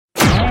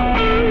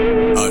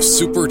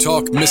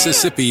SuperTalk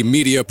Mississippi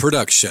media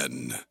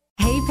production.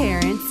 Hey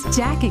parents,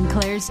 Jack and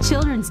Claire's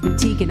Children's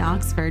Boutique in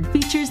Oxford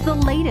features the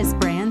latest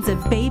brands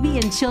of baby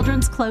and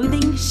children's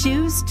clothing,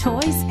 shoes,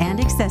 toys, and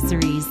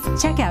accessories.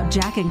 Check out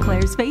Jack and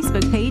Claire's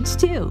Facebook page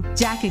too.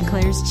 Jack and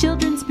Claire's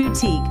Children's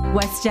Boutique,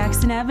 West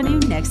Jackson Avenue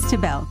next to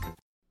Belk.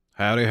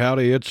 Howdy,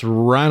 howdy, it's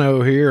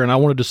Rhino here, and I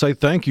wanted to say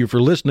thank you for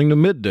listening to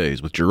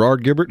MidDays with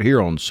Gerard Gibert here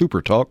on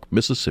SuperTalk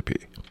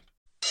Mississippi.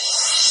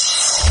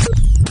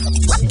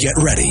 Get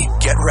ready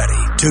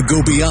to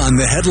go beyond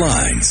the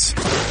headlines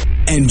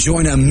and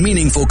join a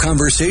meaningful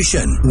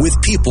conversation with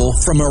people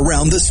from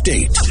around the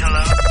state.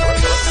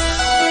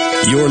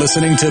 You're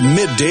listening to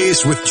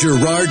MidDays with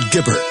Gerard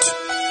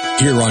Gibert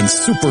here on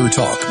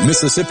SuperTalk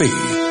Mississippi.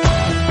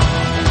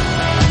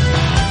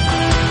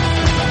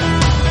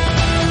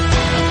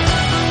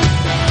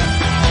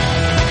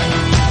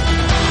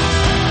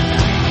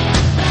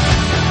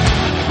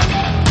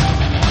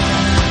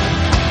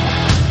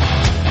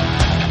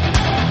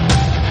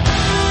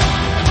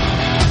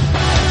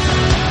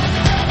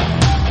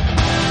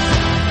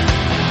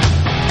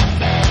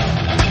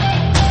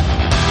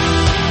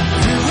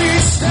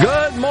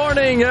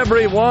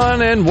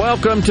 Everyone, and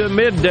welcome to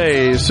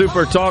MidDays,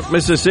 SuperTalk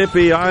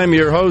Mississippi. I'm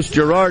your host,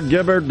 Gerard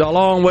Gibert,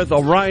 along with a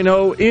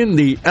Rhino in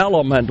the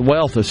Element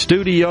Wealth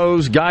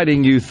Studios,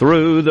 guiding you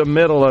through the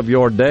middle of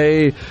your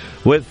day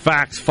with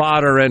facts,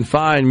 fodder, and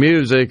fine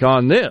music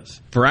on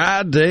this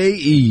Friday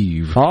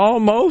Eve.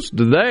 Almost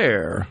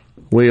there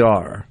we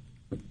are.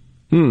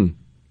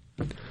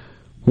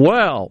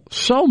 Well,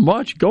 so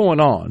much going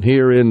on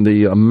here in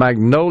the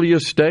Magnolia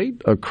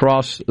State,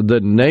 across the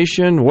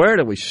nation. Where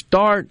do we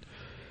start?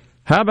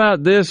 How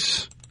about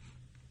this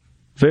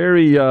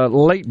very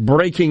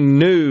late-breaking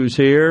news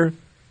here?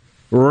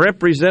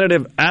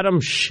 Representative Adam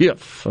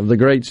Schiff of the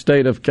great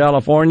state of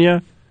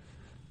California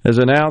has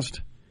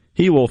announced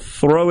he will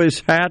throw his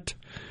hat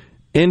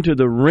into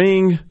the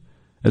ring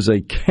as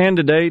a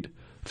candidate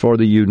for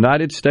the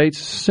United States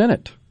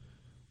Senate.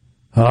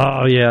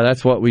 Oh, yeah,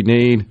 that's what we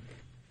need.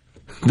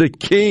 The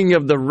king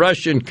of the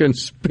Russian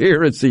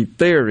conspiracy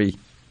theory.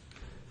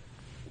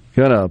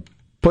 Gonna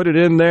put it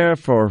in there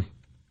for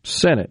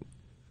Senate.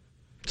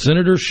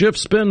 Senator Schiff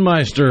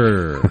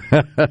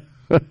Spinmeister.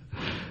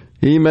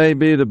 He may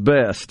be the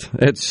best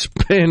at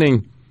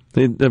spinning.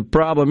 The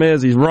problem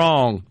is he's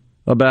wrong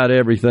about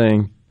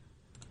everything.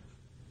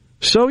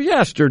 So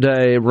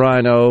yesterday,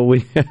 Rhino,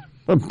 we had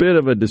a bit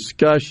of a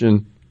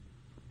discussion,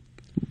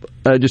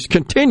 just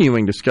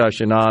continuing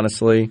discussion,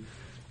 honestly,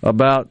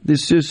 about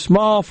this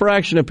small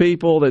fraction of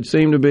people that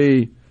seem to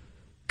be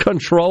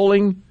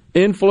controlling,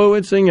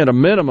 influencing, at a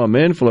minimum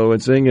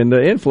influencing, and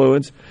the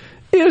influence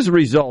is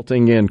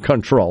resulting in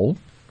control.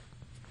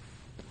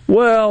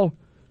 Well,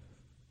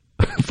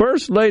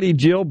 First Lady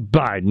Jill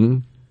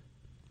Biden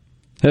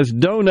has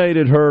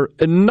donated her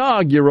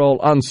inaugural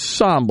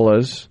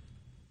ensembles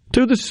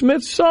to the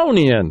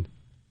Smithsonian.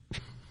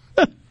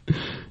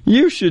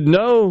 You should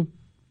know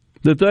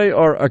that they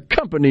are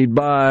accompanied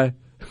by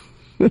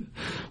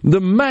the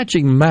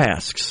matching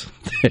masks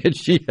that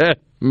she had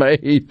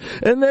made,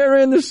 and they're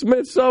in the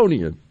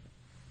Smithsonian.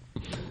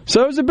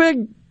 So it was a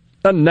big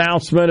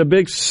announcement, a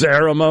big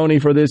ceremony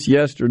for this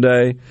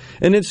yesterday,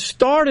 and it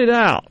started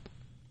out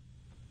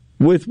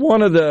with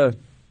one of the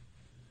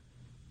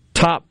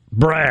top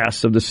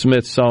brass of the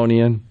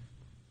Smithsonian.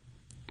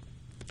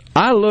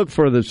 I looked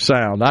for the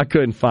sound. I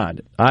couldn't find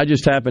it. I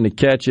just happened to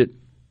catch it,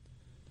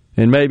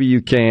 and maybe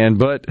you can,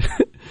 but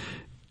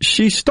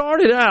she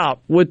started out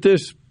with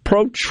this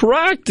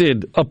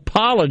protracted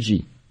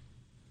apology,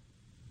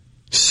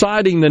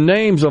 citing the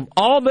names of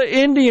all the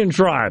Indian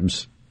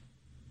tribes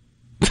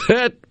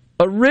that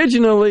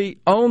originally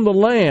owned the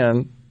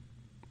land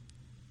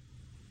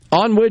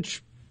on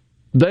which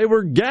they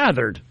were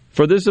gathered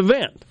for this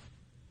event.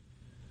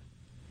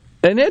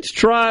 And its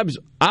tribes,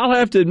 I'll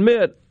have to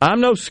admit,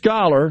 I'm no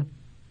scholar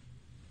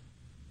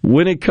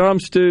when it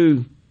comes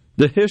to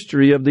the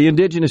history of the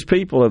indigenous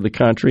people of the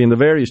country and the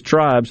various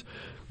tribes,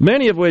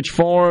 many of which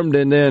formed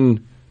and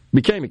then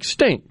became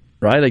extinct,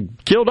 right? They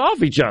killed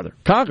off each other,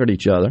 conquered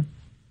each other.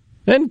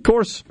 And, of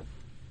course,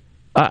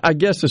 I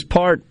guess as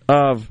part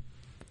of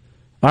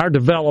our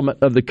development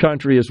of the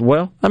country as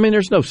well. I mean,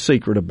 there's no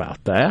secret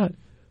about that.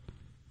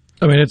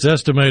 I mean, it's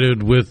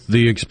estimated with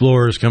the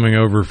explorers coming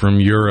over from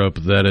Europe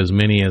that as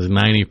many as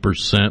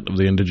 90% of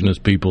the indigenous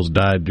peoples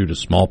died due to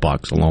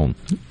smallpox alone.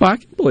 I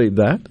can believe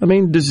that. I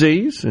mean,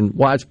 disease and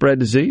widespread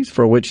disease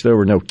for which there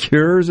were no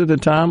cures at the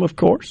time, of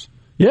course.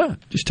 Yeah,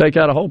 just take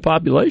out a whole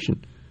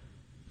population,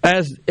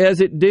 as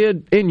it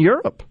did in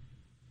Europe.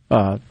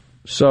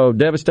 So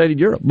devastated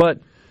Europe.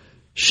 But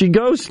she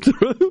goes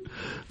through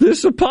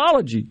this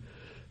apology.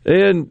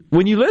 And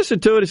when you listen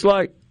to it, it's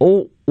like,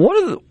 oh,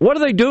 what are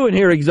they doing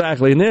here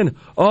exactly? And then,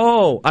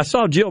 I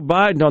saw Jill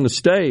Biden on the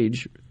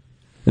stage.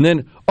 And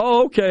then,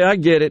 okay, I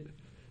get it.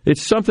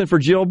 It's something for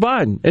Jill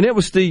Biden. And it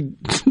was the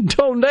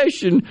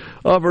donation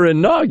of her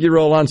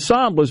inaugural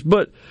ensembles.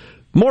 But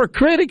more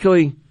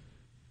critically,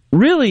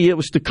 really, it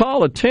was to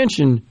call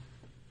attention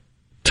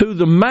to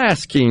the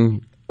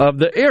masking of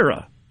the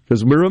era.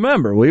 Because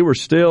remember, we were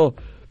still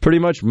pretty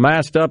much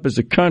masked up as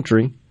a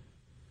country.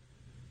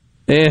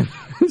 And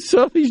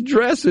so these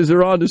dresses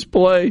are on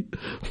display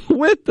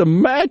with the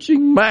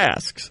matching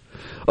masks.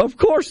 Of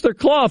course, they're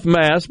cloth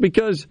masks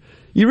because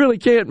you really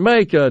can't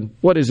make an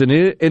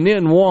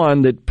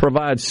N1 that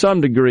provides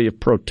some degree of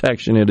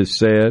protection, it is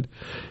said.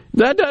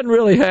 That doesn't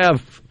really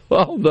have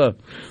all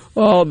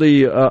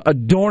the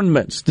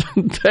adornments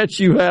that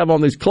you have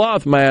on these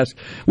cloth masks,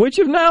 which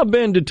have now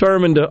been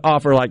determined to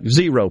offer like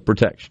zero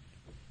protection.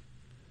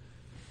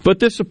 But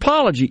this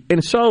apology,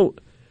 and so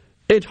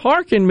it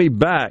harkened me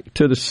back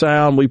to the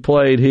sound we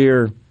played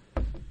here,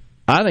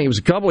 I think it was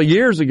a couple of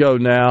years ago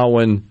now,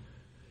 when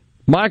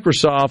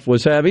Microsoft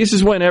was having, this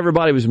is when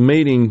everybody was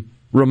meeting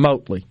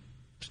remotely,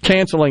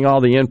 canceling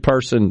all the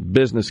in-person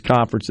business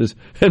conferences,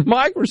 and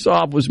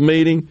Microsoft was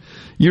meeting.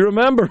 You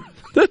remember,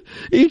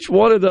 each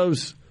one of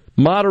those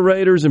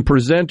moderators and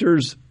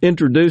presenters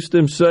introduced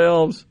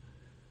themselves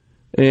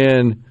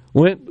and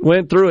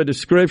went through a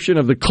description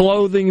of the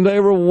clothing they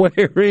were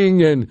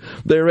wearing and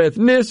their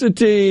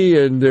ethnicity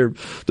and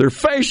their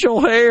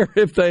facial hair,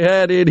 if they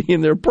had any,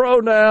 and their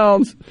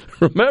pronouns.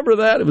 Remember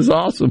that? It was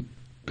awesome.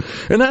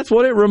 And that's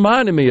what it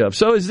reminded me of.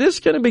 So is this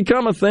going to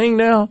become a thing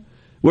now?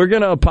 We're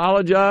going to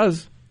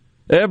apologize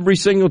every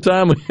single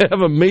time we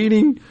have a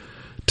meeting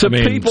to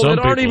people that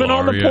aren't even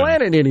on the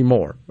planet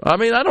anymore. I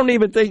mean, I don't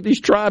even think these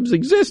tribes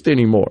exist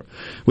anymore.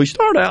 We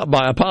start out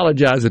by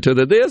apologizing to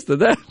the this, to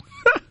that.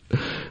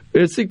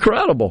 It's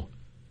incredible.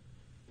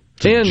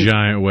 It's a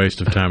giant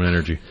waste of time and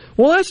energy.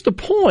 Well, that's the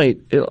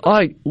point.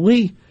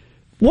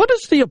 What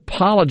does the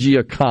apology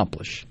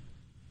accomplish?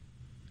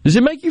 Does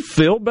it make you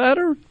feel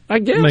better? I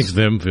guess it makes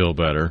them feel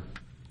better.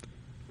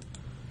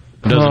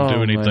 It doesn't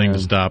do anything to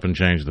stop and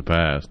change the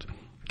past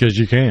because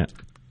you can't.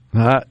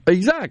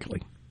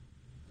 Exactly.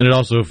 And it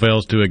also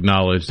fails to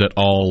acknowledge that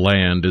all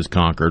land is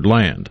conquered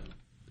land,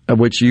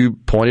 which you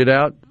pointed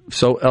out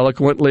so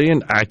eloquently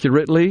and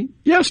accurately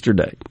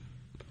yesterday.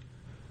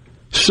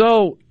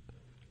 So,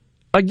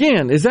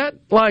 again, is that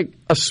like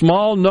a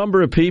small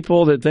number of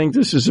people that think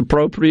this is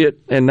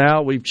appropriate, and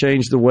now we've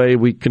changed the way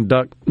we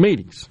conduct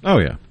meetings? Oh,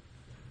 yeah.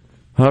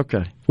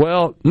 Okay.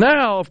 Well,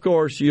 now, of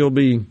course, you'll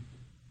be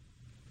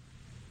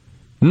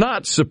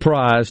not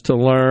surprised to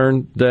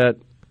learn that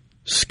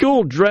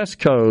school dress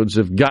codes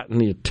have gotten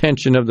the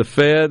attention of the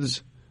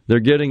feds. They're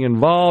getting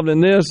involved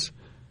in this.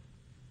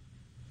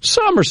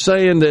 Some are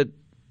saying that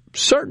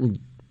certain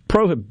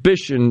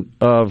prohibition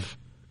of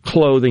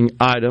clothing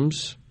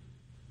items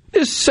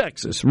is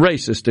sexist,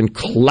 racist, and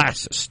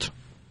classist.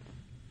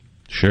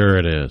 Sure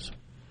it is.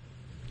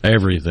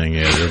 Everything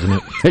is, isn't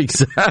it?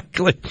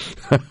 Exactly.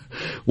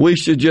 We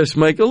should just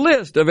make a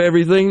list of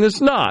everything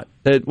that's not.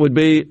 It would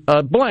be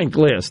a blank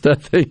list, I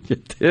think,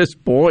 at this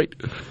point.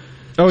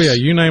 Oh, yeah,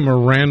 you name a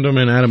random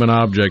inanimate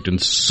object and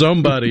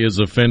somebody is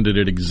offended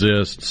it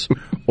exists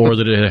or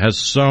that it has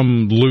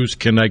some loose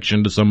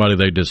connection to somebody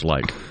they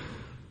dislike.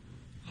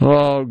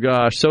 Oh,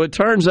 gosh. So it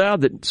turns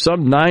out that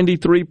some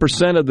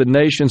 93% of the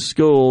nation's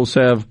schools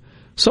have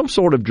some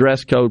sort of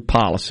dress code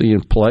policy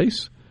in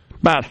place.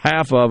 About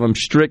half of them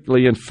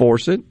strictly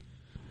enforce it.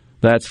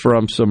 That's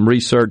from some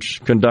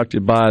research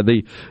conducted by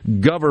the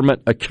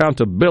Government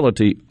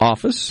Accountability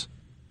Office.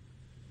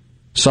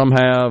 Some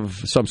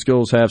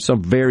schools have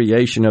some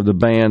variation of the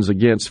bans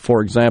against,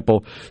 for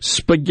example,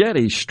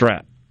 spaghetti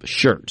strap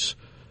shirts,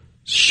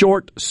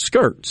 short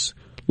skirts,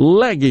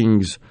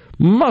 leggings,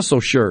 muscle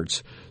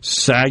shirts,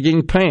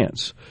 sagging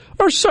pants,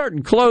 or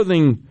certain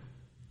clothing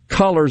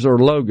colors or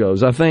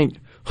logos. I think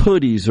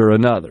hoodies are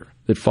another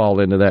that fall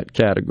into that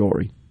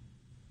category.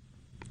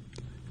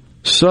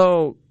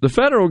 So the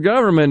federal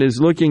government is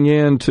looking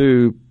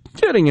into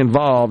getting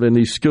involved in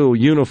these school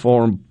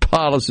uniform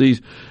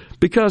policies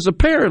because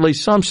apparently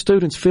some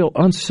students feel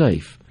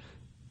unsafe.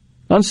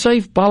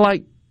 Unsafe by,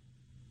 like,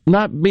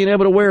 not being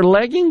able to wear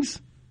leggings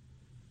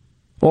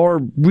or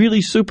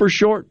really super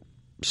short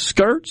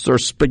skirts or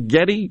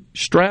spaghetti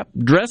strap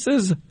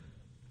dresses.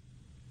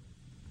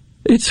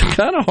 It's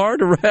kind of hard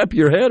to wrap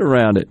your head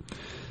around it.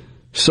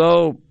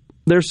 So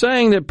they're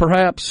saying that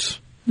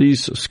perhaps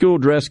these school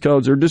dress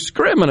codes are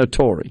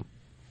discriminatory.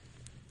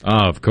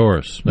 Of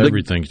course.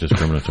 Everything's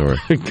discriminatory.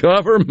 The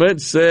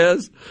government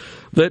says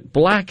that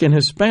black and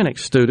Hispanic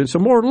students are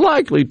more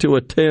likely to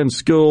attend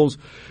schools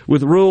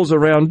with rules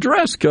around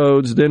dress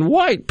codes than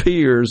white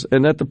peers,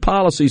 and that the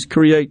policies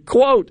create,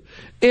 quote,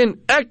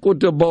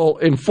 inequitable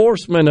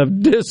enforcement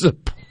of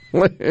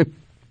discipline.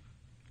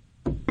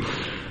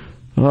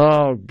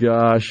 Oh,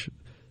 gosh.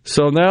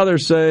 So now they're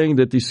saying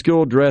that the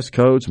school dress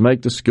codes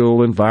make the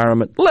school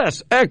environment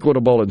less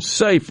equitable and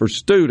safe for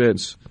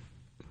students.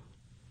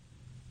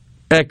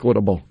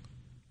 Equitable.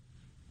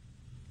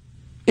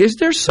 Is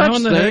there such thing? How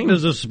in the heck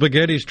does a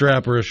spaghetti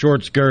strap or a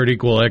short skirt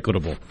equal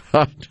equitable?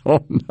 I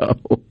don't know.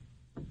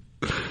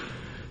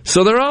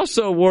 So they're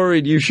also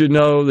worried, you should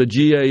know, the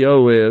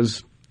GAO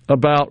is,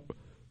 about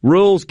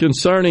rules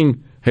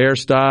concerning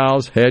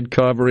hairstyles, head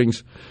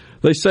coverings.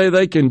 They say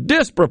they can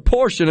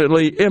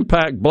disproportionately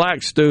impact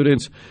black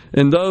students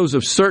and those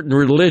of certain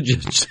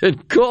religions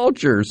and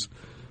cultures.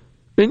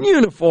 and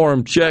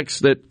uniform checks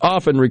that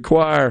often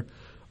require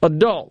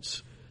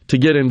adults to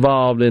get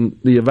involved in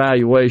the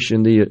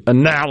evaluation, the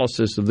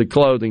analysis of the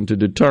clothing to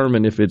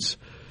determine if it's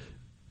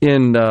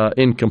in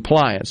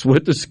compliance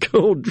with the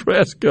school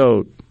dress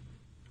code.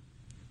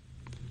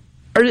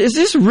 Is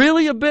this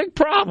really a big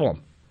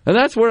problem? And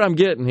that's where I'm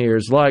getting here.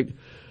 It's like,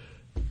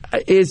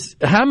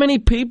 how many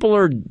people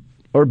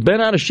are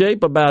bent out of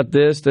shape about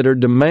this that are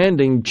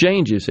demanding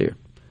changes here?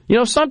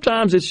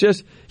 Sometimes it's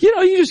just,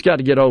 you just got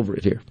to get over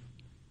it here.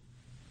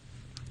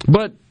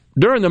 But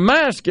during the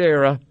mask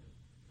era,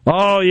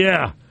 oh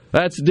yeah,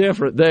 that's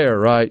different there,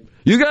 right?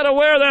 You got to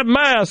wear that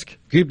mask.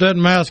 Keep that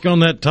mask on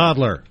that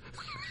toddler.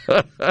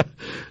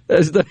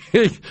 as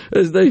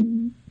they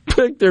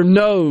pick their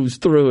nose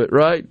through it,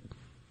 right?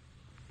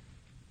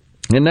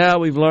 And now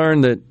we've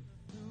learned that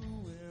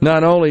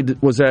not only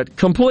was that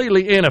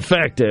completely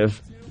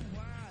ineffective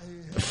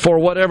for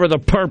whatever the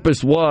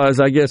purpose was,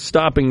 I guess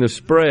stopping the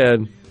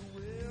spread,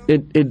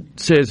 it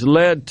has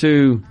led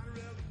to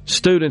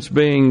students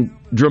being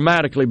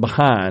dramatically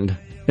behind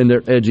in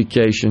their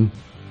education.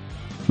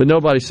 But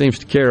nobody seems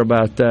to care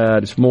about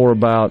that. It's more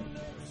about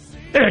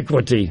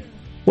equity.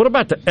 What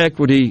about the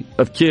equity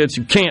of kids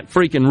who can't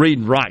freaking read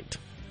and write?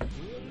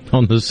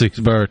 On the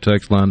 6-bar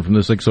text line from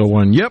the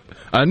 601, yep,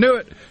 I knew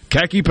it.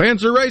 Khaki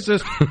pants are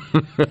racist.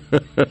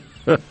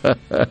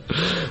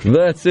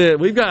 That's it.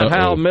 We've got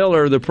Hal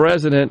Miller, the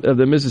president of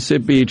the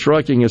Mississippi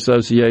Trucking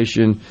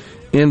Association,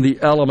 in the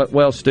Element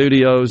Wealth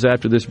Studios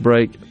after this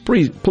break.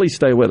 Please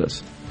stay with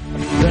us.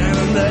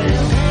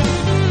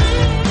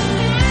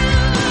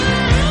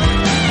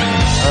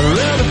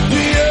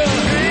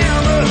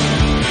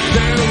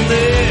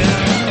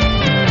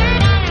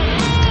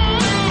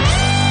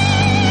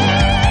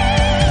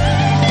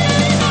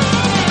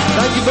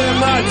 Thank you very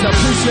much. I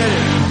appreciate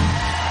it.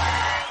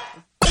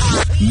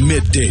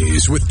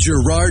 Middays with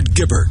Gerard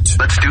Gibert.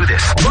 Let's do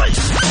this.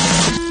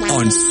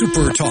 On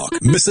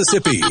SuperTalk,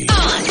 Mississippi.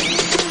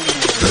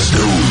 Let's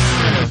go.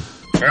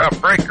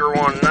 Breaker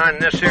 19,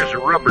 this here's a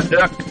rubber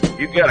duck.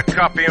 You got a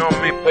copy on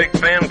me, Big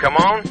Ben? Come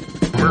on.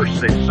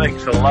 Mercy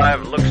sakes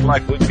alive, looks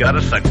like we've got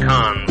us a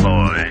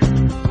convoy.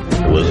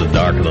 It was the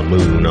dark of the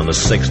moon on the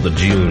 6th of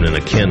June in a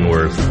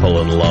Kenworth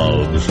pulling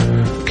logs.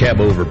 Cab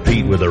over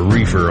Pete with a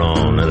reefer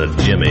on and a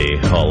Jimmy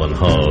hauling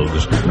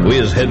hogs. We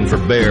is heading for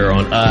Bear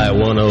on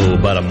I-10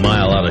 about a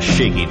mile out of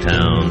Shaky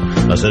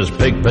Town. I says,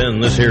 Pig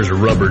Pen, this here's a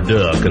rubber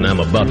duck, and I'm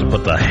about to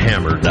put the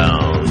hammer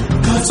down.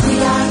 'Cause we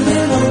got a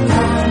little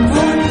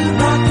convoy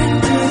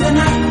rocking through the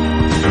night.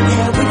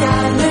 Yeah, we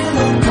got a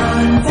little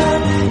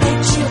convoy.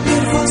 It's your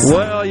beautiful...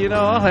 Well,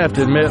 I'll have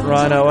to admit,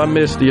 Rhino, I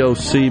miss the old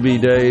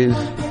CB days.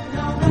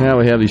 Now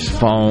we have these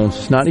phones.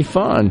 It's not any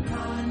fun.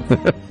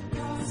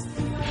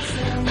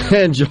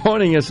 And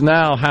joining us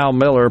now, Hal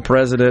Miller,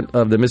 president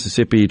of the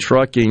Mississippi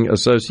Trucking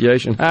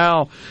Association.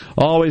 Hal,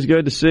 always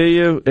good to see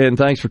you, and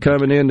thanks for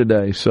coming in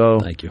today.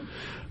 Thank you.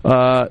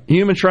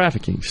 Human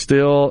trafficking,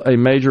 still a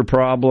major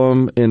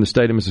problem in the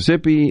state of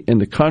Mississippi, in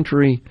the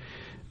country,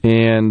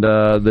 and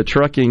the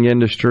trucking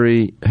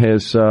industry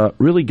has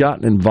really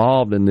gotten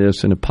involved in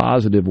this in a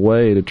positive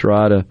way to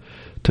try to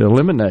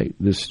eliminate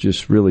this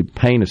just really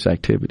heinous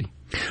activity.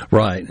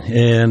 Right,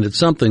 and it's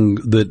something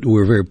that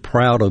we're very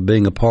proud of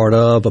being a part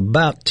of.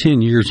 About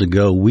 10 years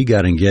ago, we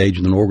got engaged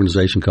with an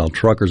organization called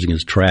Truckers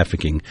Against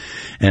Trafficking,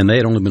 and they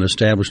had only been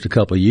established a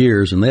couple of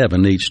years, and they have a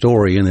neat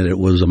story in that it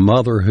was a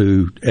mother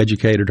who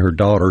educated her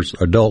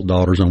adult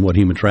daughters, on what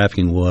human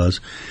trafficking was,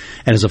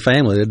 and as a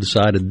family, they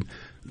decided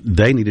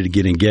they needed to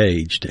get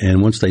engaged.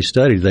 And once they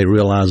studied, they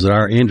realized that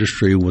our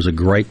industry was a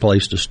great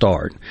place to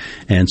start.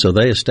 And so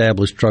they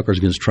established Truckers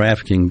Against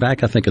Trafficking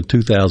back, I think, in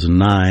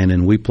 2009,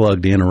 and we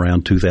plugged in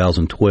around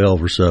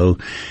 2012 or so.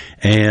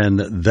 And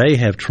they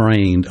have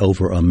trained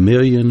over 1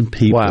 million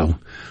people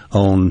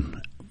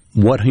on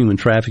what human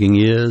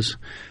trafficking is,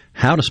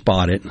 how to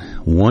spot it,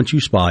 once you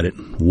spot it,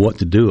 what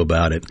to do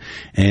about it.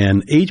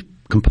 And each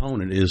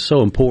component is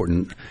so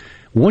important.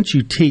 Once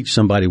you teach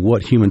somebody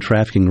what human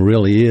trafficking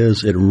really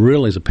is, it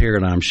really is a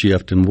paradigm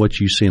shift in what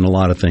you see in a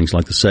lot of things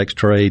like the sex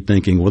trade,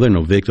 thinking, well, there are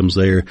no victims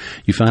there.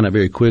 You find out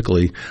very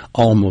quickly,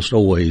 almost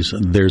always,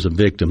 there's a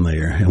victim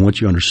there. And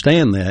once you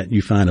understand that,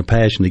 you find a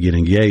passion to get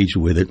engaged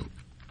with it.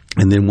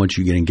 And then once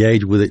you get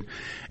engaged with it,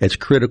 it's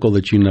critical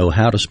that you know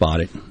how to spot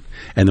it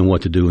and then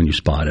what to do when you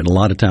spot it. A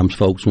lot of times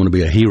folks want to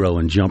be a hero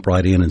and jump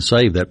right in and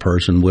save that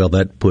person. Well,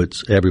 that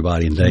puts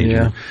everybody in danger.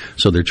 Yeah.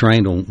 So they're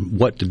trained on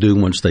what to do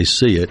once they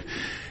see it.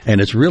 And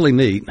it's really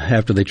neat.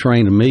 After they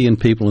trained 1 million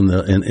people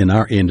in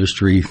our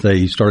industry,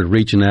 they started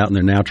reaching out, and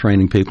they're now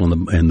training people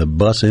in the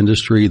bus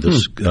industry,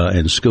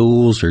 and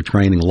schools. They're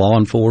training law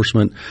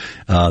enforcement,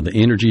 the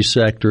energy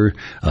sector,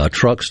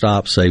 truck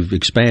stops. They've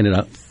expanded,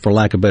 for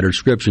lack of a better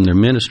description, their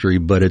ministry.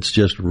 But it's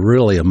just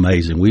really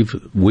amazing.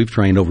 We've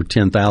trained over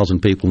 10,000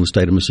 people in the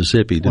state of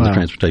Mississippi in the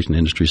transportation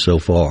industry so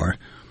far.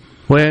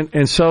 Well,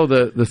 and so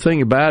the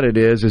thing about it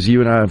is you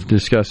and I have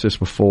discussed this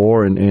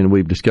before, and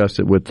we've discussed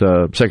it with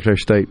Secretary of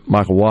State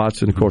Michael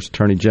Watts and, of course,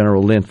 Attorney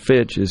General Lynn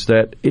Fitch, is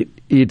that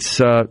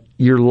it's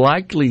you're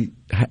likely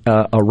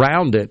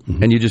around it,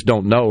 and you just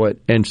don't know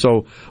it. And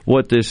so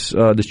what this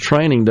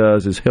training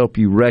does is help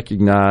you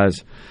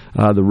recognize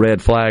the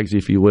red flags,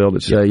 if you will,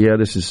 that say, yeah,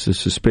 this is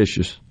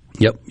suspicious.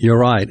 Yep, you're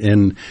right.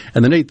 And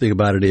the neat thing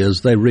about it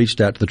is they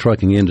reached out to the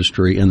trucking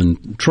industry, and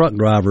the truck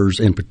drivers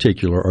in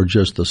particular are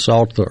just the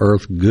salt of the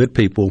earth, good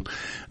people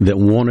that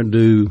want to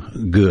do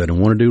good and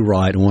want to do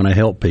right and want to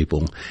help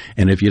people.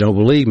 And if you don't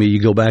believe me,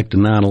 you go back to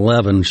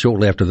 9/11.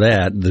 Shortly after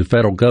that, the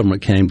federal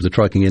government came to the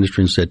trucking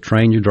industry and said,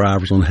 train your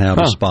drivers on how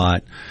to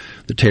spot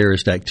the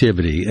terrorist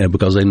activity,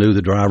 because they knew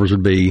the drivers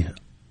would be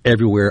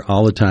everywhere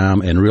all the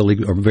time and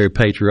really are very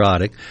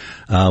patriotic.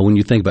 When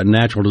you think about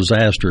natural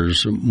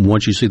disasters,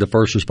 once you see the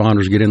first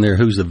responders get in there,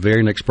 who's the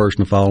very next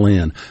person to fall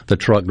in? The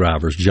truck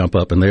drivers jump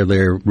up, and they're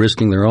there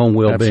risking their own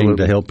well-being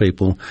to help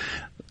people.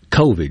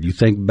 COVID, you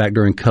think back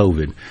during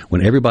COVID,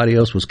 when everybody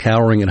else was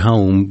cowering at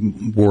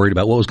home, worried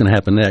about what was going to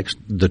happen next,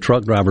 the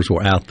truck drivers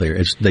were out there.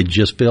 They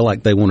just feel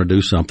like they want to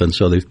do something,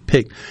 so they've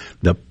picked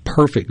the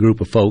perfect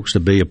group of folks to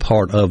be a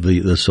part of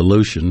the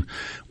solution,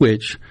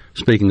 which,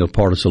 speaking of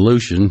part of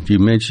solution, you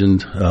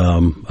mentioned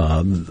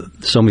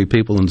so many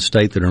people in the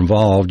state that are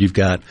involved. You've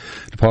got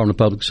Department of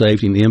Public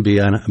Safety and the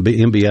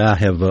MBI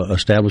have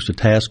established a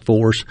task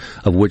force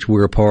of which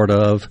we're a part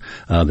of.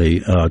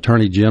 The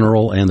Attorney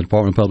General and the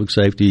Department of Public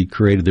Safety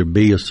created their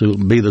Be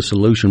the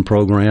Solution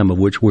program, of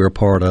which we're a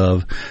part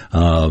of.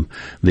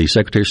 The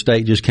Secretary of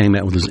State just came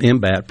out with his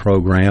MBAT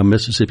program,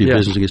 Mississippi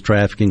Business Against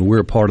Trafficking. We're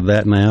a part of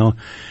that now.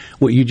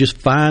 Well, you just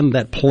find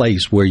that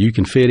place where you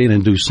can fit in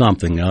and do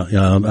something.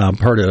 I've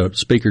heard a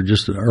speaker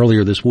just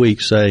earlier this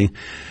week say,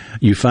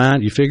 you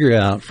figure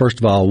out, first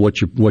of all, what's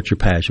your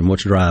passion,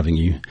 what's driving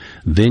you.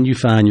 Then you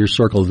find your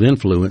circle of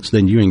influence.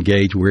 Then you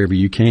engage wherever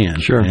you can.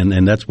 Sure.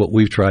 And that's what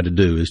we've tried to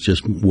do, is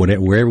just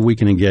wherever we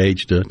can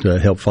engage to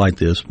help fight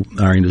this.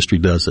 Our industry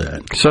does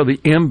that. So the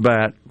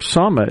MBAT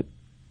Summit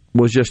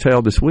was just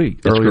held this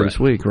week, earlier this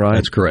week, right?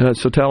 That's correct.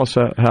 So tell us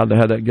how'd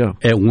that go?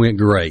 It went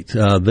great.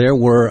 There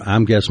were,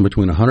 I'm guessing,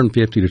 between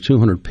 150 to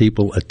 200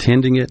 people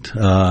attending it.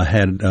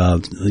 Had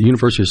the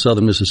University of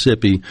Southern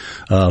Mississippi,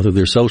 through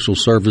their social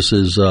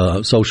services,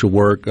 social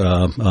work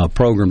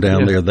program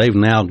down there, they've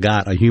now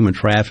got a human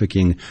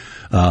trafficking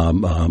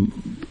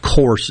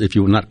course, if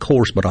you will, not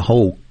course, but a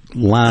whole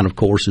line of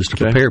courses to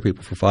prepare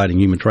people for fighting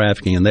human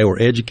trafficking, and they were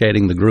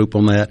educating the group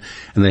on that,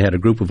 and they had a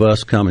group of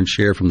us come and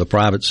share from the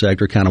private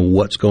sector kind of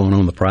what's going on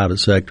in the private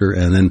sector,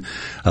 and then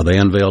they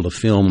unveiled a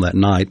film that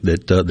night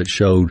that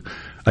showed,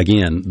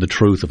 again, the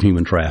truth of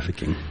human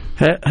trafficking.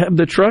 Have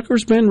the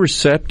truckers been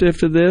receptive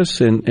to this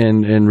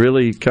and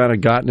really kind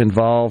of gotten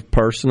involved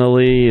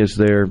personally as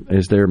they're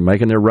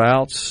making their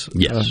routes?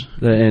 Yes.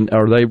 And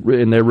are they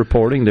in their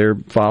reporting? They're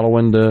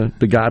following the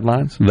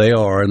guidelines? They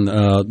are. And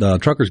the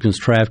Truckers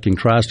Against Trafficking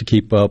tries to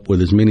keep up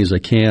with as many as they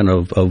can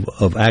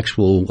of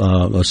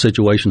actual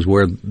situations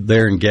where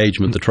their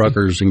engagement, the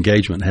truckers'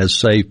 engagement, has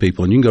saved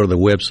people. And you can go to their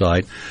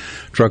website,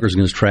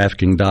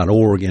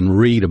 truckersagainsttrafficking.org, and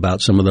read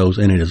about some of those.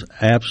 And it is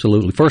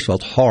absolutely, first of all,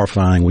 it's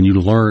horrifying when you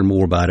learn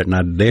more about it. And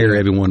I dare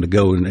everyone to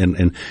go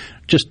and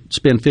just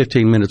spend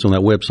 15 minutes on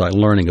that website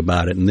learning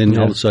about it, and then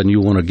all of a sudden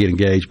you want to get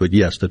engaged. But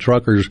yes, the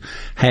truckers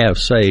have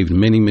saved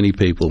many, many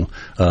people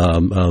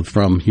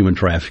from human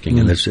trafficking,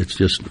 and it's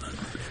just...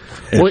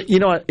 Well, you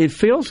know, it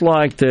feels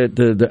like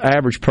the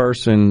average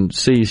person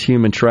sees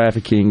human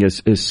trafficking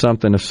as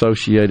something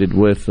associated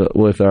with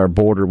our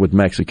border with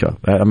Mexico.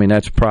 I mean,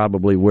 that's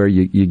probably where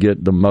you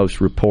get the most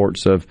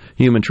reports of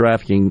human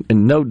trafficking,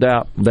 and no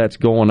doubt that's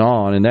going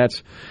on, and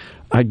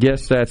I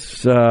guess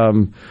that's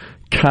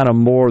kind of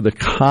more the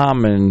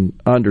common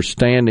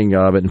understanding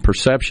of it and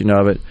perception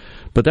of it,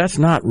 but that's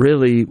not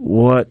really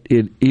what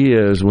it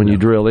is when you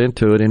drill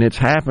into it, and it's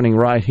happening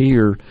right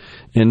here,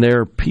 and there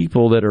are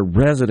people that are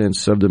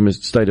residents of the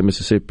state of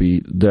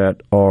Mississippi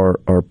that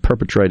are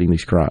perpetrating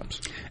these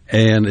crimes.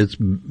 And it's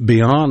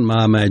beyond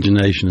my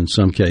imagination in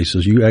some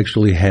cases. You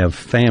actually have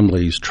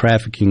families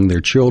trafficking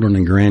their children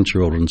and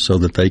grandchildren so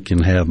that they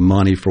can have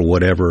money for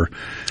whatever,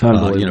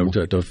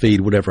 to feed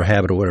whatever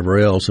habit or whatever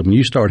else. And when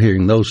you start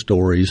hearing those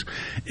stories,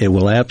 it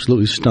will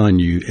absolutely stun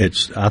you.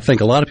 I think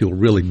a lot of people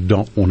really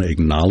don't want to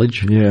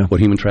acknowledge what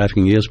human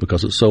trafficking is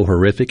because it's so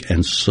horrific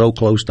and so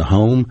close to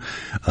home.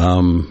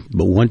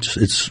 But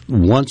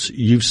once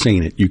you've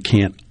seen it, you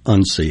can't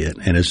unsee it,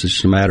 and it's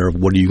just a matter of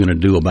what are you going to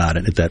do about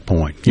it at that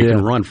point. You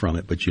can run from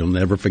it, but you'll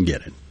never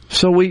forget it.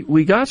 So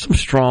we got some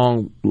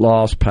strong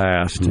laws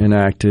passed,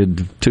 enacted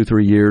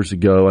 2-3 years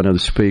ago. I know the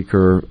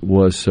Speaker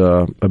was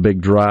a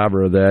big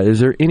driver of that. Is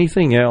there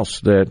anything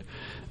else that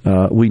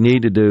we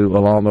need to do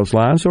along those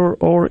lines,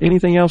 or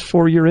anything else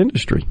for your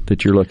industry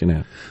that you're looking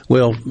at?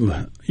 Well,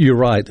 you're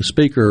right. The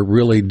Speaker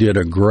really did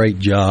a great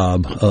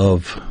job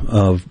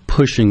of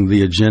pushing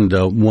the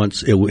agenda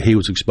once he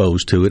was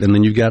exposed to it. And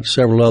then you've got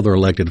several other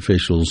elected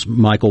officials.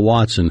 Michael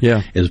Watson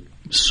is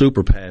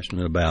super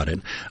passionate about it.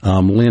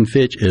 Lynn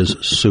Fitch is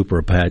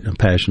super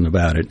passionate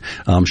about it.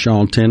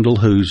 Sean Tyndall,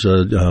 who's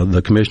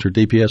the commissioner at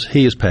DPS,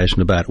 he is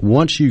passionate about it.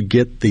 Once you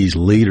get these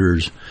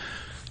leaders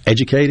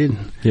educated,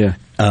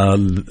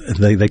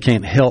 they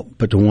can't help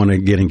but to want to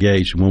get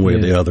engaged one way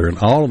or the other. And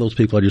all of those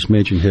people I just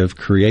mentioned have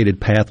created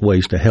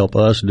pathways to help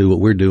us do what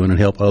we're doing and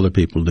help other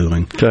people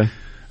doing. Okay.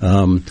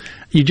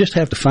 You just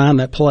have to find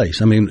that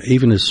place. I mean,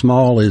 even as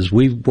small as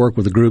we work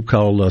with a group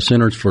called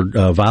Centers for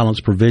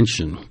Violence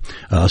Prevention.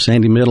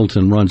 Sandy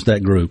Middleton runs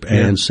that group.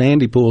 Yeah. And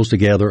Sandy pulls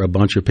together a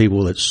bunch of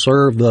people that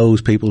serve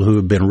those people who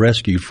have been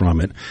rescued from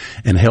it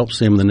and helps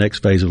them in the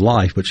next phase of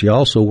life. But she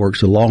also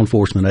works with law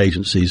enforcement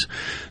agencies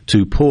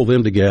to pull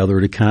them together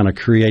to kind of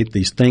create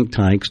these think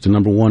tanks to,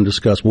 number one,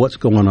 discuss what's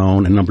going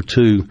on, and number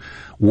two,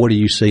 what are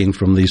you seeing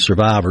from these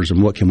survivors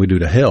and what can we do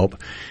to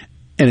help?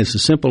 And it's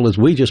as simple as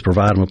we just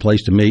provide them a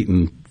place to meet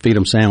and feed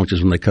them sandwiches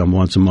when they come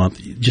once a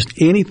month.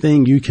 Just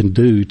anything you can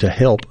do to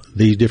help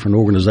these different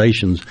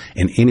organizations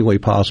in any way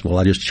possible.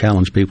 I just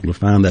challenge people to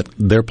find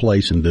their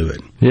place and do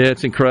it. Yeah,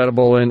 it's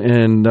incredible, and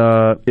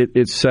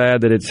it's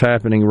sad that it's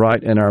happening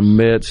right in our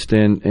midst,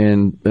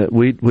 and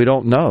we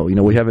don't know. You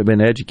know, we haven't been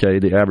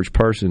educated. The average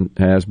person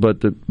has, but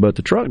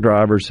the truck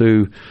drivers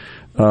who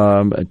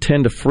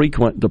tend to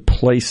frequent the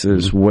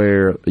places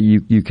where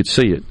you could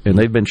see it, and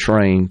they've been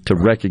trained to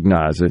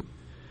recognize it.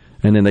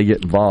 And then they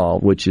get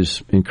involved, which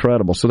is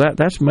incredible. So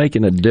that's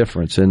making a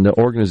difference in the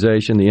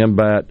organization, the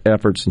MBAT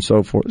efforts, and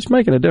so forth. It's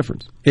making a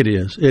difference. It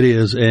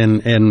is.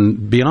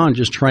 And beyond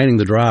just training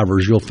the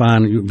drivers, you'll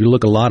find, if you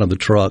look at a lot of the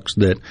trucks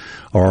that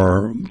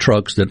are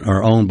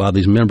owned by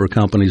these member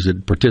companies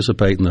that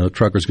participate in the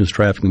Truckers Against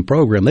Trafficking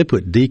program, they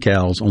put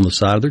decals on the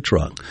side of their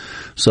truck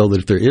so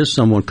that if there is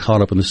someone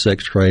caught up in the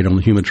sex trade, on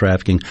the human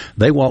trafficking,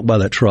 they walk by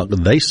that truck,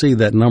 they see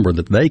that number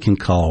that they can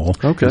call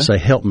and say,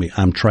 help me,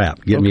 I'm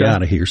trapped, get me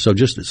out of here. So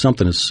just something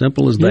as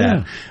simple as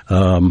that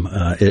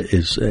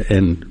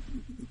and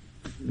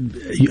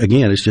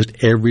again, it's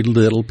just every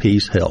little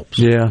piece helps.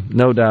 Yeah,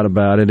 no doubt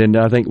about it. And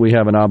I think we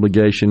have an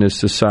obligation as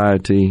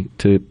society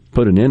to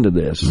put an end to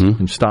this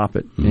and stop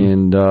it.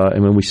 And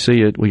when we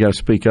see it, we got to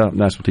speak up, and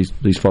that's what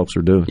these folks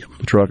are doing,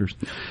 the truckers.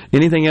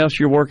 Anything else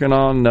you're working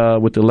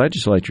on with the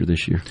legislature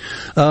this year?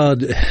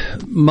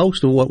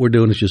 Most of what we're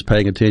doing is just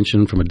paying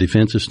attention from a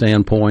defensive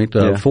standpoint.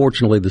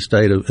 Fortunately, in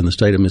the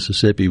state of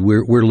Mississippi,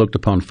 we're looked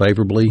upon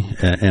favorably,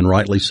 and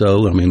rightly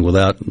so. I mean,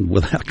 without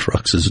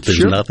trucks,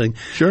 there's nothing.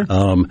 Sure.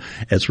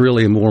 It's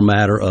really a more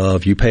matter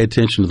of you pay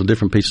attention to the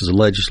different pieces of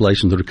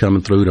legislation that are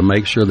coming through to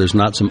make sure there's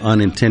not some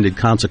unintended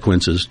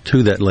consequences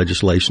to that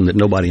legislation that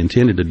nobody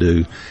intended to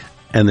do,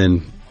 and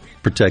then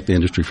protect the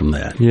industry from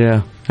that.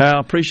 Yeah. Hal,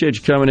 appreciate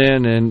you coming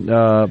in,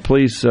 and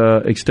please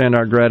extend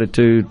our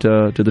gratitude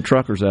to the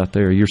truckers out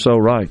there. You're so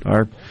right.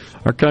 Our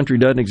country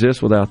doesn't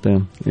exist without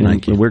them. And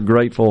thank you. We're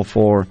grateful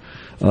for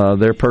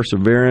their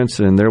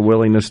perseverance and their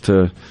willingness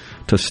to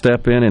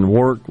step in and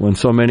work when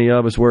so many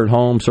of us were at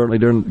home, certainly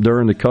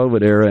during the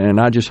COVID era.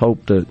 And I just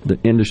hope that the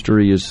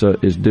industry is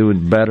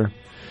doing better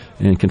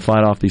and can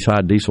fight off these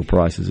high diesel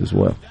prices as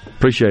well.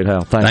 Appreciate it,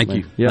 Hal. Thank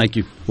you. Yep. Thank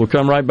you. We'll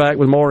come right back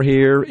with more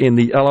here in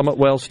the Element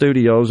Well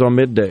Studios on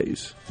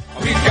Middays.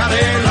 We've got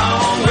a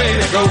long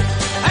way to go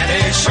and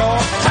a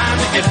short time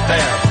to get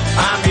there.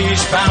 I'm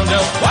eastbound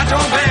up, watch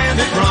on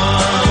bandit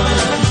run.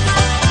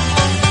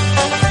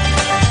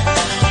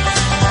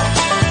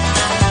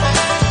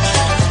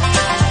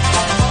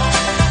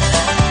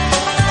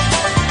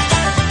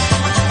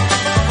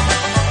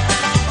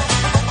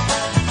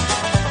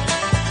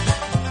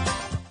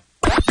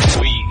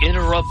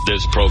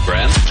 This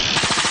program.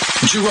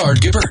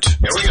 Gerard Gibert.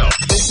 Here we go.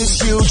 This is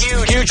huge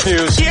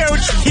news.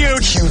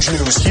 Huge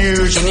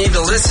news. You need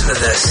to listen to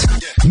this.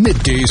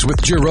 Middays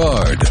with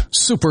Gerard.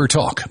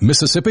 SuperTalk,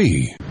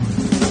 Mississippi.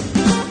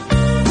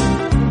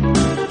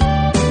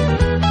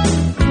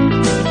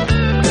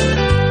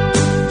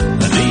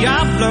 The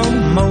Diablo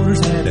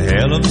Motors had a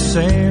hell of a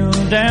sale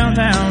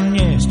downtown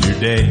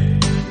yesterday.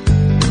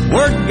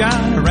 Word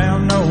got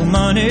around, no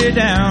money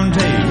down,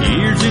 take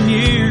years and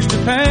years to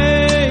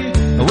pay.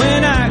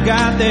 When I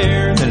got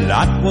there, the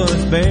lot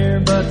was bare,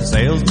 but the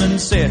salesman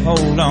said,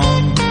 hold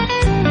on.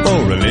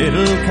 For a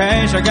little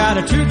cash, I got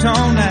a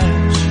two-tone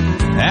ash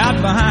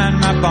out behind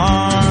my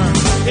barn.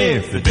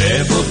 If the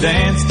devil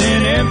danced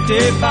in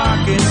empty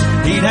pockets,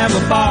 he'd have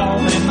a ball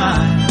in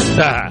mine.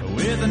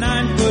 With a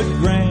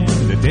 9-foot grand,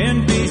 a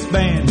 10-piece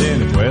band,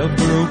 and a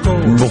 12-girl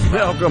chorus.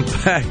 Welcome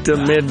back to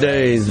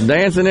Middays,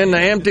 dancing in the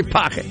empty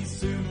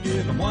pockets.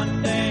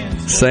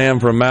 Sam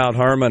from Mount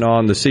Hermon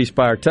on the C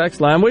Spire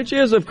text line, which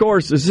is, of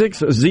course,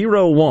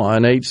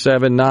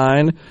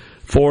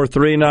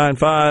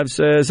 601-879-4395,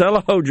 says,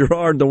 hello,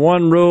 Gerard. The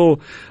one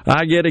rule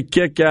I get a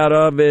kick out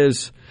of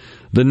is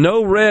the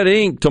no red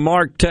ink to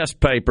mark test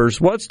papers.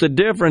 What's the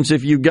difference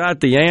if you got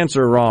the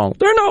answer wrong?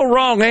 There are no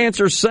wrong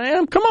answers,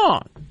 Sam. Come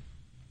on.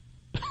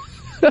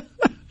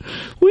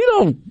 We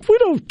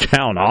don't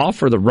count off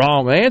for the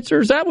wrong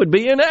answers. That would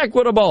be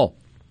inequitable.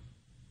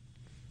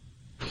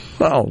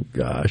 Oh,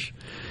 gosh.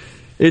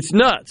 It's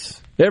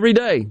nuts. Every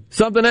day,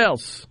 something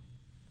else.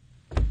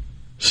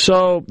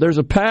 So there's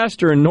a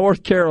pastor in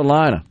North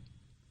Carolina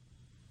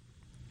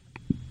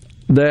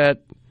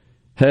that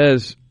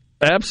has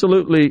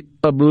absolutely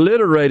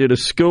obliterated a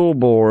school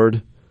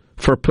board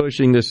for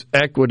pushing this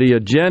equity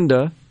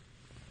agenda.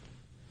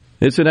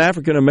 It's an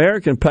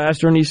African-American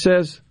pastor, and he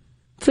says,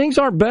 things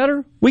aren't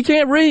better. We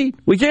can't read.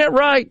 We can't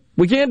write.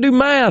 We can't do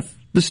math,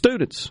 the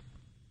students.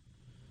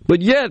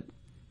 But yet,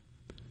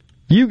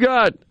 you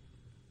got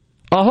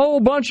a whole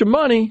bunch of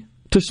money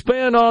to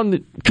spend on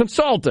the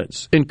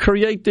consultants and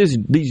create these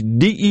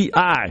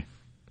DEI,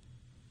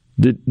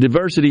 the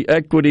diversity,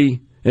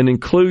 equity, and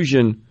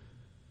inclusion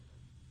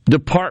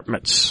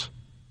departments.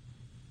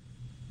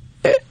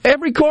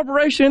 Every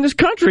corporation in this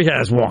country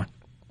has one.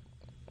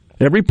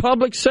 Every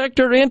public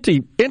sector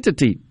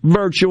entity,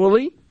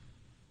 virtually.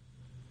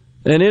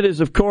 And it is,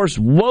 of course,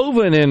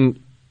 woven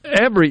in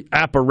every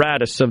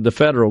apparatus of the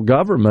federal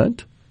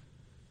government.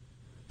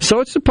 So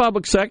it's the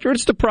public sector,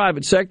 it's the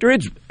private sector,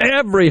 it's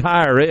every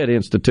higher ed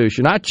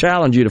institution. I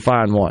challenge you to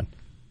find one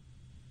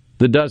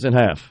that doesn't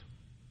have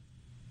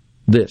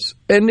this.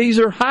 And these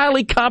are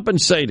highly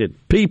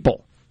compensated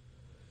people.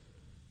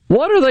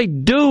 What are they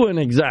doing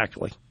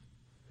exactly?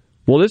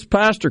 Well, this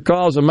pastor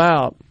calls them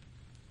out,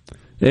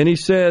 and he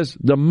says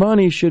the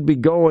money should be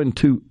going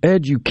to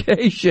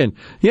education.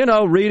 You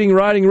know, reading,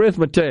 writing,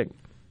 arithmetic.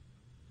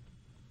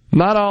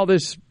 Not all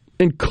this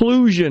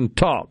inclusion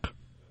talk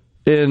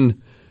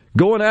and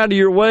going out of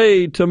your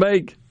way to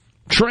make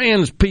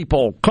trans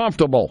people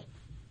comfortable.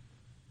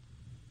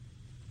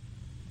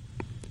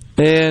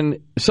 And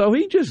so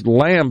he just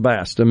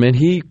lambasted them, and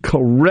he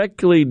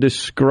correctly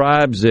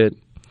describes it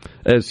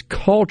as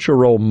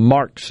cultural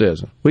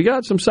Marxism. We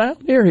got some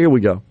sound here? Here we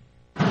go.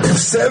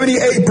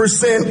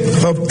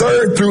 78% of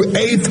 3rd through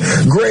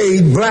 8th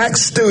grade black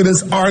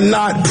students are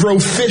not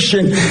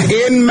proficient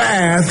in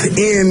math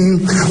in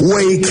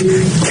Wake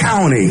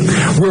County.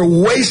 We're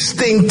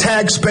wasting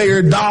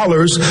taxpayer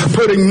dollars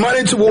putting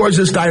money towards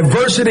this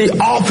diversity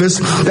office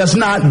that's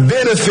not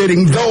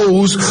benefiting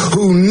those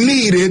who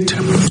need it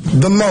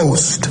the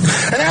most.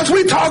 And as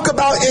we talk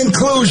about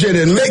inclusion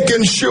and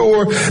making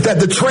sure that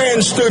the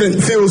trans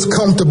student feels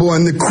comfortable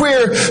and the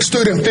queer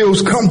student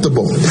feels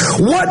comfortable,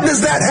 what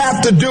does that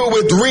have to do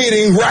with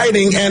reading,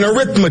 writing, and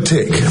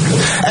arithmetic?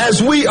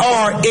 As we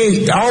are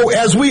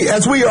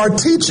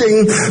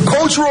teaching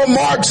cultural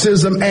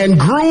Marxism and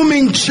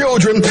grooming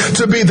children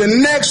to be the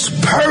next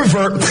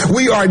pervert,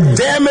 we are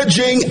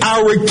damaging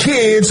our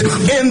kids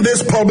in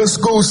this public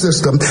school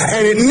system,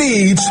 and it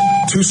needs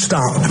to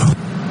stop.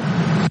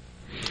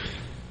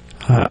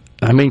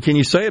 I mean, can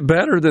you say it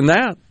better than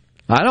that?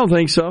 I don't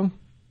think so.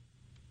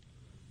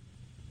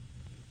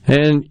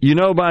 And you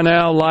know by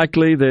now,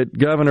 likely, that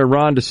Governor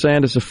Ron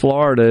DeSantis of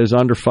Florida is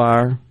under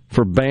fire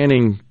for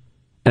banning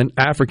an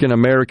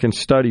African-American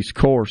studies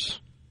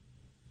course.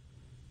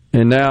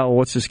 And now,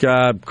 what's this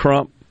guy,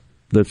 Crump,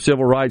 the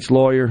civil rights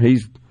lawyer?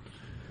 He's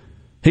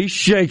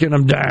shaking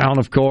them down,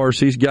 of course.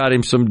 He's got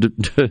him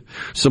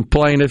some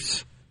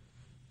plaintiffs.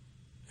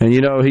 And,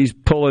 you know, he's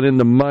pulling in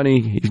the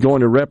money. He's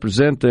going to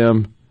represent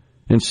them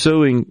and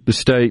suing the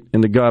state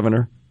and the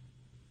governor.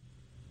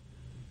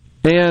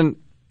 And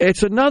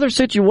it's another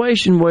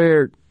situation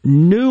where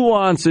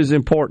nuance is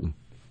important.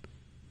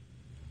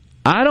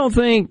 I don't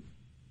think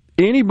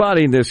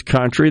anybody in this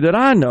country that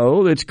I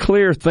know that's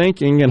clear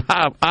thinking and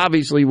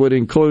obviously would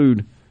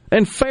include,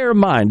 and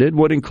fair-minded,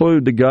 would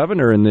include the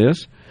governor in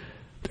this.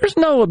 There's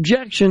no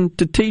objection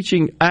to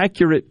teaching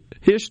accurate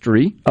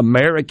history,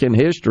 American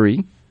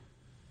history.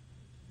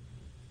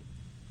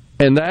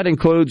 And that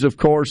includes, of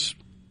course,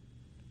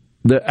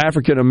 the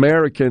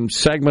African-American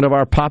segment of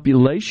our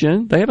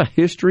population. They have a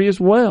history as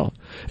well.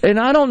 And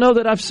I don't know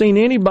that I've seen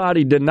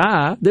anybody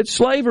deny that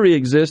slavery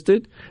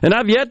existed, and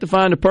I've yet to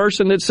find a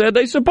person that said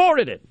they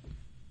supported it.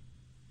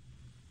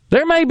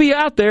 There may be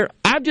out there.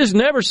 I've just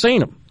never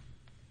seen them.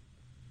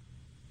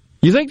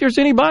 You think there's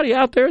anybody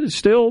out there that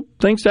still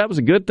thinks that was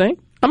a good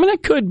thing? I mean,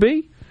 that could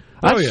be.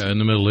 In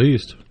the Middle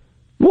East.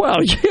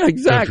 Well, yeah,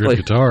 exactly.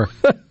 Guitar.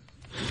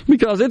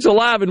 Because it's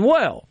alive and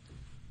well.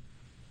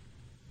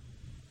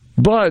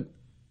 But,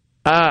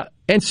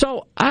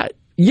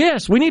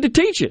 yes, we need to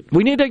teach it.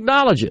 We need to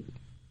acknowledge it.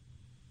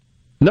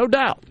 No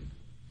doubt.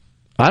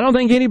 I don't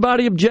think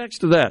anybody objects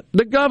to that.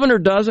 The governor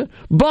doesn't.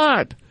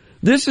 But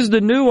this is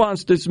the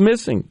nuance that's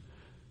missing.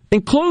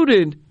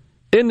 Included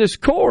in this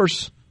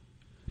course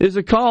is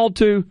a call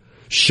to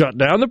shut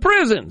down the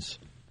prisons.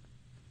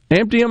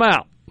 Empty them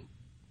out.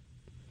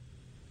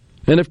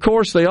 And, of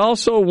course, they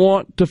also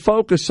want to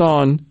focus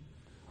on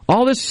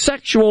all this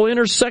sexual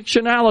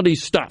intersectionality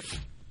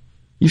stuff.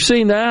 You've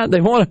seen that?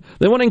 They want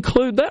to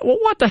include that. Well,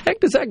 what the heck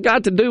does that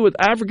got to do with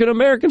African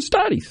American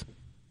studies?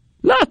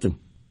 Nothing.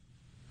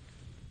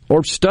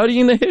 Or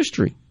studying the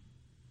history.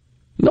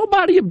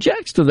 Nobody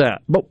objects to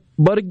that.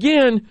 But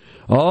again,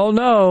 oh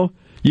no,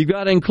 you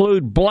got to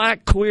include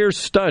black queer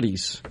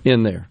studies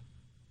in there.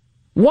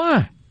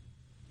 Why?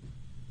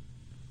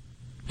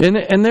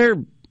 And they're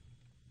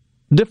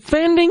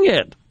defending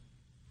it,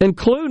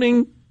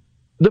 including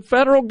the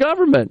federal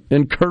government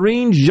and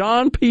Karine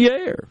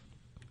Jean-Pierre,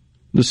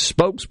 the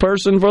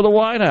spokesperson for the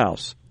White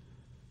House.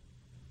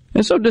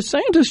 And so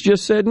DeSantis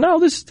just said, no,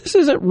 this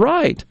isn't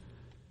right.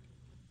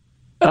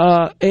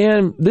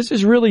 And this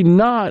is really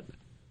not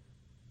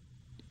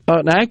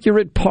an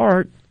accurate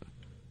part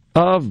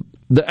of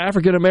the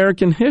African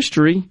American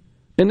history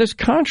in this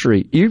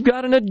country. You've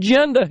got an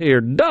agenda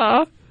here,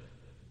 duh.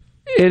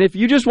 And if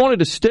you just wanted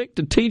to stick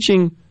to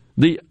teaching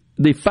the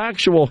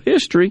factual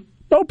history,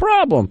 no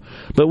problem.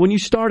 But when you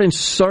start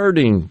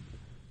inserting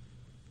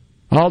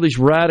all these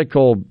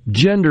radical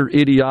gender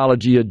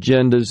ideology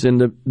agendas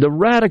and the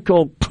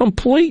radical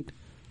complete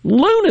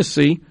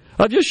lunacy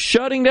of just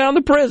shutting down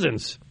the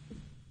prisons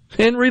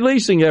and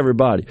releasing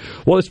everybody.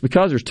 Well, it's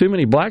because there's too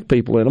many black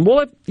people in them.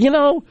 Well,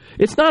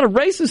 it's not a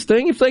racist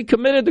thing. If they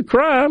committed the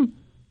crime,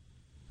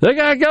 they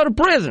got to go to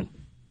prison.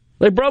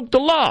 They broke the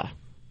law.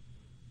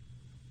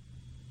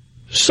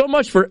 So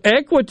much for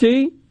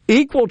equity,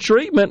 equal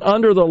treatment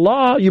under the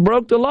law. You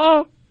broke the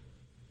law,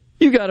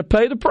 you got to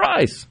pay the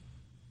price.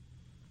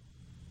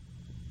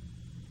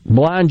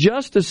 Blind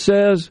justice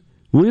says,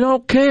 we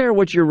don't care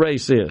what your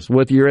race is,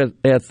 what your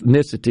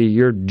ethnicity,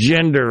 your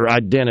gender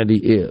identity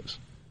is.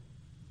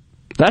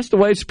 That's the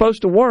way it's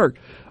supposed to work.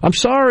 I'm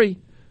sorry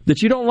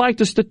that you don't like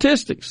the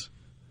statistics.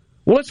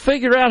 Well, let's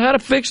figure out how to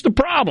fix the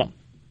problem.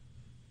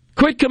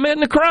 Quit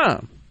committing the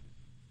crime.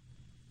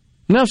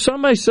 Now,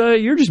 some may say,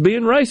 you're just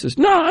being racist.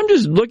 No, I'm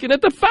just looking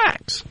at the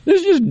facts.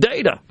 This is just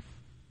data.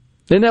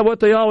 Isn't that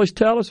what they always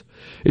tell us?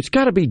 It's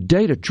got to be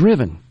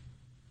data-driven.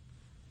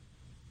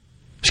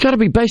 It's got to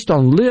be based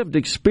on lived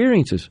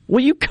experiences.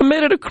 Well, you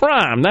committed a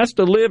crime. That's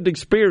the lived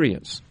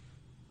experience.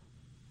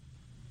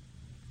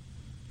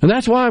 And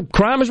that's why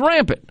crime is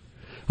rampant.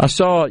 I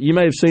saw, you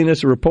may have seen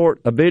this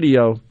report, a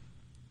video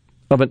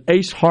of an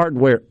Ace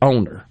Hardware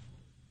owner.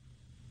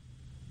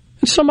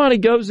 And somebody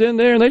goes in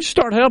there and they just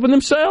start helping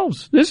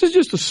themselves. This is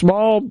just a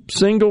small,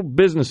 single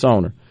business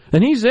owner.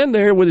 And he's in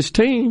there with his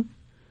team.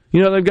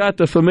 You know, they've got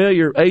the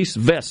familiar Ace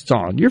vests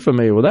on. You're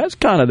familiar with that. It's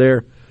kind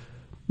of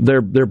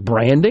their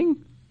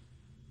branding.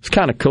 It's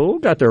kind of cool.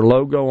 Got their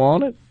logo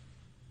on it.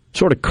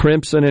 Sort of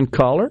crimson in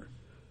color.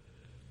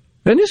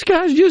 And this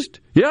guy's just,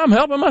 I'm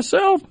helping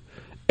myself.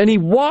 And he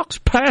walks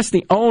past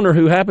the owner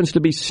who happens to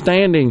be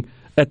standing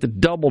at the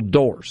double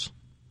doors.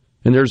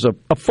 And there's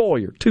a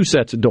foyer, 2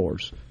 sets of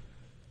doors.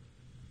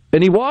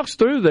 And he walks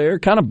through there,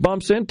 kind of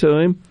bumps into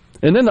him,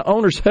 and then the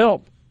owner's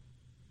help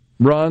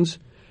runs,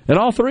 and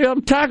all 3 of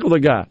them tackle the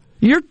guy.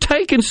 You're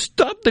taking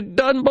stuff that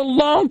doesn't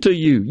belong to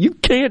you. You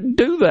can't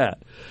do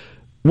that.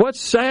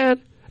 What's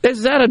sad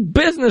is that a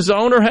business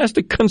owner has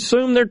to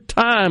consume their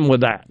time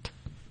with that.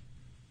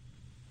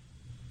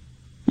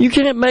 You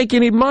can't make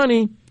any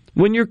money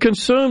when you're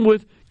consumed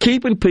with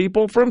keeping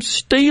people from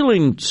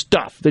stealing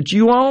stuff that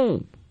you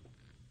own.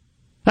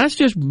 That's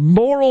just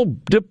moral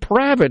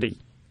depravity.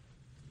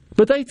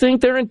 But they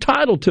think they're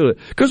entitled to it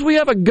because we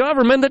have a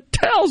government that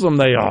tells them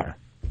they are.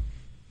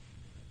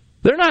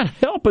 They're not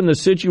helping the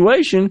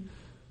situation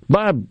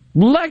by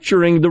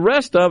lecturing the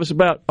rest of us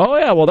about,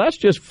 that's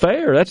just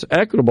fair, that's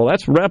equitable,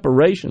 that's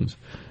reparations.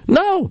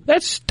 No,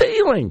 that's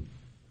stealing.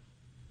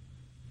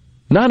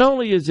 Not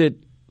only is it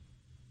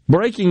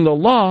breaking the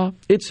law,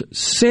 it's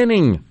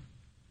sinning.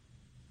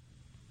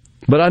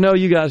 But I know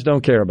you guys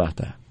don't care about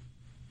that.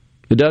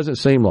 It doesn't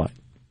seem like.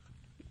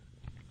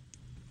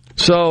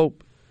 So,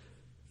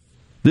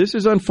 this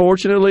is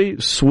unfortunately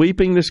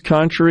sweeping this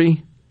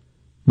country.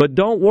 But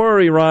don't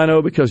worry,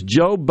 Rhino, because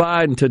Joe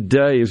Biden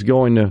today is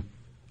going to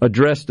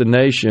address the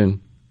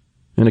nation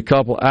in a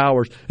couple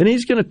hours. And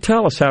he's going to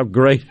tell us how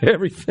great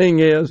everything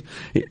is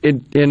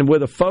and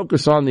with a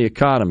focus on the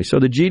economy. So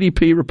the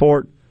GDP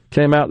report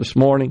came out this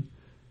morning.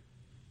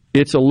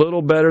 It's a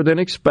little better than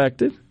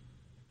expected.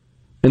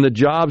 In the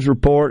jobs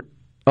report,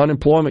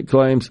 unemployment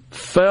claims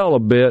fell a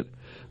bit.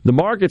 The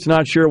market's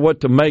not sure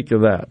what to make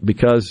of that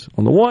because,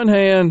 on the one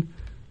hand,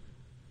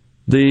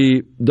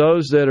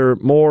 those that are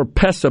more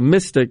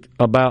pessimistic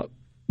about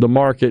the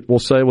market will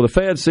say, well, the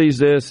Fed sees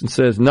this and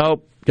says,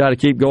 nope, got to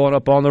keep going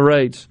up on the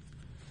rates.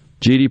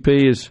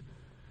 GDP is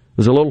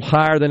a little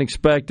higher than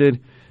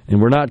expected,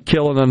 and we're not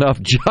killing enough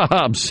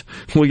jobs.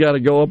 We got to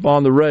go up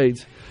on the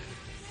rates.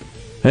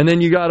 And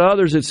then you got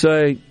others that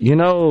say,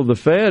 the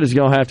Fed is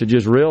going to have to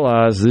just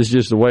realize this is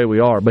just the way we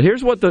are. But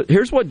here's what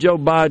Joe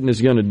Biden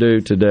is going to do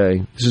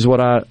today. This is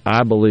what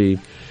I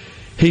believe.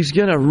 He's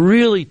going to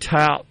really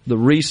tout the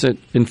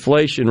recent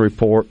inflation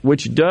report,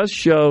 which does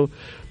show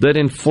that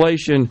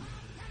inflation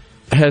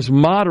has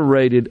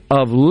moderated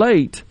of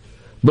late,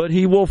 but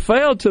he will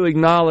fail to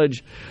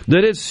acknowledge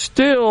that it's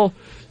still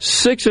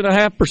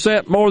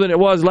 6.5% more than it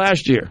was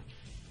last year,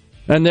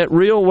 and that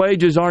real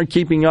wages aren't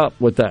keeping up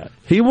with that.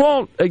 He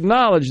won't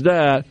acknowledge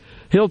that.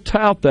 He'll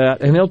tout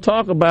that, and he'll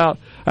talk about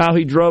how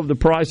he drove the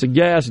price of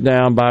gas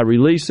down by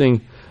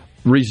releasing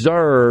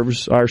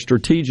reserves, our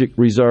strategic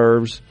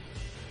reserves,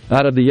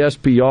 out of the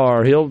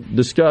SPR. He'll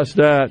discuss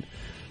that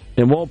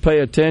and won't pay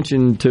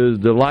attention to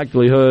the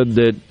likelihood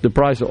that the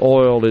price of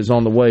oil is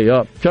on the way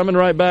up. Coming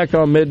right back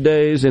on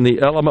Middays in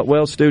the Element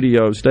Wealth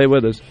Studios. Stay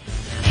with us.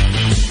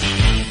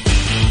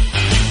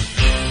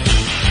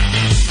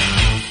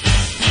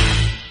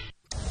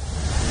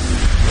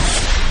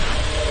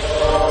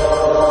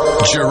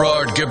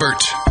 Gerard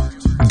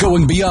Gibert. Go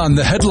Going beyond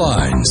the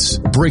headlines,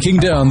 breaking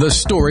down the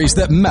stories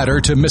that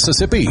matter to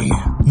Mississippi.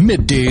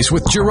 Middays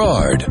with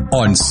Gerard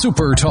on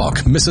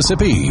SuperTalk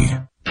Mississippi.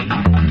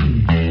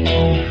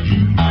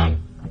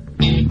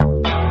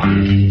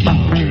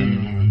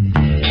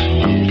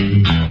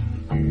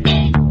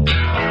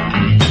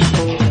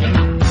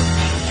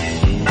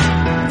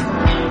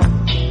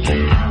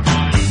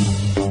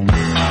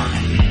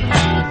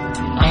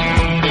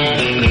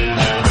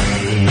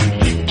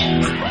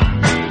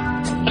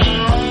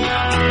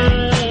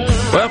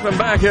 Welcome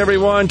back,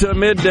 everyone, to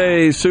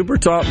Middays,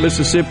 SuperTalk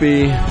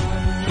Mississippi.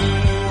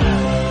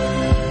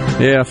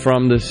 Yeah,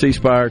 from the C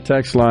Spire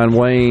text line,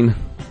 Wayne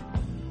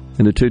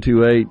in the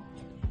 228,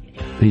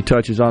 he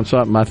touches on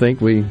something I think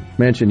we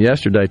mentioned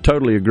yesterday.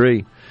 Totally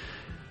agree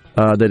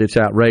that it's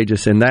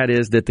outrageous, and that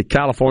is that the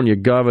California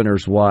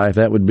governor's wife,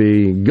 that would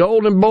be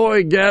Golden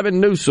Boy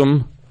Gavin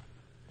Newsom,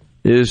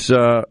 is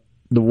the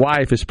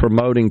wife is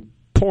promoting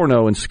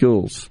porno in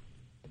schools.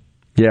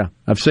 Yeah,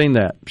 I've seen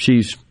that.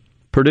 She's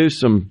produced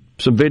some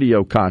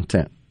video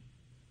content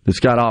that's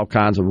got all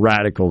kinds of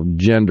radical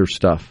gender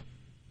stuff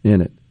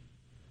in it.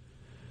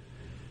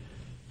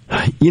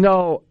 You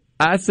know,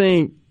 I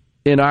think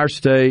in our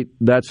state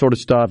that sort of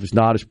stuff is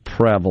not as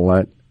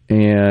prevalent,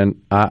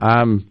 and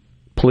I'm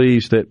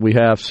pleased that we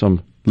have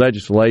some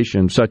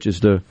legislation such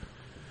as the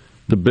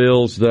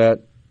bills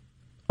that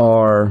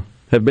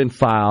have been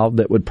filed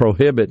that would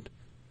prohibit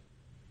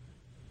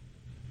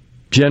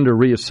gender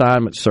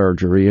reassignment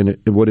surgery, and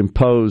it would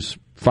impose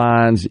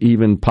fines,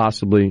 even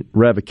possibly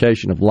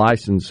revocation of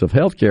license of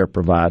healthcare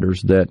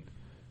providers that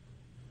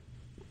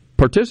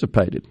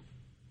participated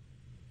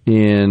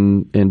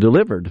in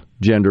delivered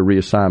gender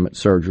reassignment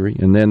surgery.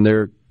 And then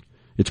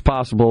it's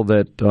possible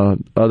that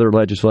other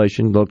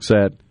legislation looks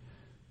at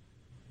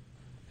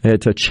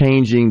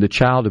changing the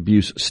child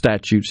abuse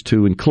statutes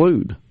to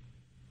include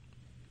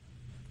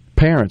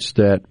parents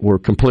that were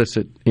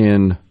complicit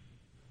in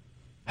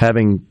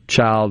having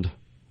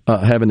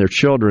their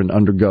children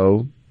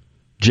undergo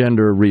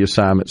gender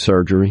reassignment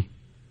surgery.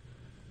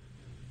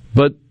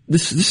 But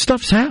this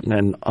stuff's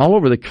happening all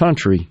over the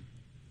country.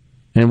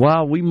 And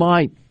while we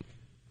might,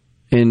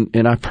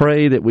 and I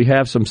pray that we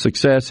have some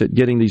success at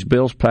getting these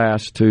bills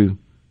passed to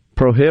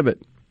prohibit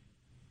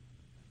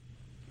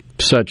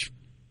such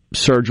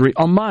surgery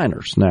on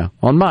minors now,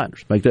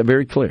 make that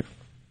very clear.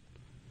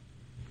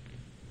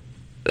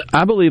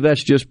 I believe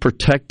that's just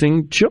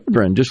protecting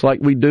children, just like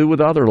we do with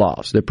other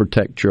laws that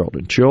protect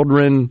children.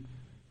 Children,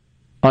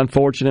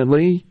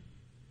 unfortunately,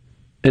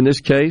 in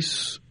this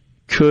case,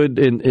 could,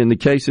 in the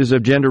cases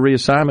of gender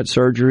reassignment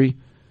surgery,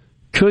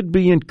 could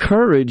be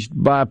encouraged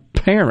by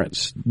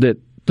parents that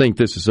think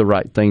this is the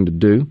right thing to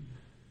do.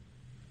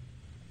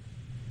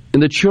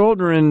 And the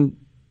children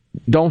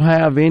don't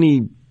have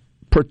any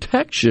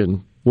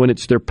protection when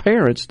it's their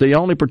parents. The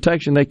only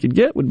protection they could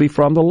get would be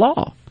from the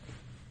law.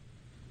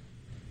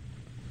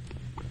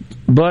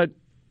 But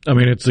I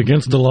mean, it's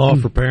against the law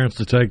for parents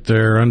to take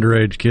their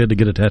underage kid to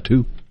get a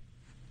tattoo.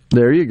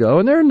 There you go.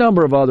 And there are a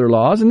number of other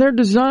laws, and they're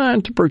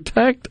designed to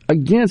protect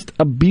against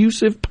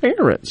abusive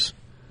parents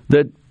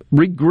that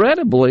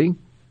regrettably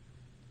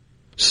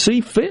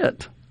see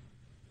fit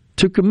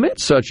to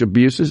commit such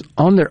abuses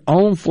on their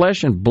own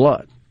flesh and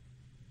blood.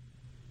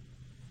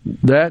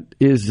 That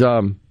is,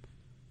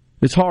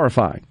 it's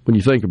horrifying when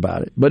you think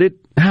about it, but it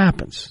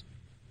happens.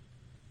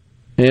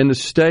 And the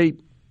state,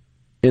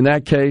 in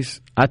that case,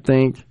 I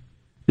think,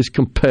 is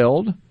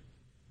compelled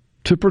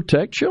to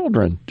protect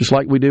children, just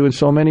like we do in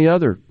so many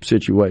other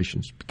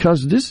situations,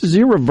 because this is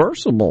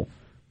irreversible.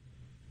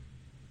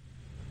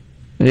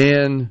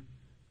 And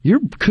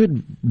you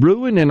could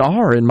ruin and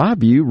are, in my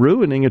view,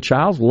 ruining a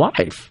child's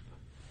life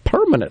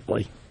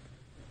permanently.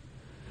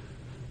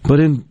 But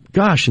in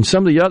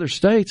some of the other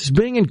states, it's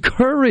being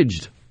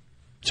encouraged.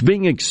 It's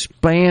being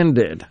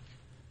expanded.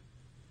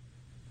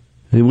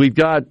 And we've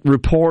got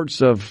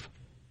reports of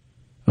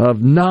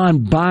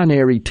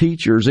non-binary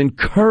teachers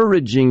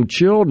encouraging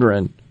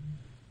children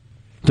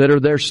that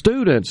are their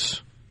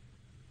students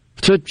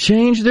to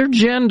change their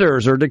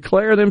genders or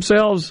declare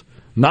themselves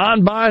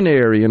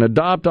non-binary and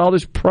adopt all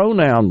this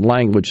pronoun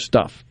language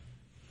stuff.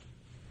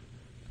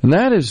 And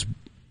that is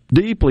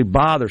deeply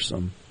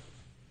bothersome.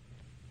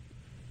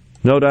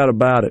 No doubt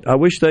about it. I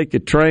wish they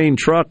could train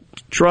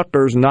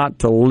truckers not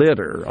to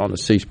litter on the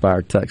C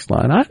Spire text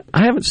line.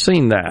 I haven't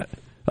seen that.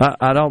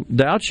 I don't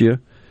doubt you,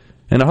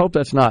 and I hope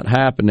that's not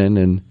happening,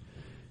 and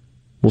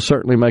we'll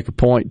certainly make a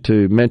point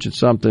to mention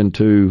something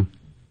to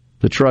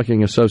the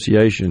Trucking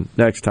Association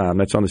next time.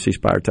 That's on the C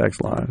Spire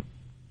text line.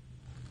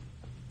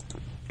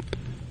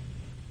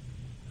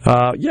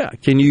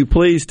 Can you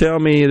please tell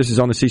me, this is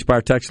on the C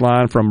Spire text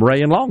line from Ray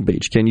in Long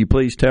Beach, can you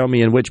please tell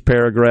me in which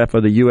paragraph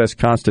of the U.S.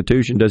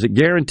 Constitution does it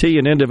guarantee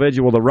an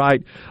individual the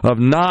right of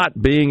not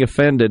being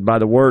offended by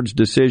the words,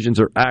 decisions,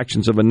 or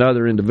actions of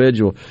another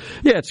individual?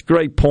 Yeah, it's a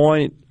great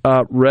point,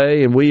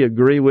 Ray, and we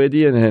agree with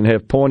you and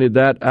have pointed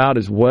that out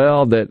as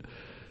well, that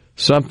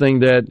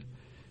something that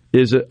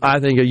is, I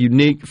think, a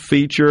unique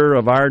feature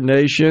of our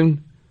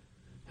nation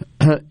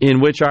in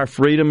which our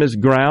freedom is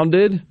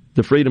grounded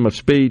the freedom of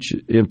speech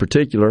in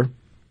particular,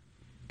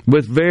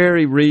 with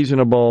very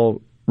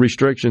reasonable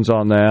restrictions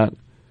on that,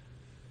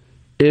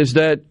 is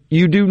that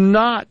you do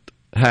not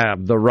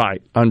have the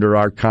right under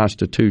our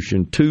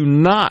Constitution to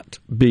not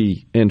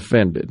be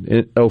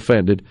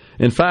offended.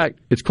 In fact,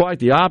 it's quite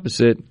the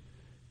opposite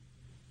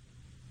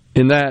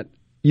in that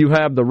you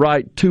have the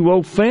right to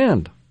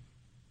offend.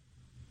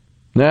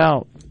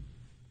 Now,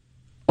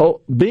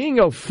 being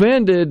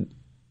offended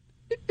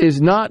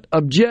is not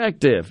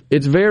objective.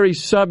 It's very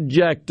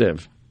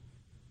subjective.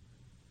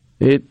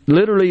 It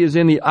literally is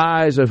in the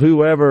eyes of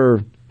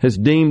whoever has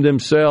deemed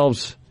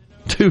themselves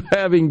to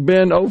having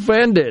been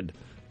offended.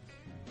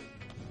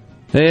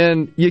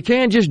 And you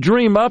can't just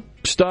dream up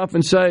stuff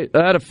and say,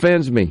 that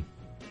offends me.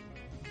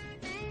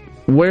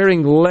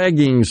 Wearing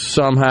leggings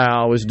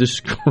somehow is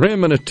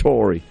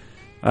discriminatory.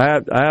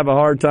 I have a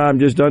hard time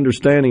just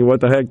understanding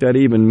what the heck that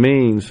even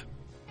means.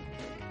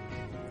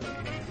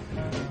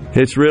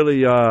 It's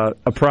really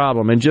a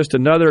problem. And just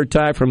another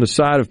attack from the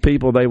side of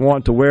people. They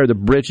want to wear the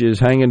breeches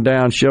hanging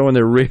down, showing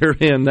their rear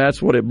end.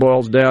 That's what it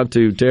boils down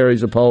to,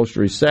 Terry's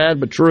Upholstery. Sad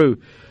but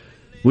true.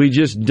 We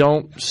just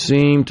don't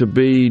seem to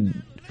be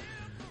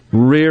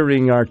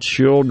rearing our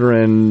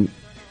children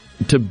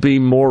to be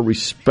more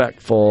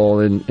respectful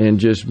and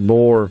just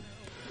more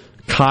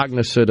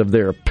cognizant of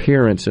their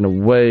appearance in a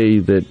way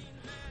that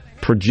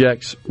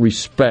projects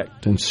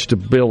respect and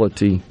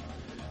stability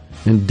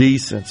and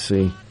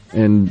decency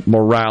and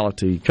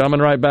morality. Coming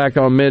right back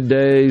on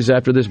Middays.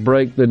 After this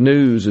break, the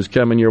news is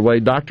coming your way.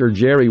 Dr.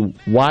 Geri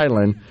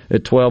Weiland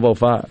at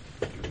 12:05.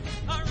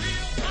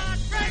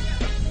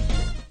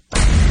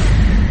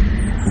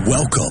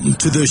 Welcome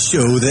to the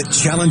show that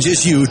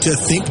challenges you to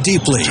think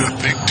deeply,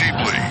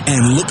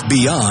 and look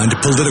beyond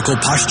political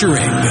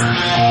posturing.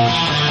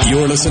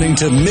 You're listening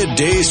to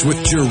Middays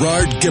with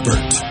Gerard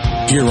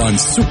Gibert here on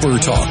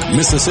SuperTalk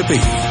Mississippi.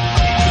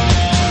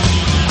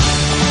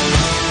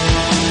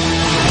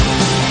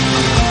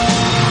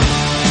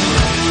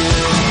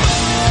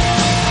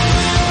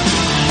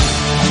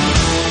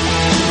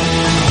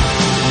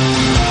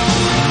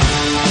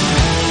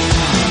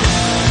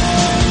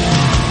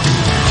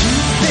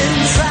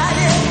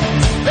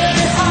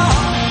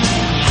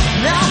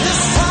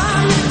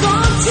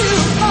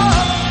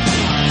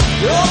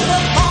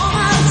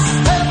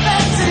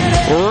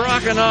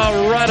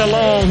 Right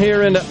along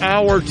here into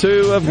hour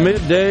 2 of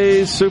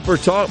Middays Super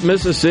Talk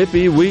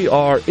Mississippi. We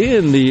are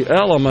in the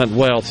Element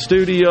Wealth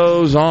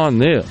Studios on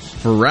this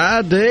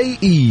Friday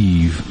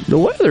Eve. The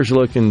weather's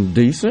looking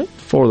decent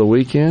for the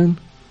weekend.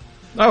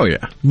 Oh,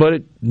 yeah.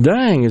 But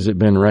dang, has it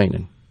been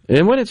raining.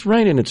 And when it's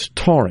raining, it's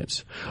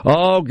torrents.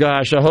 Oh,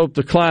 gosh, I hope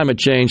the climate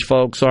change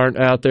folks aren't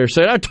out there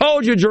saying, I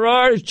told you,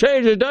 Gerard, it's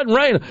changed, it doesn't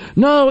rain.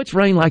 No, it's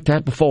rained like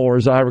that before,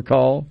 as I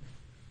recall,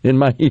 in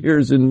my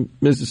years in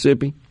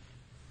Mississippi.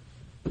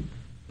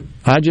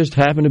 I just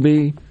happen to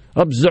be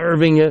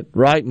observing it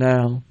right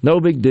now.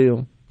 No big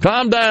deal.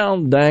 Calm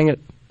down, dang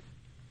it.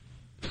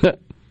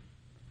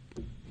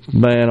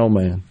 Man, oh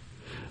man.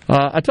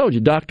 I told you,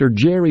 Dr.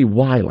 Geri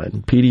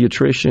Weiland,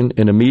 pediatrician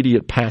and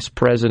immediate past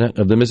president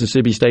of the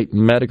Mississippi State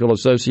Medical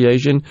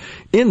Association,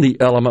 in the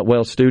Element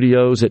Wealth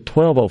Studios at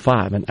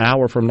 12:05, an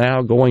hour from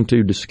now, going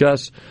to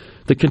discuss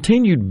the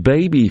continued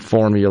baby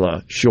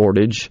formula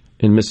shortage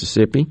in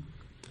Mississippi.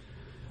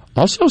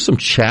 Also, some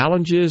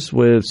challenges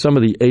with some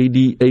of the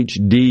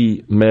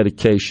ADHD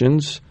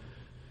medications.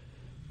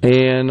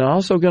 And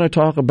also going to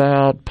talk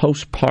about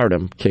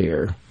postpartum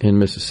care in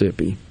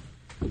Mississippi.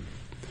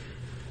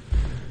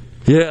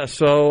 Yeah,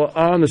 so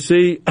on the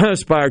C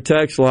Spire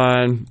text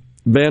line,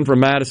 Ben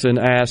from Madison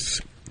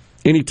asks,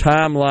 any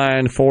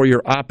timeline for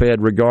your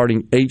op-ed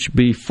regarding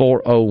HB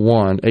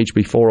 401?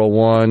 HB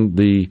 401,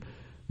 the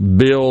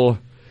bill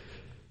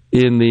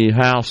in the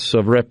House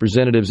of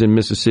Representatives in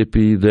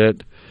Mississippi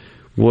that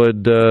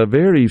would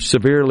very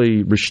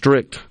severely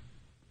restrict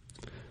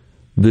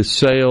the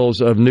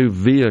sales of new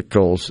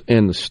vehicles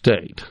in the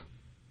state.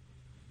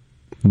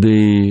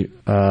 The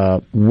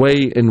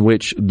way in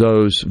which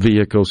those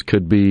vehicles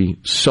could be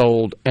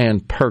sold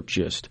and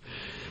purchased.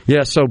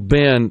 Yeah, so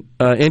Ben,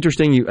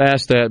 interesting you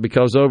asked that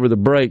because over the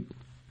break,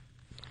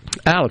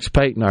 Alex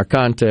Payton, our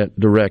content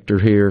director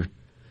here,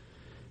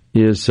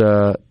 is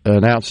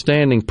an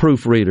outstanding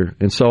proofreader.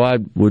 And so I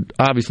would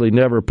obviously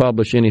never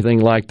publish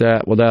anything like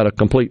that without a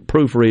complete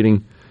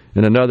proofreading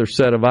and another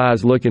set of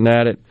eyes looking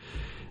at it.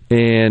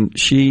 And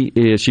she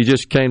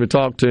just came to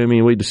talk to me,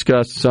 and we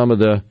discussed some of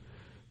the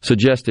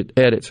suggested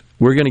edits.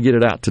 We're going to get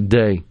it out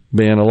today,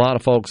 Ben. A lot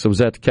of folks that was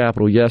at the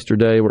Capitol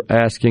yesterday were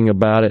asking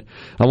about it.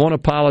 I want to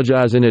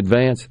apologize in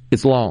advance.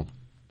 It's long.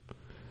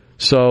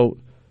 So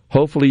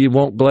hopefully you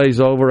won't glaze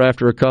over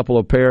after a couple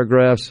of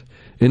paragraphs.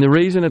 And the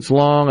reason it's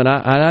long, and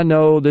I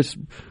know this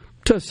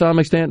to some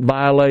extent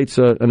violates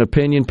an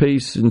opinion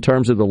piece in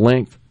terms of the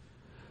length,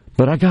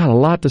 but I got a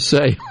lot to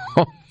say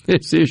on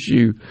this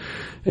issue.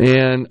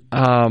 And,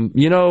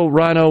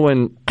 Rhino,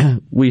 when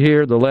we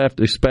hear the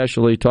left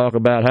especially talk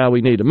about how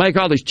we need to make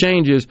all these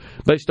changes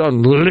based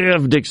on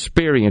lived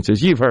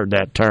experiences, you've heard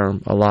that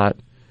term a lot.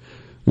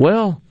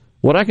 Well,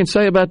 what I can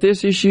say about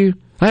this issue,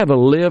 I have a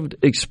lived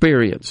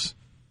experience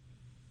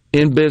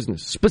in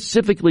business,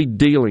 specifically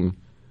dealing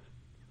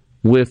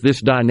with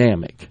this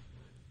dynamic.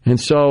 And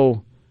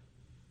so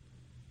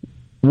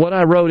what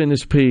I wrote in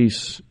this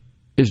piece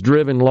is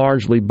driven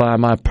largely by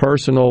my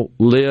personal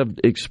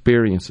lived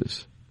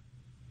experiences.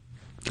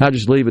 I'll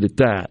just leave it at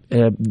that.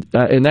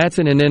 And that's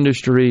in an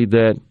industry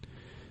that,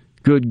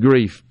 good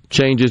grief,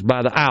 changes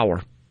by the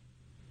hour.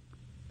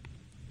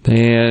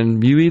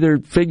 And you either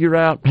figure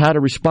out how to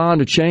respond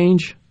to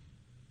change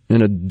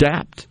and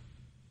adapt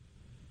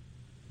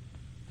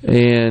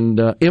and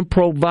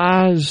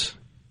improvise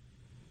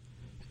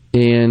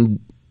and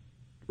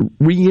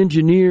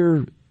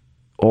re-engineer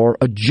or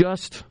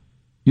adjust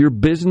your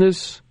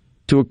business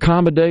to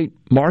accommodate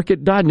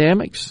market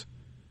dynamics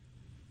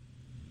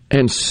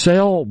and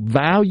sell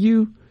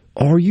value,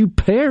 or you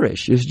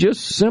perish. It's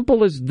just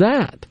simple as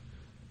that.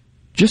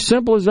 Just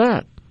simple as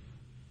that.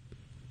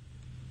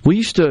 We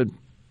used to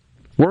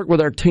work with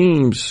our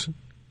teams,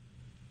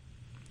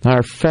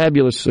 our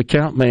fabulous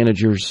account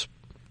managers,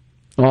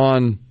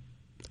 on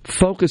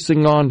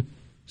focusing on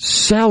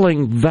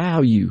selling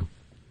value.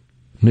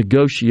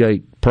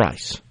 Negotiate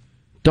price.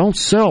 Don't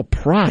sell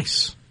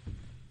price.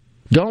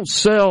 Don't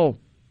sell,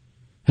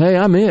 hey,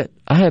 I'm it.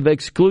 I have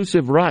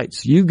exclusive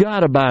rights. You got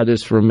to buy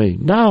this from me.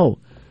 No.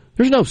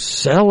 There's no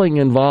selling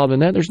involved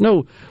in that. There's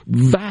no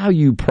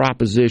value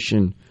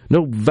proposition,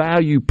 no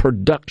value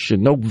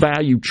production, no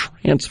value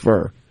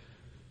transfer.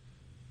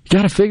 You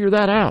got to figure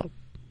that out.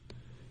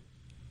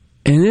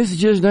 And this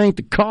just ain't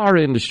the car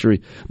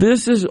industry.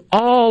 This is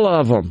all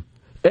of them.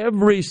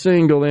 Every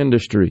single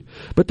industry.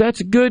 But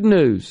that's good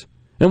news.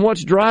 And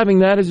what's driving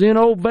that is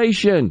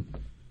innovation.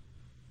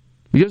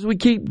 Because we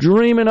keep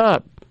dreaming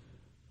up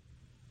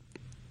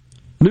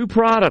new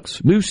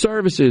products, new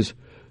services,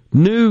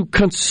 new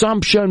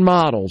consumption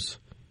models.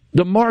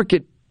 The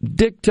market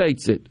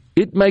dictates it.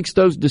 It makes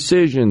those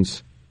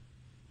decisions.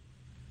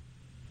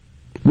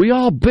 We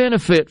all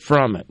benefit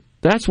from it.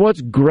 That's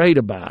what's great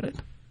about it.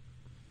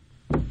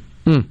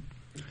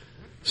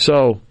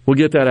 So we'll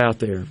get that out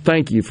there.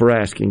 Thank you for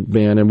asking,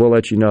 Ben, and we'll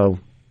let you know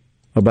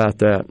about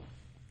that.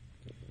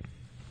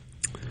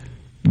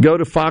 Go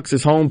to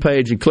Fox's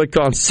homepage and click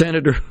on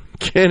Senator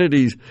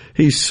Kennedy's.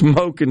 He's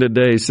smoking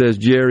today, says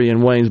Jerry in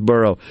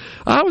Waynesboro.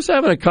 I was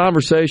having a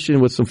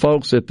conversation with some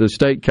folks at the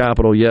state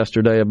capitol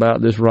yesterday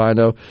about this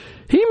rhino.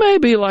 He may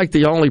be like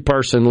the only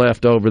person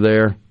left over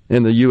there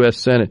in the U.S.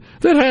 Senate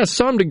that has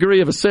some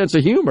degree of a sense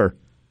of humor.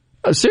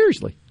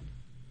 Seriously.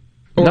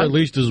 Or at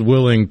least is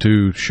willing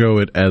to show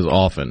it as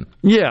often.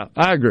 Yeah,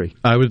 I agree.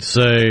 I would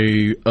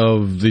say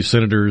of the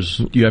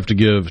senators, you have to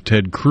give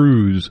Ted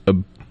Cruz a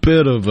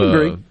bit of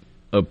a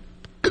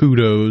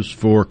kudos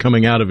for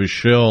coming out of his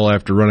shell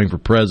after running for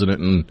president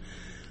and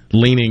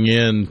leaning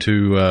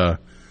into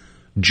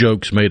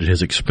jokes made at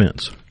his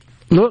expense.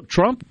 Look,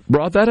 Trump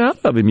brought that out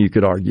of him, you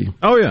could argue.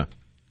 Oh, yeah.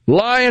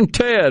 Lying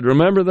Ted,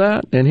 remember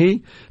that? And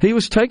he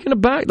was taken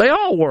aback. They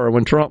all were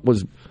when Trump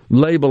was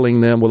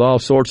labeling them with all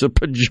sorts of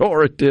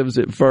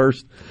pejoratives at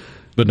first.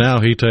 But now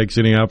he takes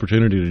any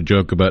opportunity to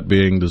joke about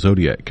being the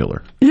Zodiac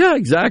killer. Yeah,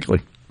 exactly.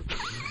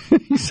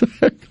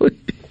 Exactly.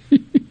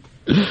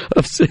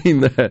 I've seen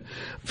that.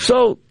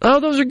 So,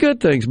 those are good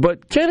things.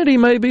 But Kennedy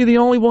may be the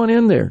only one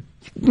in there.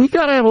 You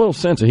got to have a little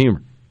sense of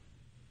humor.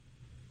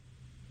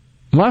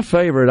 My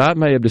favorite, I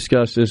may have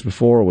discussed this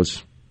before,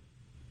 was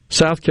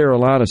South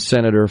Carolina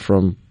senator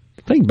from,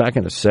 I think, back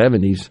in the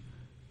 70s,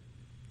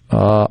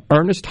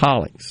 Ernest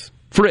Hollings.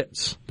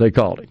 Fritz, they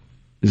called him,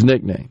 his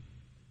nickname.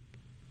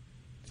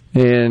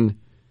 And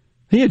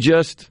he had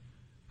just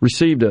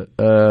received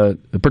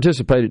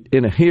participated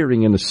in a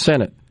hearing in the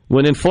Senate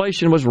when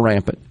inflation was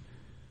rampant.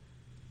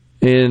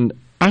 And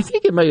I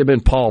think it may have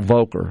been Paul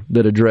Volcker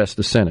that addressed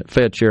the Senate,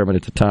 Fed chairman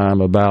at the time,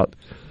 about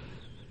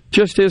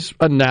just his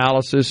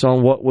analysis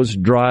on what was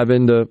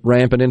driving the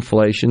rampant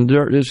inflation.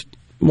 I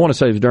want to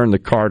say it was during the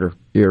Carter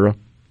era.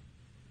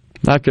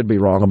 I could be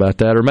wrong about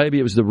that. Or maybe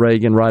it was the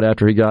Reagan right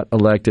after he got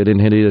elected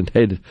and he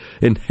had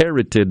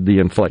inherited the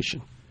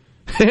inflation.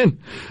 And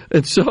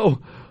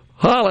so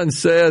Hollins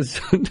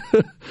says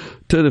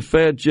to the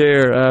Fed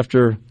chair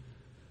after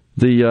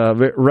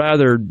the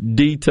rather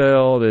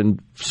detailed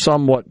and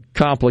somewhat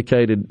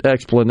complicated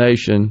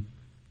explanation,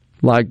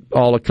 like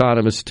all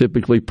economists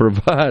typically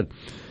provide.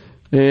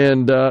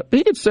 And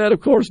he had said,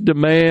 of course,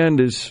 demand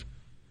is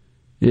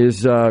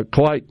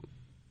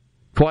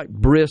quite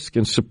brisk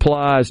and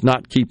supply is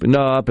not keeping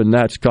up, and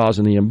that's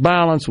causing the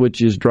imbalance,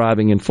 which is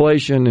driving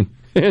inflation.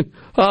 And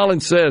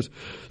Hollins says,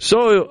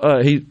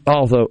 so he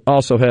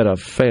also had a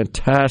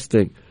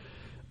fantastic,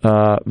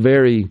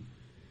 very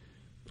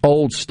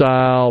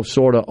old-style,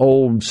 sort of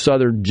old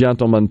Southern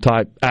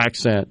gentleman-type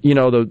accent,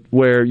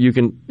 where you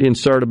can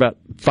insert about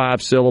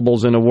 5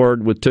 syllables in a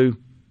word with 2.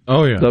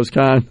 Oh, yeah. Those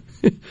kind.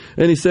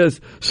 And he says,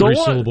 so what?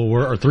 3-syllable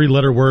word or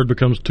 3-letter word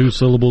becomes 2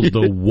 syllables.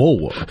 The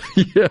whoa.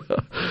 Yeah.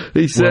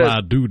 He said, well, I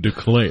do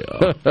declare.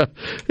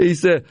 He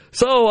said,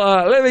 so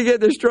let me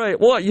get this straight.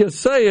 What you're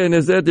saying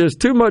is that there's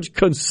too much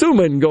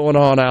consuming going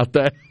on out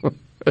there.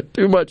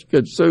 Too much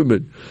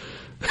consuming.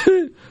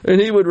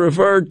 And he would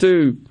refer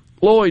to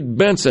Lloyd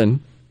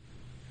Benson,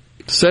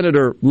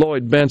 Senator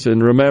Lloyd Benson,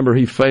 remember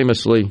he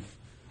famously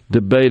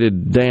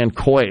debated Dan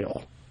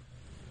Quayle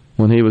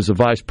when he was a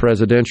vice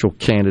presidential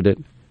candidate.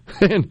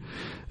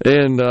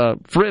 And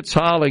Fritz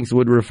Hollings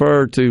would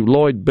refer to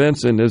Lloyd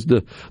Benson as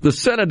the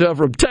senator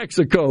from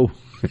Texaco.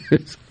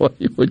 Is what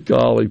he would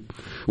call him.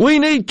 We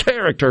need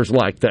characters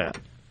like that.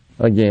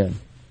 Again,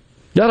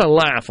 got to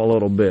laugh a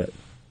little bit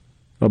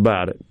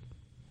about it.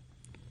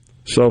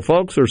 So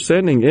folks are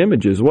sending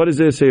images. What is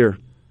this here?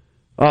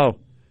 Oh,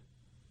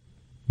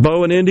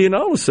 Bo in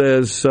Indianola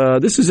says,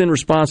 this is in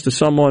response to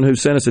someone who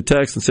sent us a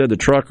text and said the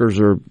truckers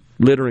are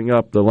littering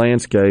up the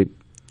landscape.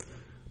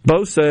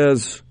 Bo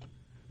says,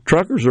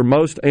 truckers are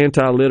most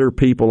anti-litter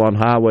people on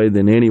highway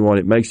than anyone.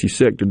 It makes you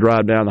sick to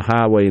drive down the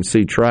highway and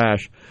see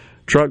trash.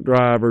 Truck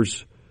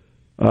drivers,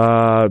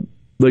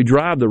 they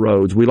drive the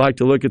roads. We like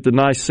to look at the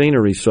nice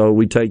scenery, so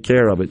we take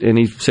care of it. And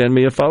he sent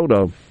me a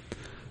photo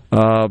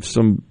of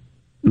some,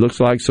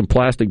 looks like some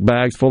plastic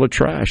bags full of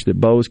trash that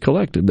Bo has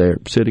collected there,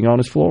 sitting on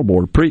his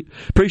floorboard.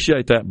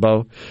 Appreciate that,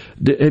 Bo.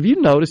 Have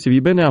you noticed, have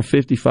you been down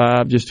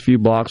 55, just a few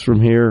blocks from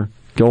here,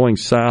 going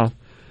south?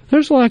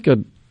 There's like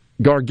a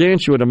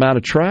gargantuan amount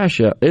of trash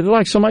out. It's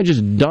like somebody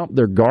just dumped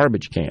their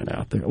garbage can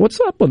out there. What's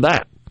up with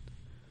that?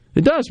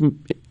 It does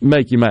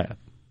make you mad.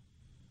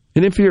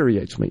 It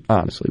infuriates me,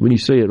 honestly, when you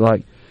see it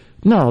like,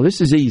 no,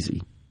 this is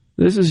easy.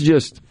 This is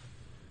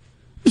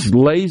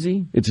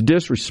lazy. It's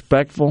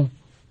disrespectful.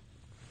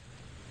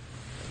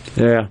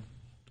 Yeah.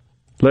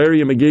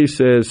 Larry McGee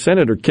says,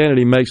 Senator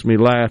Kennedy makes me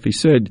laugh. He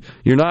said,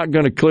 you're not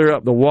going to clear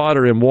up the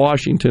water in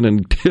Washington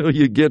until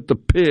you get the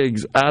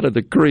pigs out of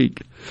the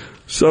creek.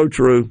 So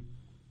true.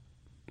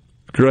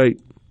 Great.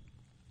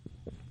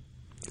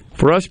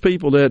 For us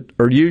people that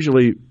are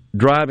usually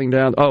driving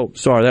down, oh,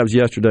 sorry, that was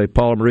yesterday,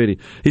 Paul Meridi.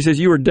 He says,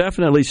 you were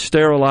definitely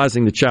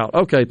sterilizing the child.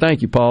 Okay,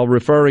 thank you, Paul,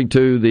 referring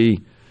to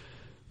the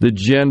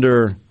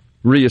gender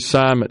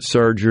reassignment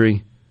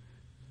surgery.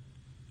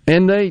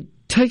 And they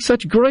take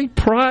such great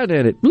pride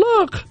in it.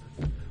 Look,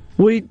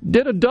 we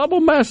did a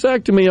double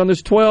mastectomy on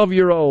this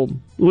 12-year-old.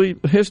 We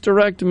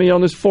hysterectomy on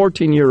this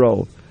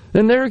 14-year-old.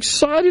 And they're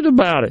excited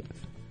about it.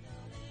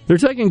 They're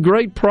taking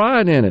great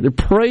pride in it. They're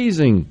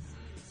praising,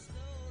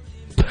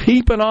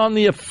 heaping on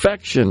the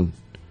affection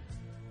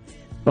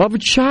of a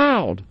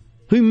child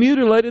who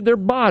mutilated their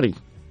body.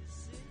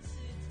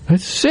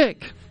 That's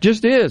sick.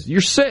 Just is.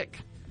 You're sick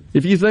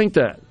if you think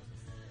that.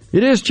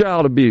 It is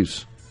child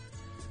abuse.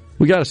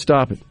 We got to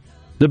stop it.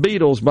 The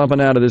Beatles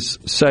bumping out of this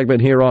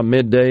segment here on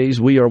Middays.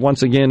 We are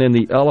once again in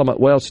the Element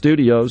Well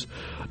Studios.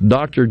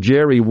 Dr.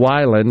 Geri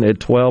Weiland at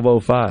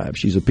 12:05.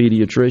 She's a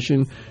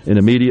pediatrician and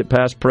immediate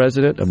past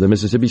president of the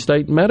Mississippi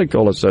State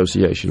Medical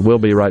Association. We'll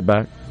be right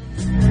back.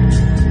 It's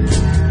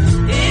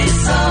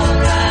all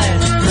right.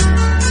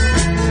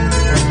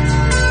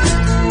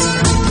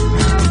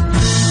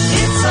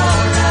 It's all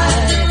right.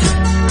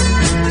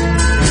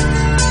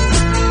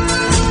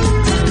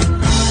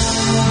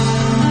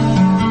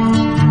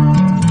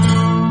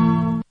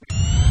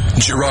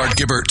 Gerard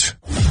Gibert.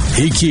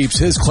 He keeps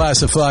his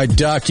classified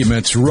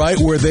documents right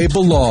where they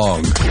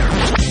belong.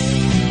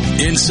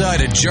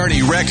 Inside a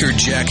Journey record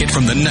jacket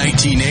from the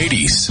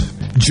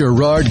 1980s.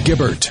 Gerard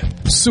Gibert,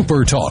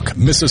 SuperTalk,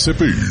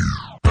 Mississippi.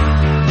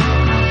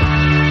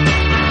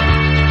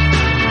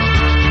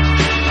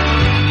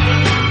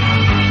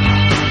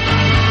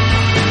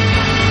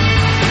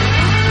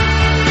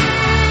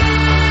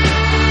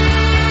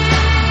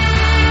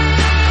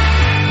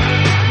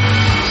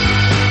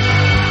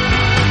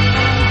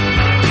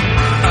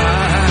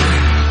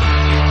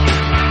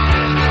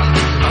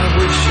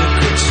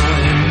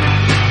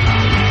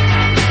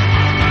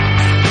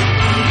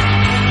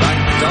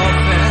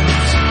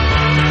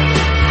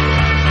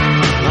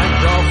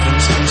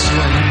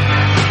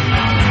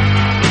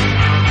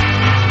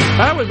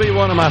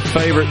 One of my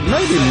favorite,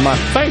 maybe my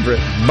favorite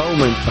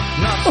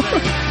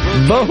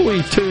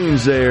Bowie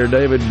tunes there,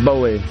 David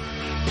Bowie.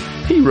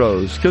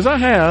 Heroes. Because I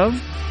have,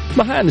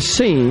 behind the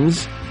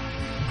scenes,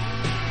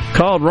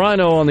 called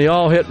Rhino on the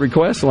all-hit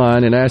request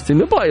line and asked him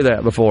to play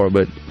that before,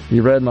 but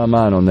you read my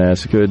mind on that.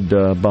 It's good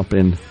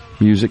bump-in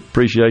music.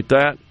 Appreciate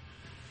that.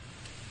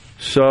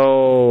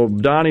 So,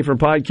 Donnie from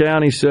Pike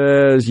County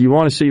says, you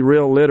want to see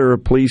real litter,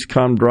 please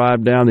come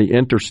drive down the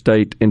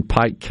interstate in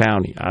Pike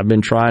County. I've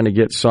been trying to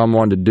get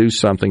someone to do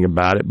something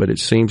about it, but it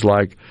seems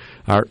like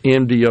our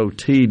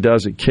MDOT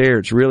doesn't care.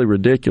 It's really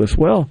ridiculous.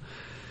 Well,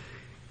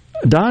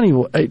 Donnie,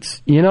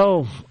 it's,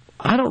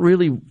 I don't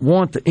really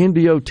want the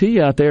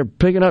MDOT out there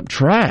picking up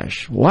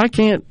trash. Why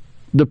can't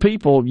the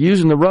people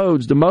using the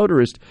roads, the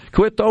motorists,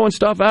 quit throwing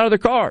stuff out of their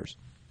cars?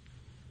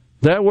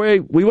 That way,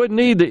 we wouldn't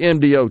need the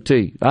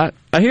MDOT.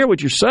 I hear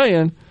what you're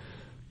saying,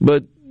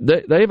 but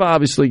they've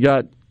obviously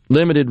got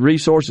limited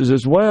resources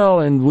as well,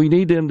 and we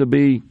need them to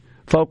be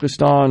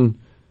focused on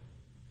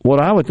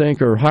what I would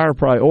think are higher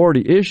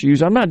priority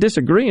issues. I'm not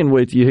disagreeing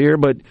with you here,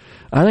 but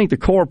I think the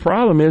core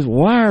problem is,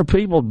 why are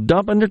people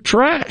dumping their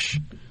trash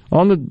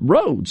on the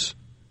roads?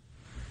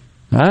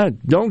 I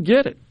don't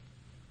get it.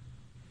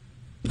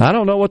 I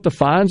don't know what the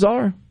fines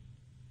are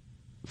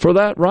for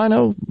that,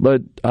 Rhino,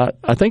 but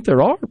I think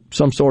there are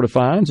some sort of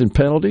fines and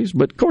penalties.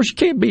 But, of course, you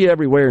can't be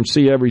everywhere and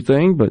see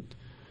everything, but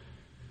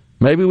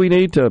maybe we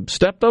need to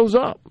step those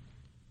up.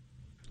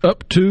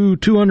 Up to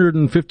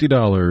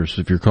 $250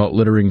 if you're caught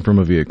littering from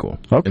a vehicle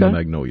in the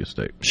Magnolia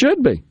State.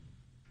 Should be.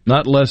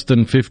 Not less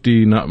than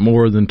 50, not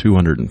more than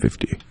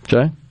 250.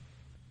 Okay.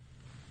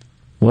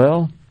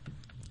 Well,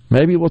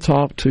 maybe we'll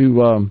talk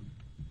to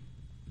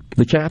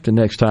the captain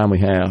next time we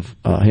have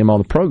him on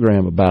the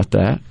program about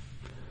that.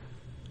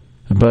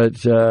 But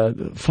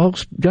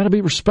folks, got to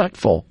be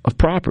respectful of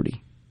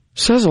property.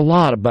 Says a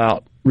lot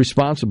about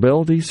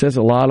responsibility. Says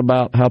a lot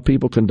about how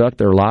people conduct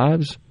their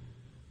lives.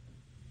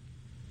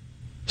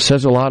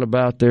 Says a lot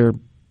about their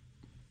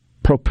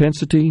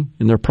propensity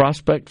and their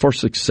prospect for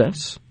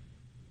success.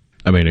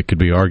 I mean, it could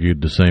be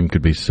argued the same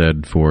could be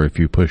said for if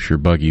you push your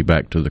buggy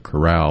back to the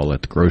corral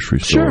at the grocery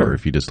store, or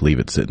if you just leave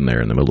it sitting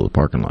there in the middle of the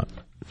parking lot.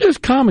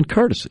 Just common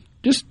courtesy.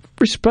 Just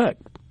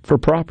respect for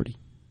property.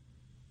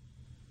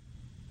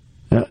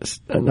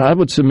 And I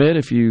would submit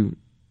if you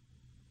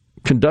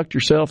conduct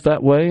yourself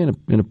that way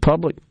in a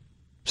public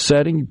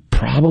setting, you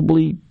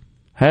probably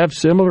have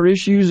similar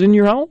issues in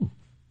your home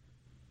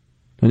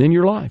and in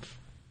your life.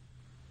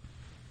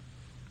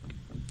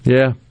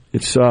 Yeah,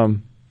 it's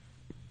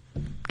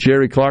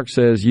Jerry Clark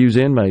says use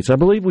inmates. I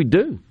believe we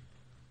do.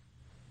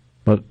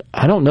 But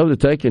I don't know that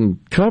they can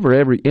cover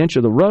every inch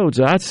of the roads.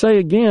 I'd say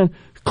again,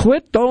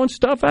 quit throwing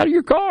stuff out of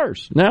your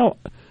cars. Now,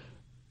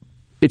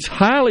 it's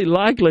highly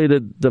likely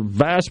that the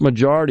vast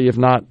majority, if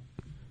not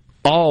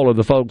all of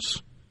the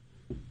folks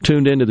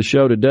tuned into the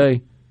show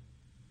today,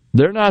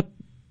 they're not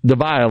the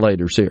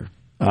violators here.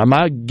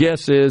 My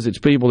guess is it's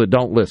people that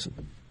don't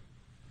listen,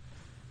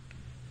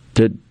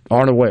 that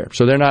aren't aware.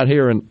 So they're not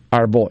hearing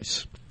our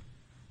voice.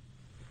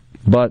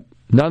 But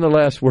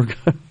nonetheless, we're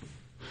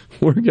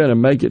going to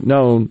make it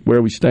known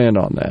where we stand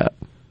on that.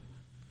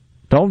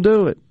 Don't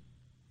do it.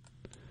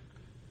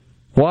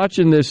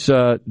 Watching this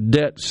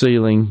debt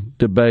ceiling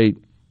debate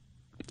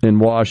in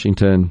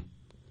Washington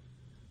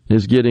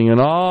is getting an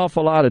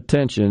awful lot of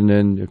attention,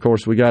 and of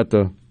course we got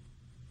the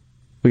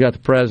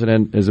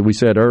president, as we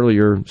said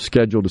earlier,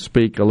 scheduled to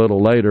speak a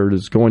little later,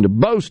 is going to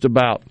boast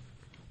about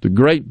the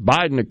great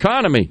Biden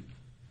economy.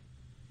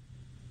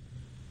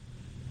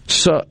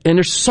 So, and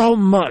there's so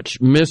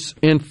much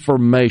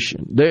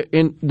misinformation.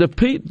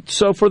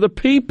 So for the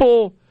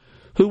people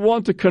who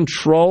want to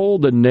control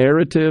the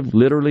narrative,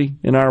 literally,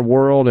 in our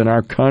world, in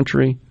our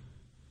country,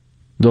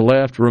 the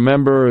left,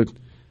 remember,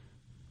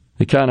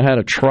 they kind of had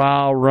a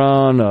trial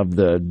run of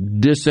the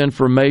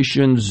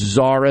disinformation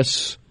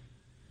czaress,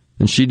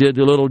 and she did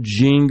the little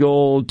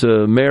jingle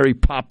to Mary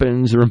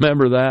Poppins.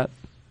 Remember that?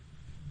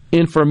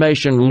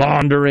 Information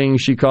laundering,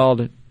 she called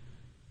it.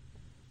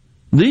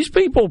 These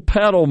people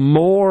peddle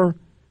more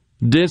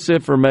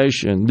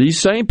disinformation.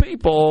 These same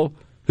people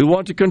who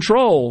want to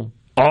control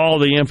all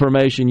the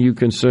information you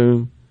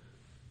consume,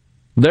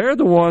 they're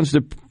the ones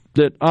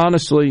that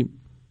honestly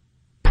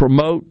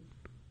promote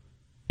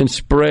and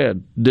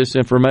spread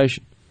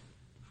disinformation.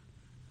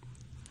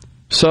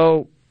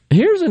 So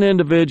here's an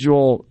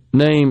individual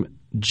named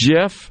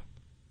Jeff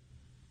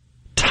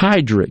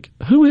Tiedrick.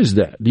 Who is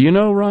that? Do you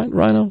know,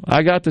 Rhino?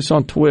 I got this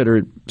on Twitter.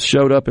 It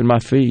showed up in my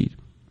feed.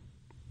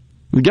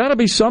 We got to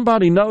be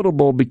somebody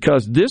notable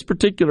because this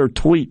particular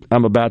tweet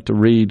I'm about to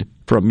read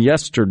from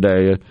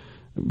yesterday,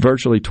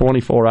 virtually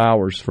 24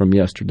 hours from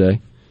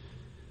yesterday,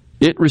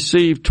 it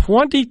received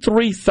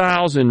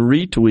 23,000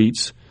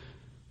 retweets,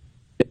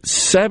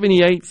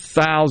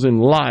 78,000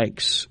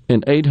 likes,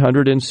 and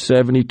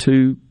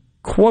 872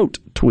 quote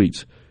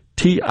tweets.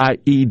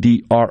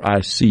 Tiedrich.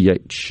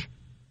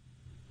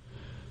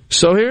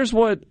 So here's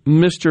what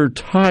Mr.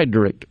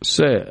 Tiedrick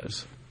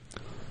says.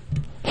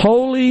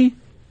 Holy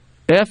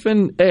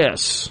effing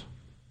S.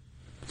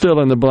 Fill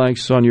in the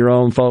blanks on your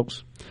own,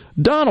 folks.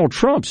 Donald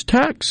Trump's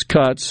tax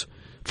cuts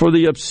for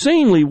the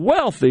obscenely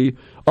wealthy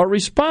are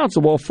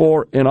responsible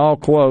for, in all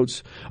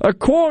quotes, a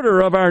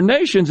quarter of our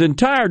nation's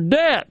entire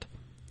debt.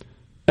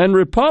 And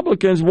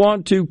Republicans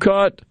want to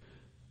cut,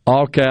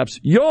 all caps,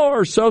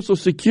 your Social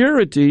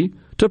Security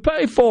to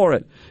pay for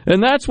it.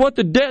 And that's what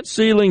the debt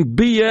ceiling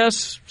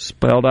BS,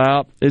 spelled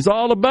out, is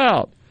all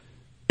about.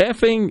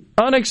 Effing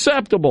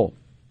unacceptable.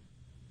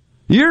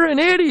 You're an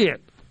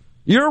idiot.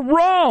 You're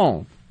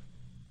wrong.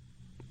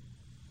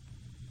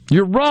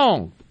 You're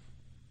wrong.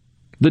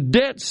 The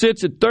debt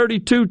sits at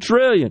 $32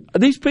 trillion.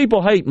 These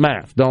people hate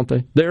math, don't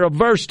they? They're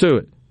averse to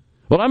it.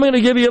 Well, I'm going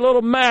to give you a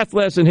little math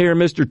lesson here,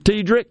 Mr.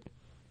 Tiedrick.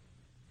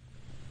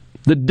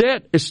 The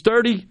debt is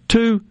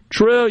 $32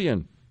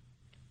 trillion.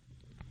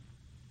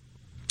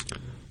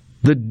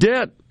 The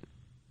debt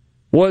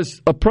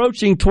was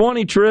approaching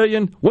 $20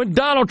 trillion when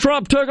Donald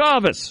Trump took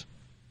office.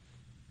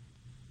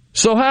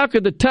 So how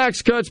could the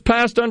tax cuts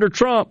passed under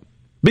Trump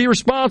be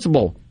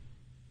responsible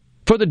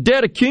for the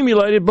debt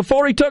accumulated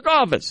before he took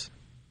office?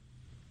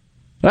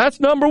 That's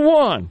number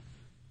one.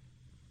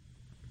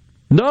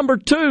 Number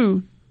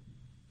two,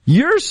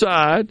 your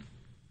side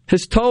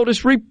has told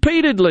us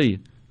repeatedly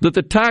that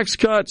the tax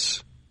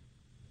cuts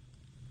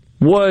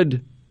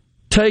would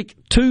take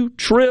 $2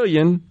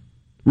 trillion,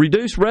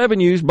 reduce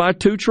revenues by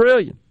 $2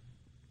 trillion.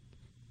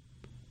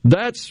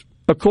 That's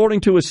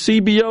according to a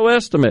CBO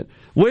estimate,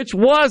 which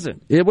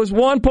wasn't. It was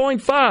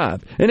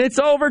 1.5, and it's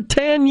over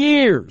 10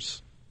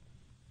 years.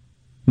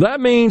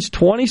 That means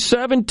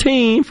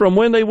 2017 from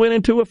when they went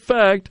into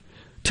effect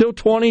till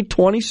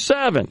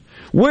 2027.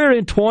 We're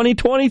in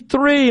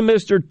 2023,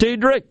 Mr.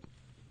 Tiedrick.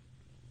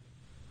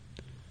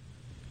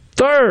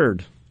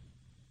 Third,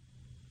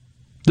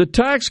 the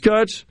tax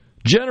cuts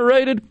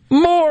generated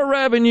more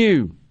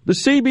revenue. The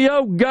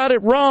CBO got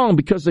it wrong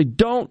because they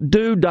don't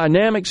do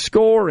dynamic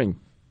scoring.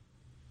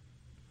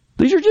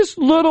 These are just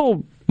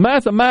little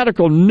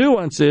mathematical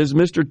nuances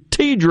Mr.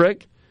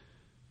 Tiedrick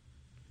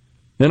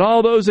and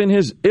all those in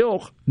his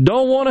ilk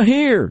don't want to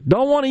hear,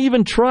 don't want to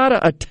even try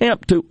to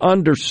attempt to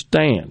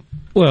understand.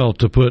 Well,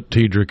 to put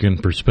Tiedrick in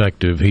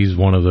perspective, he's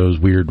one of those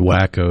weird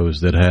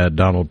wackos that had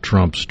Donald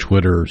Trump's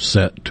Twitter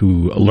set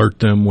to alert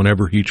them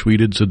whenever he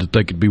tweeted so that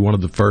they could be one of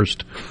the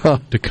first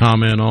to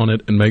comment on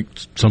it and make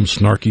some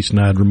snarky,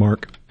 snide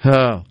remark.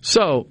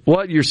 So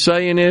what you're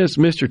saying is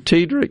Mr.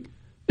 Tiedrick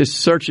is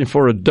searching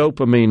for a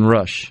dopamine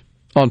rush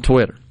on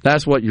Twitter.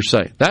 That's what you're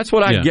saying. That's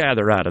what I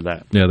gather out of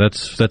that. Yeah,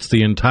 that's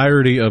the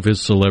entirety of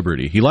his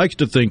celebrity. He likes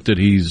to think that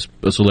he's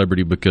a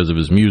celebrity because of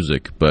his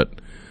music, but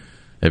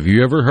have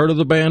you ever heard of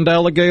the band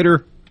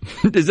Alligator?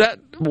 Is that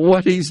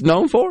what he's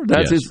known for?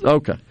 That's yes. his.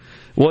 Okay.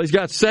 Well, he's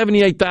got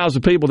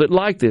 78,000 people that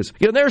like this.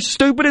 Yeah, they're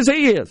stupid as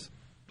he is.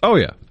 Oh,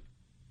 yeah.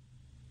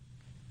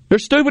 They're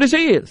stupid as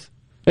he is.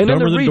 And then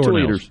they're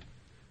retweeters.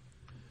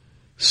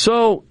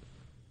 So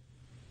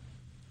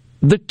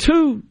the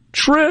 $2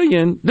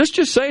 trillion, let's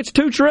just say it's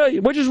 $2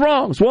 trillion, which is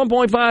wrong. It's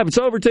 1.5. It's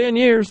over 10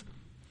 years.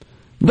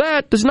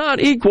 That does not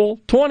equal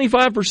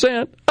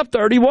 25% of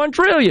 $31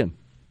 trillion.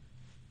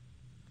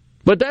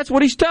 But that's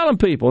what he's telling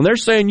people. And they're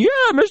saying,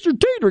 yeah, Mr.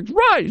 Tiedrick's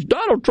right. It's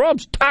Donald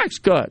Trump's tax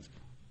cuts.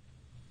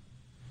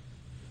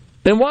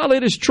 And while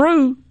it is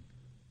true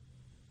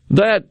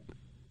that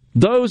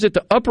those at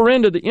the upper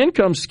end of the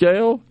income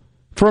scale,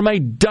 from a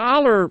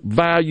dollar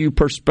value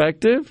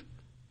perspective,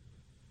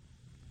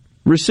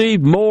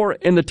 received more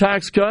in the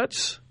tax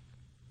cuts,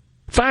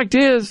 fact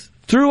is,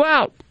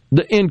 throughout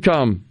the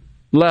income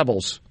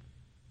levels,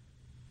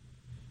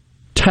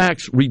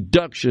 tax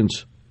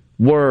reductions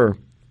were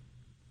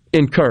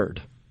incurred.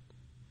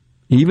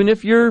 Even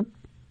if your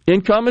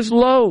income is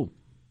low,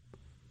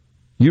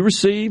 you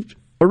received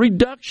a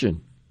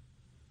reduction.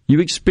 You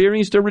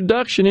experienced a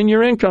reduction in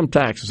your income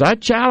taxes. I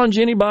challenge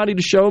anybody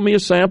to show me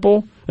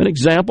an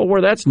example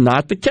where that's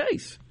not the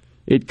case,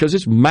 because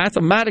it's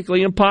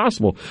mathematically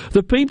impossible.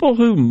 The people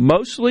who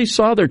mostly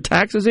saw their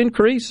taxes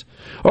increase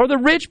are the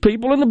rich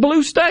people in the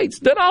blue states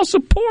that all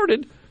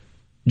supported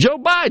Joe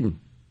Biden.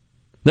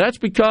 That's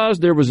because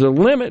there was a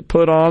limit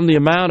put on the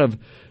amount of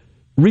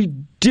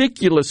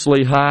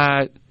ridiculously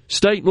high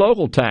state and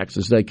local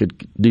taxes they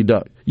could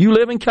deduct. You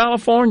live in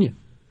California.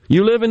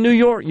 You live in New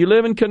York. You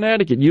live in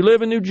Connecticut. You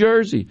live in New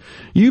Jersey.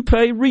 You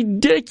pay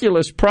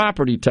ridiculous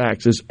property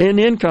taxes and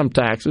income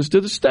taxes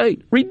to the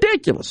state.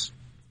 Ridiculous.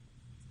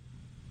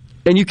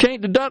 And you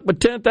can't deduct but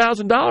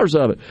 $10,000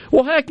 of it.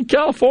 Well, heck, in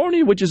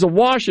California, which is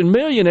awash in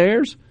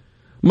millionaires,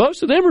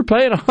 most of them are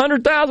paying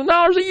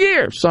 $100,000 a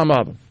year, some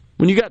of them.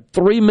 When you got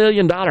 $3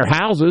 million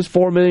houses,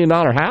 $4 million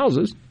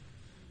houses,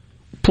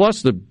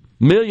 plus the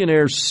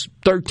millionaires'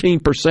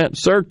 13%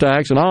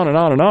 surtax and on and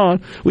on and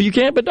on, well, you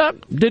can't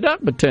deduct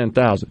but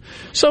 $10,000.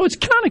 So it's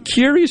kind of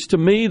curious to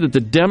me that the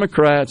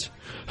Democrats,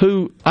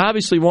 who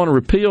obviously want to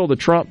repeal the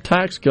Trump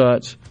tax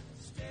cuts,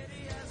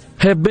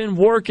 have been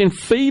working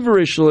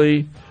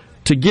feverishly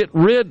to get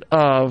rid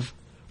of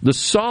the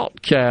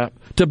SALT cap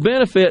to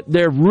benefit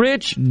their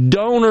rich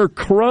donor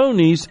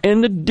cronies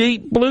in the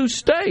deep blue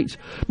states.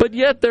 But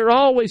yet they're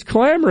always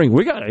clamoring,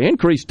 we got to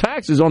increase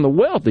taxes on the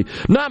wealthy.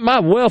 Not my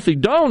wealthy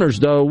donors,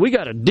 though. We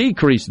got to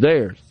decrease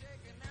theirs.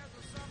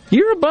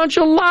 You're a bunch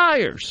of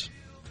liars.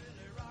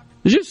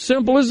 It's just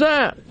simple as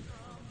that.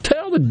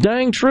 Tell the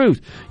dang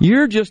truth.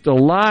 You're just a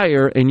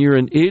liar and you're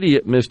an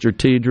idiot, Mr.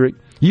 Tiedrick.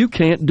 You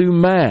can't do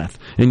math.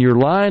 And you're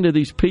lying to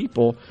these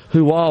people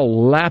who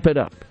all lap it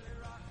up.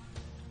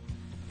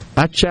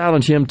 I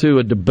challenge him to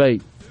a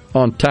debate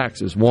on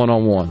taxes,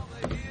 one-on-one.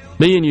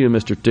 Me and you,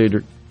 Mr.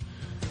 Tiedrick.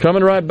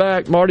 Coming right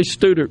back, Marty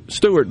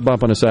Stewart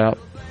bumping us out.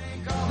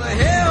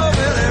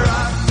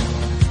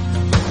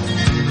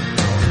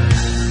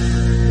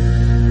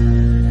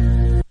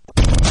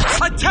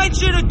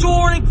 Attention,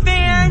 adoring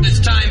fans! It's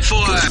time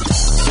for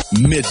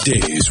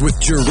Middays with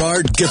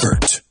Gerard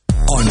Gibert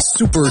on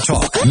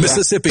SuperTalk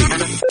Mississippi.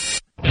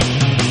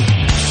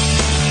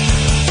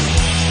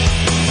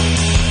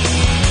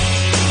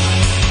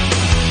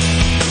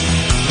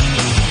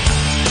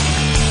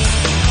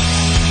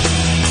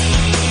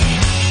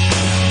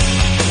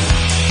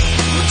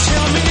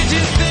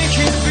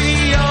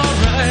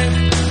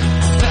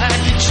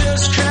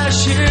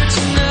 Here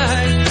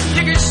tonight,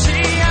 you can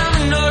see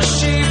I'm in no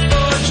shape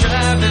for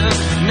driving.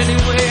 And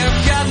anyway,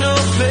 I've got no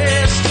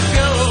place to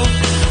go.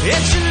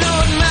 Yet you know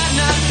it might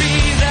not be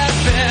that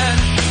bad.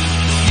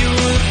 You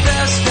were the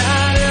best I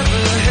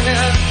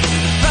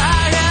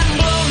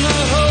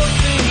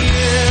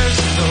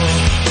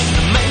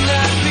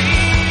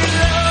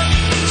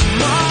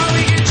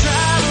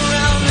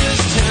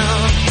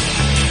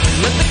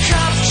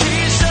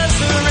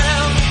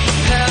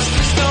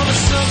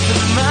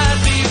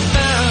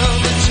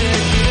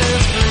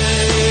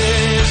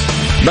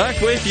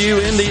with you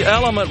in the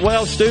Element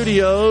Wealth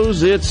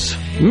Studios. It's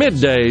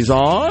Middays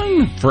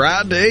on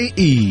Friday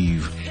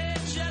Eve.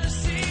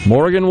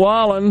 Morgan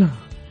Wallen.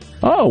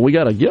 Oh, we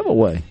got a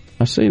giveaway.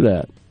 I see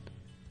that.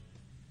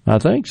 I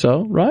think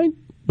so, right?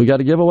 We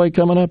got a giveaway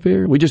coming up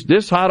here.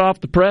 This hot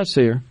off the press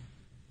here.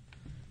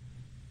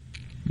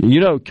 You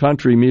know,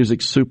 country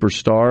music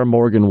superstar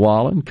Morgan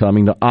Wallen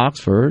coming to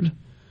Oxford.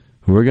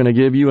 We're going to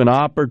give you an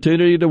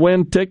opportunity to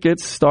win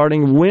tickets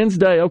starting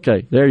Wednesday.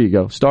 Okay, there you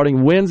go.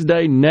 Starting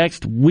Wednesday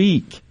next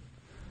week.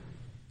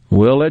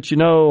 We'll let you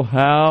know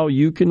how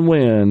you can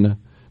win.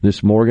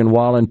 This Morgan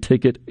Wallen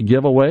ticket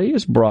giveaway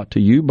is brought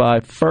to you by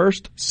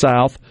First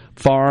South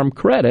Farm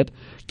Credit,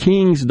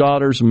 King's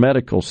Daughters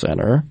Medical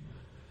Center,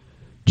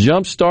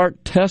 Jumpstart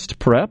Test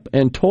Prep,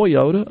 and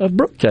Toyota of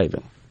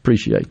Brookhaven.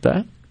 Appreciate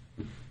that.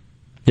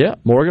 Yeah,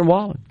 Morgan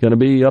Wallen going to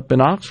be up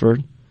in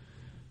Oxford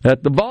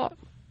at the Vaught.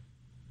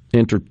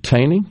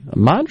 Entertaining.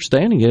 My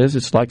understanding is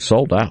it's like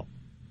sold out.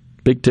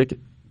 Big ticket.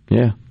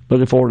 Yeah,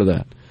 looking forward to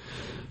that.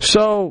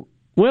 So,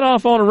 went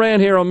off on a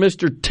rant here on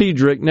Mr.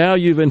 Tiedrick. Now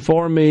you've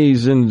informed me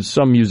he's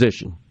some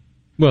musician.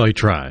 Well, he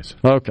tries.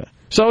 Okay.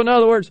 So, in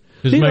other words...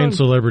 His main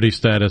celebrity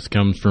status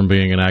comes from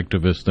being an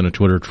activist and a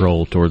Twitter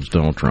troll towards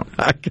Donald Trump.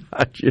 I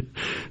got you.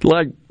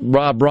 Like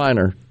Rob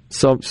Reiner,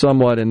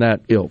 somewhat in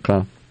that ilk,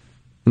 huh?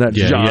 In that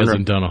genre. He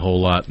hasn't done a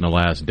whole lot in the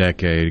last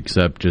decade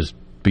except just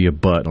be a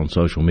butt on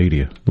social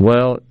media.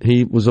 Well,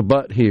 he was a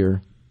butt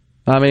here.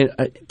 I mean,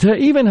 to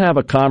even have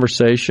a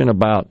conversation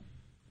about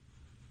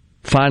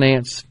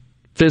finance,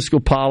 fiscal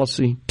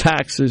policy,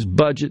 taxes,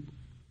 budget,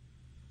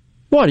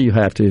 why do you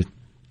have to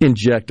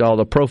inject all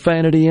the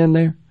profanity in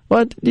there?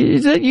 What?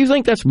 You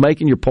think that's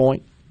making your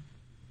point?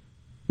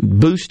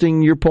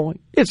 Boosting your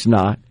point? It's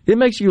not. It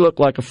makes you look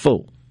like a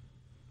fool.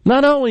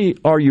 Not only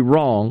are you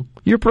wrong,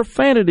 your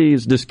profanity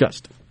is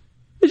disgusting.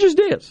 It just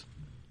is.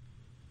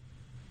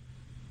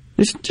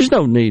 There's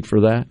no need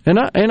for that. And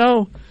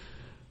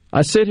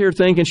I sit here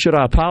thinking, should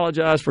I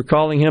apologize for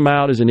calling him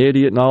out as an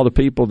idiot and all the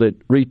people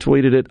that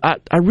retweeted it?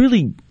 I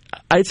really,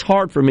 it's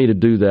hard for me to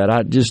do that.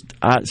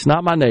 It's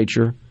not my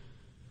nature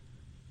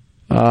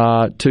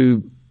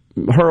to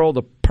hurl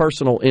the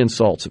personal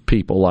insults at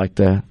people like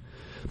that.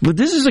 But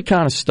this is the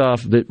kind of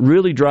stuff that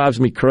really drives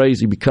me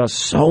crazy because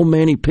so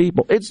many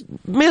people, it's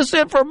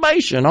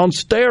misinformation on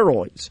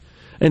steroids.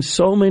 And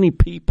so many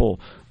people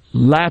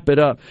lap it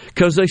up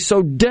because they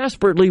so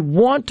desperately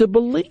want to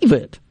believe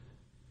it.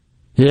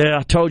 Yeah,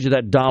 I told you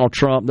that Donald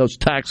Trump, those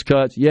tax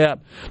cuts,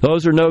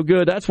 those are no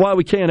good. That's why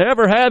we can't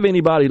ever have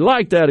anybody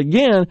like that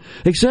again,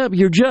 except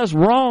you're just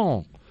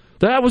wrong.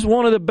 That was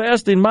one of the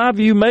best, in my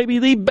view, maybe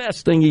the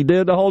best thing he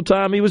did the whole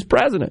time he was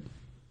president.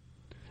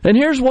 And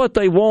here's what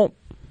they won't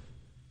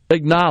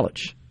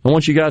acknowledge. I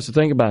want you guys to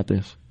think about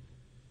this.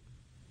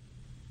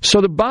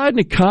 So the Biden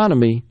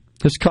economy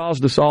has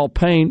caused us all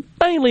pain,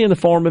 mainly in the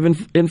form of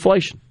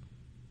inflation.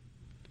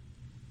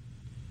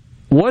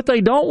 What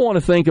they don't want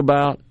to think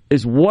about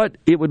is what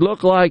it would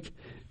look like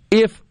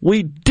if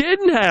we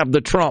didn't have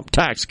the Trump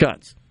tax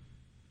cuts.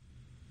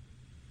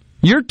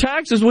 Your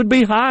taxes would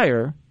be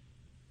higher,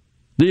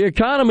 the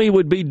economy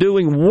would be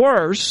doing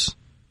worse,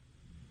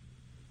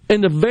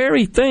 and the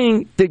very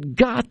thing that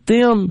got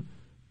them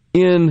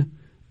in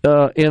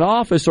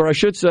office, or I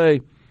should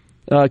say,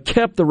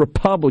 kept the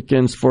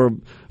Republicans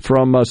from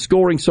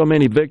scoring so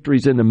many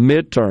victories in the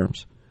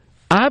midterms,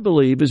 I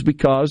believe is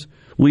because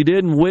we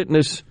didn't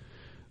witness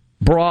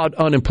broad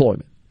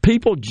unemployment.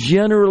 People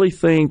generally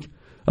think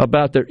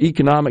about their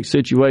economic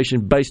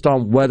situation based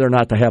on whether or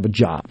not they have a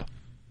job.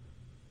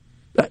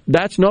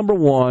 That's number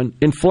one.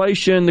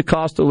 Inflation, the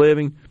cost of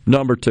living,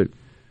 number two.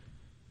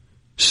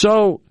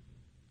 So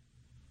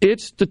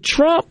it's the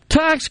Trump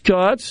tax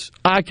cuts,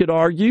 I could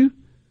argue,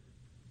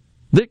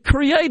 that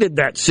created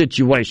that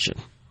situation.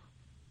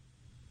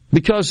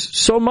 Because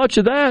so much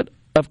of that,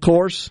 of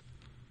course,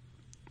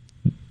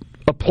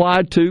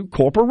 applied to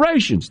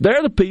corporations.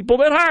 They're the people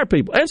that hire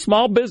people, and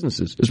small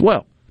businesses as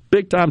well.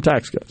 Big-time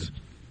tax cuts.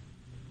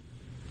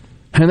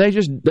 And they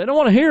don't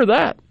want to hear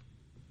that.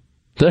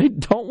 They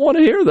don't want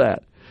to hear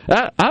that.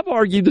 I've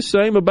argued the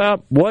same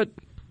about what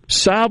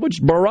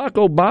salvaged Barack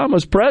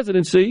Obama's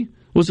presidency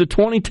was the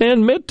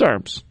 2010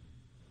 midterms,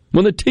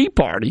 when the Tea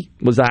Party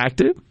was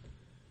active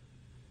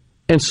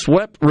and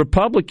swept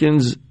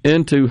Republicans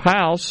into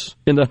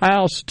the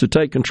House to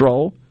take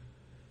control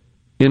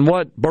in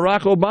what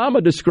Barack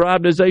Obama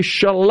described as a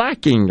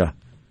shellacking.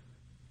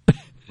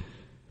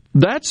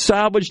 That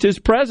salvaged his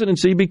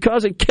presidency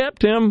because it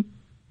kept him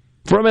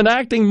from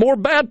enacting more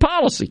bad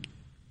policy.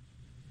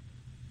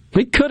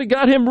 He could have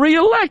got him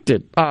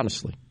reelected,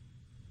 honestly,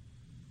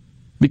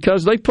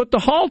 because they put the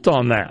halt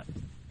on that.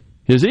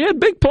 Because he had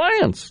big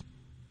plans.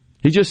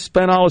 He just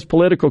spent all his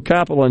political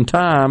capital and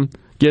time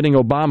getting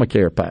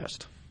Obamacare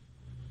passed.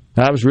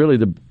 That was really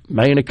the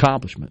main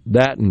accomplishment.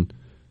 That and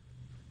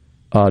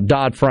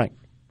Dodd-Frank.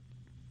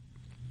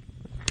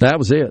 That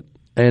was it.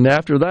 And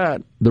after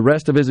that, the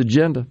rest of his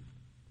agenda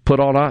put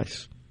on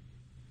ice.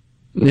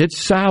 It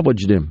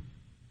salvaged him.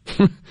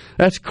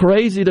 That's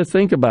crazy to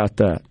think about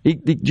that. He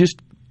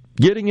just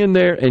getting in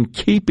there and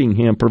keeping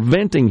him,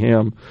 preventing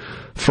him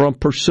from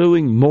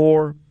pursuing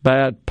more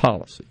bad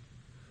policy.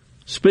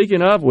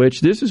 Speaking of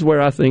which, this is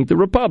where I think the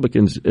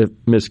Republicans have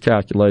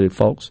miscalculated,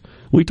 folks.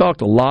 We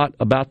talked a lot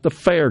about the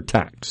fair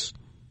tax.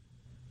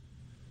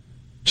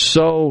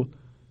 So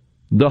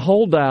the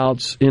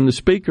holdouts in the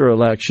speaker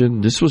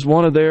election, this was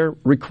one of their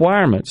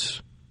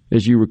requirements,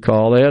 as you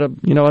recall. They had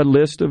a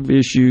list of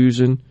issues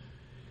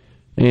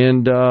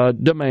and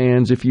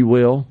demands, if you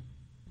will,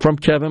 from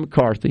Kevin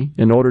McCarthy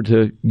in order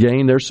to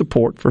gain their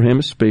support for him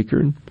as speaker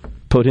and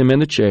put him in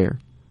the chair.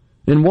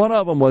 And one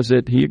of them was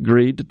that he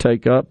agreed to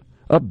take up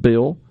a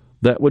bill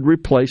that would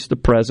replace the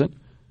present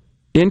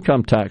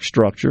income tax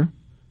structure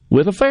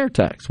with a fair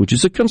tax, which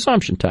is a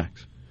consumption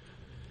tax.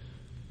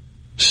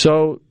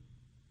 So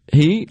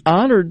he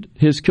honored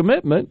his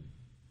commitment,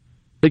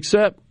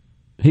 except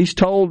he's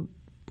told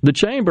the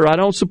chamber, I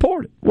don't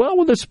support it. Well,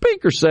 when the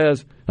speaker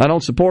says, I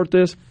don't support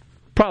this,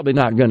 probably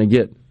not going to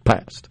get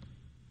passed.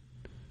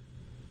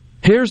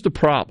 Here's the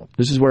problem.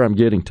 This is where I'm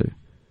getting to.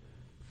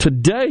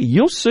 Today,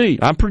 you'll see,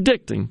 I'm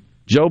predicting,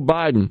 Joe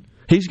Biden,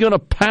 he's going to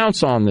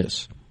pounce on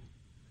this.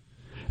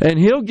 And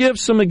he'll give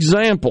some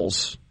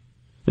examples,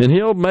 and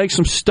he'll make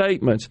some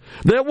statements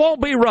that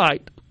won't be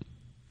right.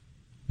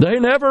 They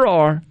never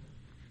are.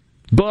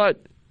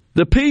 But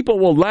the people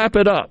will lap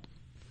it up.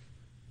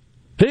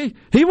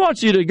 He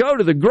wants you to go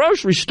to the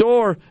grocery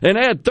store and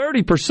add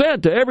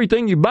 30% to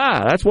everything you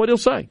buy. That's what he'll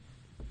say.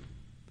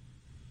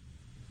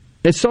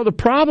 And so the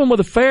problem with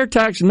a fair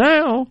tax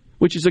now,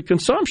 which is a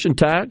consumption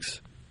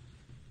tax,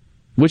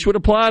 which would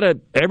apply to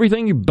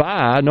everything you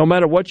buy, no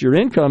matter what your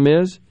income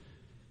is,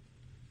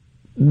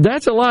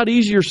 that's a lot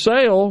easier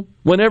sale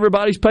when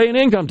everybody's paying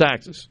income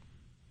taxes.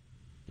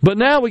 But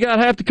now we got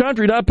half the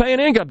country not paying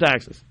income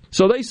taxes.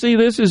 So they see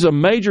this as a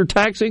major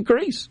tax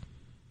increase.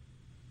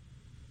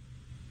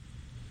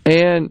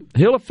 And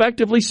he'll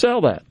effectively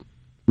sell that.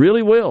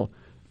 Really will.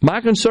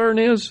 My concern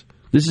is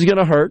this is going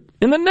to hurt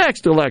in the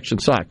next election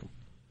cycle.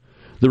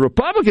 The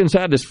Republicans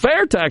had this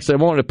fair tax they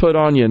wanted to put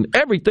on you, and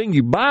everything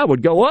you buy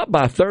would go up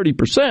by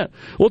 30%.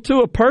 Well,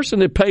 to a person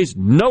that pays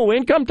no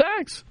income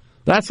tax,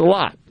 that's a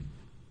lot.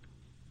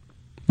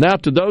 Now,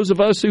 to those of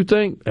us who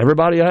think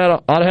everybody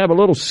ought to have a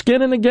little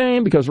skin in the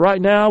game, because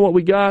right now what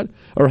we got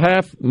are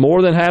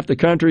more than half the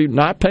country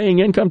not paying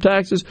income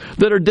taxes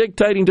that are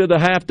dictating to the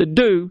half that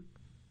do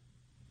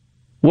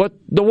what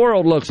the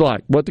world looks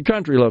like, what the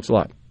country looks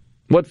like,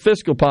 what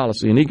fiscal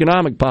policy and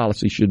economic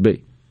policy should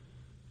be.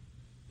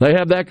 They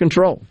have that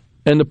control.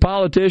 And the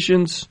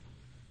politicians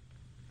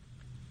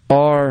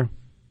are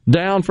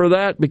down for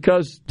that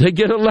because they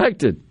get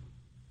elected.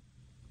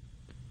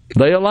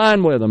 They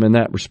align with them in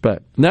that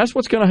respect. And that's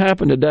what's going to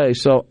happen today.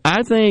 So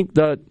I think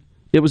that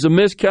it was a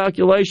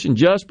miscalculation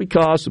just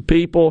because the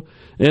people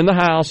in the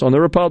House on the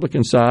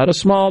Republican side, a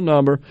small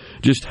number,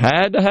 just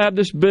had to have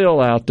this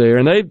bill out there.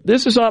 And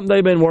this is something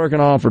they've been working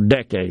on for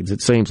decades,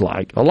 it seems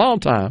like, a long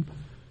time.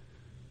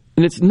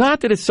 And it's not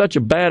that it's such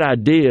a bad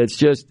idea. It's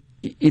just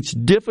it's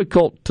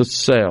difficult to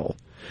sell.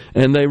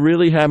 And they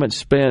really haven't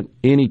spent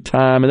any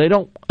time, and they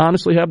don't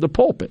honestly have the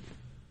pulpit.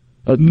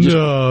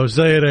 No,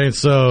 say it ain't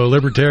so.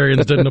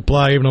 Libertarians didn't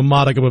apply even a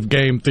modicum of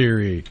game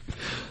theory.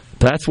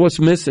 That's what's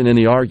missing in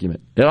the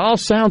argument. It all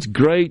sounds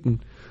great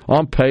and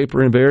on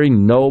paper and very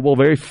noble,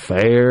 very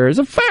fair. It's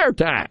a fair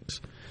tax.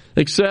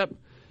 Except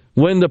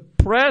when the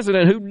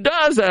president, who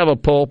does have a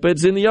pulpit,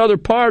 is in the other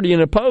party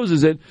and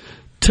opposes it,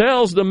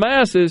 tells the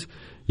masses,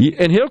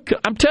 and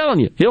I'm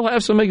telling you, he'll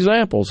have some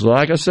examples.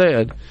 Like I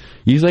said,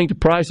 you think the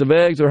price of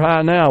eggs are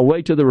high now,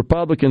 wait till the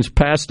Republicans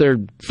pass their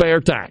fair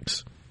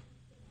tax.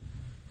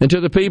 And to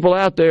the people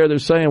out there, they're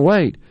saying,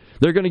 wait,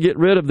 they're going to get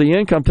rid of the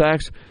income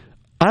tax.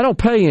 I don't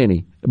pay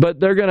any, but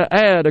they're going to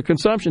add a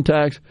consumption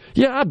tax.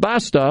 Yeah, I buy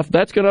stuff.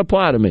 That's going to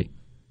apply to me.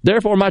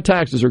 Therefore, my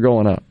taxes are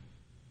going up.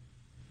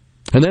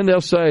 And then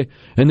they'll say,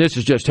 and this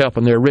is just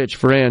helping their rich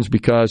friends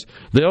because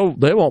they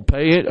won't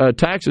pay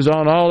taxes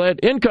on all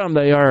that income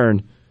they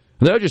earn.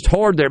 They'll just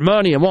hoard their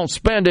money and won't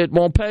spend it,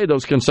 won't pay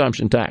those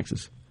consumption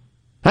taxes.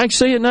 I can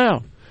see it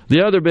now.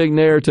 The other big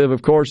narrative,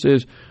 of course,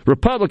 is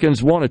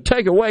Republicans want to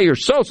take away your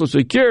Social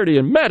Security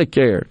and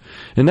Medicare.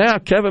 And now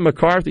Kevin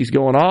McCarthy's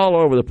going all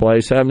over the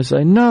place having to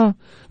say, no,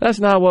 that's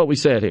not what we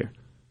said here.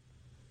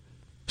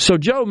 So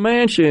Joe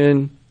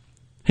Manchin,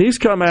 he's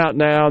come out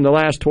now in the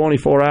last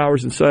 24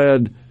 hours and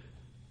said,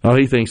 oh,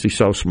 he thinks he's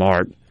so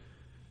smart.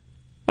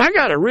 I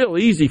got a real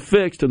easy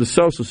fix to the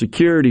Social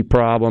Security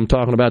problem,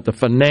 talking about the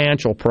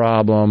financial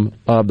problem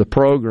of the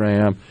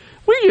program.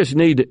 We just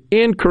need to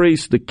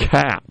increase the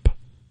cap.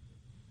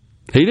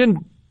 He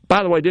didn't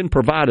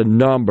provide a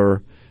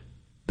number.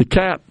 The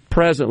cap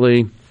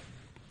presently,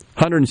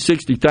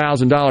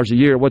 $160,000 a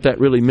year. What that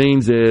really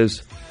means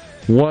is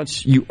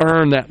once you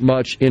earn that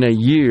much in a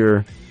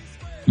year,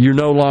 you're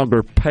no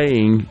longer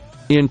paying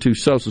into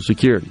Social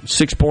Security.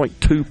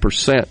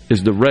 6.2%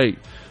 is the rate.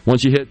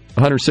 Once you hit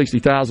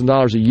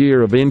 $160,000 a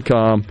year of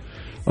income,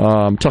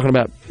 talking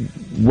about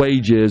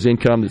wages,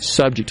 income that's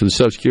subject to the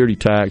Social Security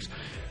tax,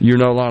 you're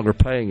no longer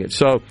paying it.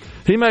 So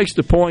he makes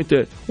the point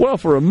that, well,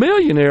 for a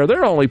millionaire,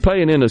 they're only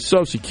paying into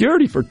Social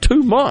Security for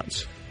 2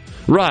 months.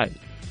 Right.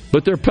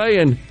 But they're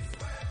paying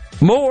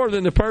more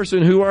than the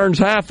person who earns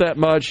half that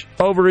much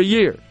over a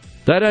year.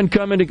 That doesn't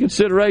come into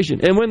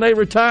consideration. And when they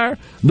retire,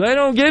 they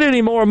don't get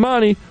any more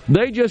money.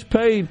 They just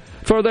paid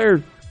for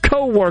their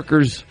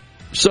co-workers'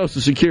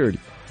 Social Security.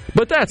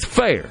 But that's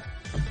fair.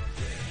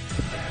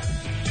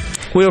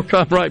 We'll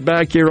come right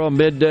back here on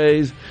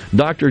Middays.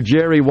 Dr.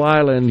 Geri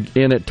Weiland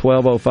in at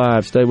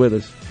 12:05. Stay with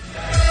us.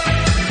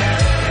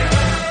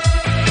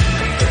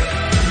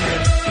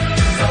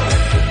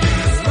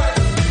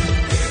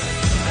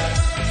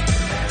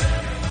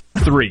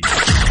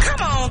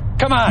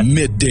 Come on.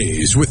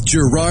 Middays with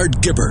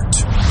Gerard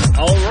Gibert.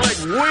 All right,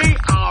 we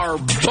are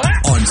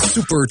back on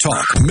Super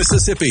Talk,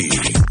 Mississippi.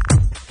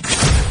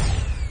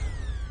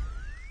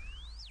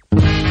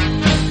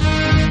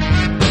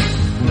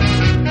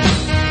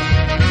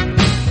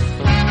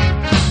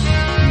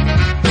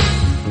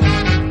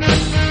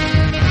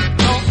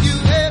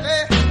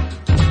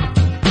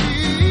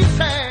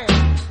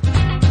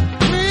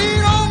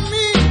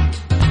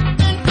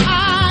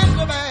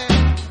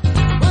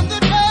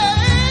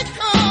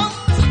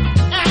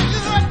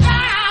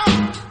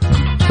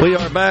 We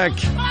are back.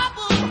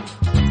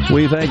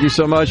 We thank you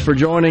so much for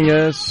joining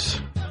us.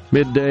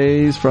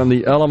 Middays from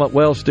the Element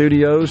Well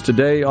Studios.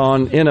 Today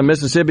on In a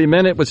Mississippi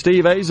Minute with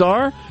Steve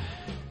Azar,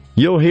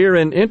 you'll hear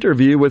an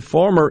interview with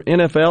former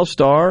NFL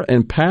star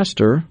and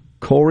pastor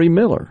Corey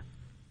Miller.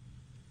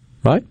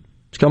 Right?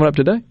 It's coming up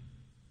today?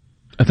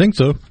 I think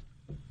so.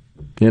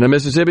 In a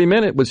Mississippi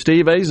Minute with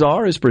Steve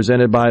Azar is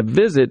presented by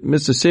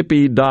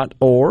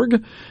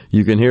visitmississippi.org.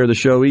 You can hear the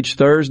show each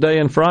Thursday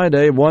and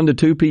Friday, 1 to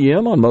 2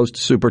 p.m. on most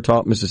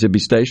SuperTalk Mississippi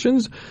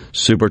stations,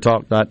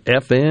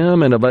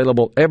 supertalk.fm, and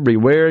available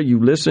everywhere you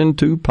listen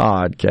to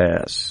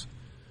podcasts.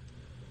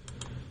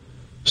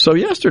 So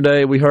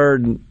yesterday we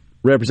heard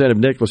Representative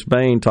Nicholas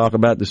Bain talk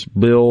about this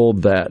bill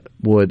that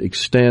would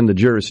extend the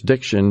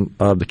jurisdiction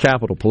of the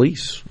Capitol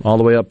Police all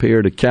the way up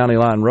here to County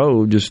Line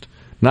Road, just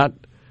not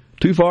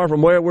too far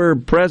from where we're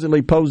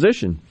presently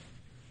positioned.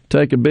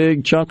 Take a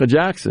big chunk of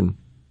Jackson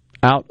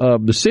out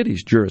of the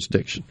city's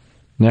jurisdiction.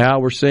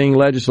 Now we're seeing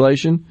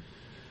legislation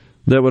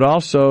that would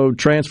also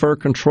transfer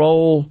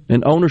control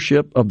and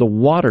ownership of the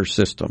water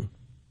system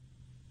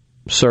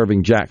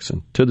serving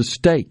Jackson to the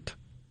state.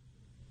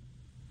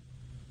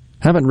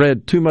 Haven't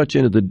read too much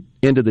into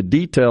the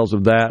details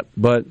of that,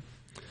 but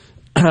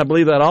I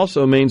believe that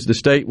also means the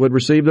state would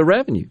receive the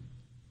revenue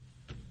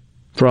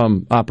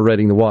from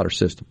operating the water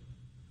system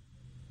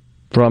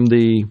from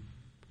the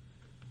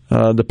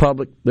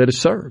public that is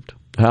served,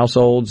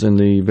 households and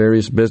the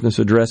various business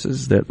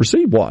addresses that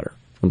receive water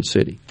from the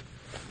city.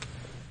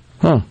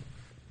 Got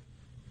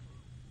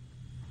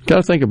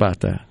to think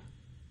about that.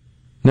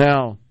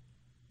 Now,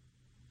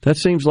 that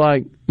seems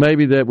like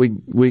maybe that we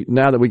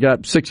now that we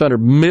got $600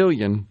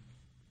 million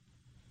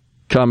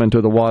coming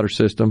to the water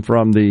system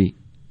from the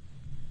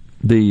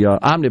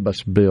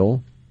omnibus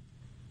bill,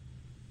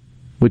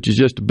 which is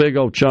just a big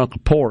old chunk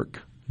of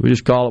pork. We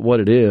just call it what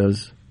it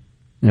is.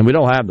 And we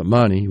don't have the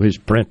money. We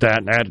just print that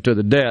and add it to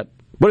the debt.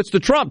 But it's the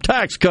Trump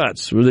tax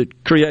cuts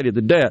that created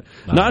the debt.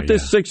 Not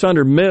this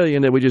 $600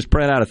 million that we just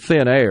print out of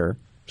thin air,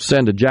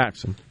 send to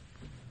Jackson.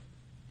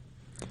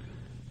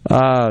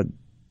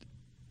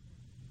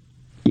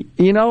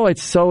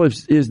 It's so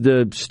is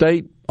the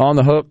state on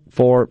the hook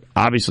for,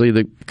 obviously,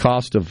 the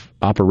cost of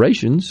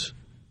operations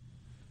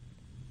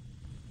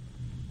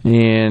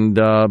and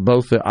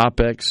both the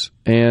OPEX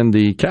and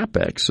the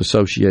CAPEX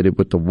associated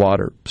with the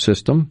water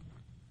system.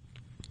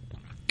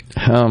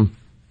 I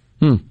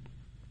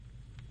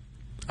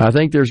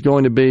think there's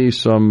going to be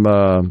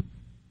some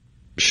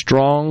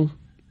strong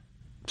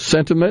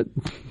sentiment,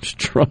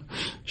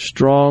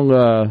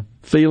 strong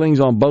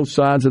feelings on both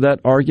sides of that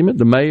argument.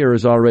 The mayor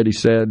has already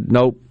said,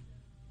 nope,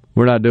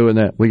 we're not doing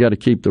that. We got to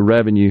keep the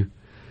revenue.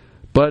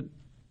 But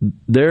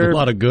there's a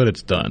lot of good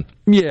it's done.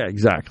 Yeah,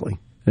 exactly.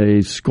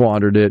 They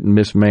squandered it and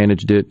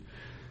mismanaged it.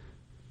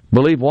 I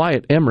believe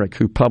Wyatt Emmerich,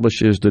 who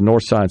publishes the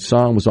Northside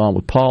Sun, was on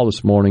with Paul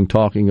this morning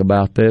talking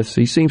about this.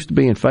 He seems to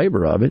be in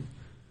favor of it,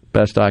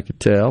 best I could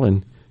tell.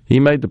 And he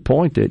made the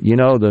point that,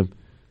 the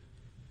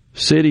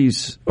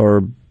cities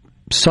are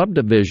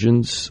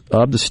subdivisions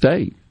of the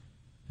state.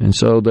 And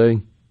so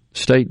the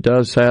state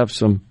does have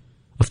some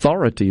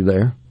authority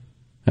there.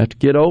 Have to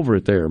get over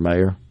it there,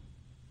 Mayor.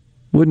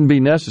 Wouldn't be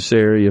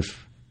necessary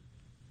if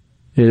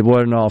it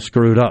wasn't all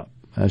screwed up.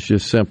 That's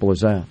just simple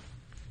as that.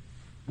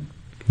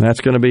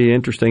 That's going to be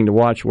interesting to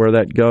watch where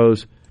that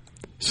goes.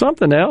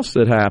 Something else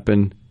that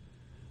happened,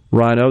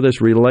 Rhino, that's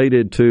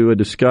related to a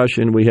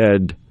discussion we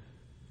had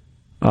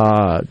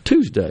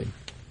Tuesday,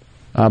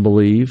 I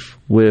believe,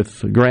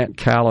 with Grant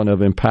Callen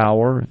of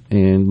Empower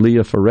and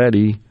Leah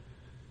Ferretti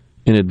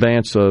in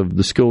advance of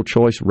the school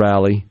choice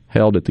rally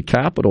held at the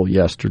Capitol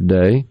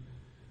yesterday,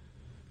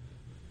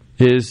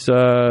 is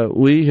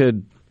we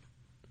had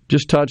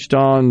just touched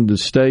on the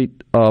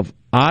state of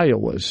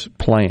Iowa's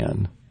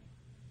plan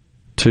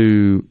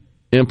to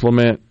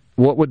implement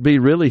what would be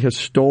really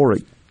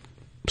historic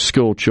a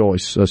school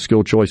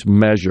choice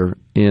measure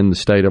in the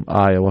state of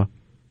Iowa.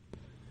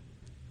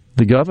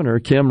 The governor,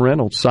 Kim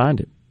Reynolds, signed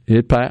it.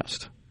 It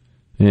passed.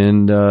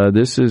 And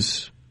this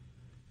is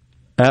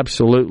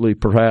absolutely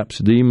perhaps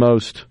the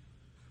most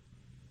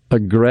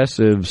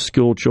aggressive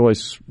school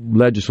choice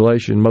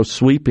legislation, most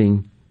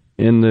sweeping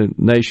in the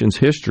nation's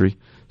history,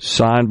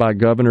 signed by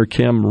Governor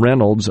Kim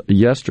Reynolds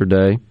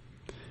yesterday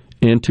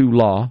into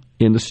law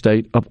in the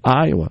state of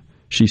Iowa.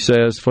 She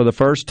says, for the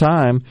first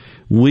time,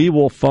 we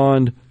will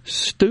fund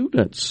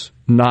students,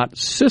 not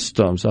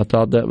systems. I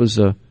thought that was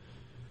a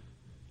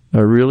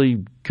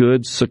really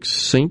good,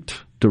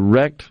 succinct,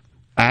 direct,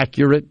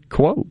 accurate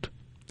quote.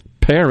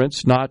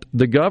 Parents, not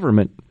the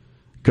government,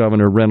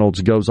 Governor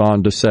Reynolds goes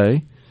on to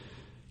say,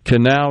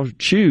 can now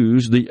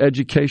choose the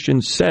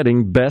education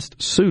setting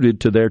best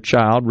suited to their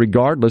child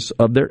regardless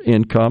of their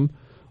income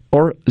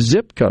or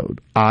zip code.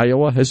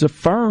 Iowa has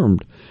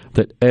affirmed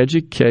that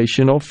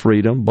educational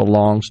freedom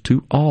belongs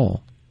to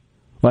all.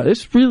 Well,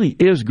 this really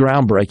is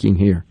groundbreaking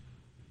here.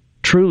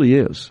 Truly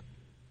is.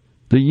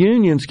 The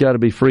union's got to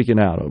be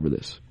freaking out over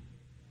this.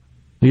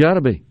 You got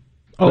to be.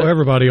 Oh,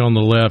 everybody on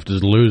the left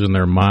is losing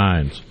their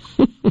minds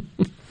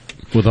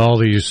with all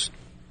these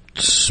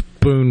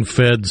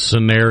spoon-fed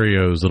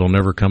scenarios that'll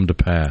never come to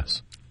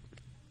pass.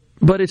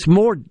 But it's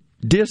more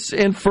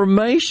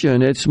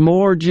disinformation. It's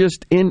more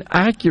just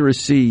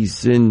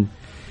inaccuracies and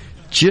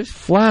just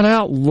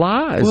flat-out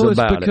lies about it.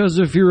 Well, it's because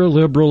if you're a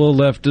liberal, a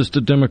leftist,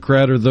 a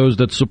Democrat, or those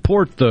that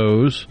support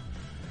those,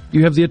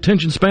 you have the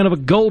attention span of a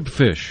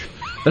goldfish.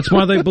 That's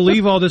why they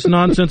believe all this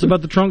nonsense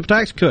about the Trump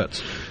tax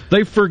cuts.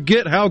 They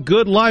forget how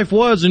good life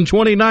was in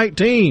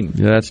 2019.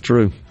 Yeah, that's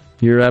true.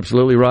 You're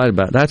absolutely right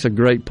about it. That's a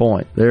great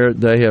point.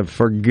 They have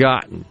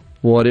forgotten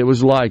what it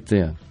was like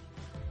then.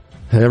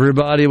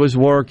 Everybody was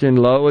working,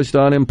 lowest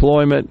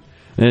unemployment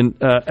and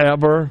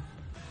ever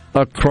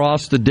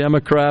across the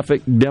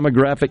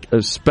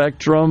demographic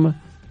spectrum.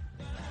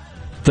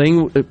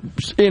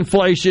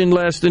 Inflation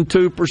less than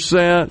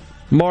 2%,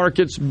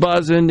 markets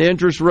buzzing,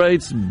 interest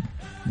rates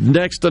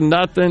next to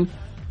nothing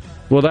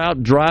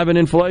without driving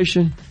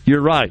inflation.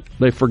 You're right.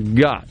 They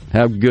forgot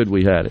how good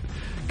we had it.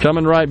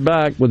 Coming right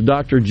back with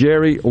Dr.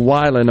 Geri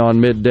Weiland on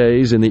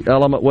Middays in the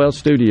Element Wealth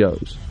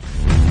Studios.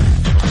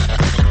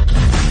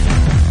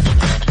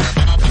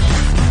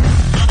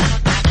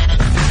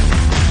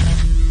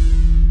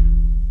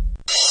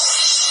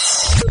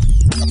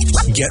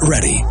 Get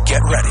ready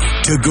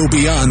to go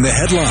beyond the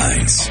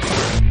headlines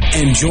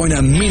and join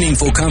a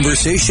meaningful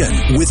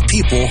conversation with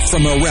people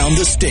from around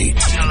the state.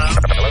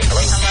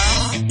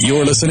 Hello?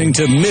 You're listening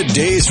to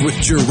Middays with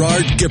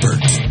Gerard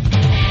Gibert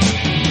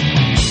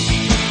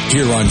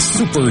here on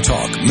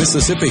SuperTalk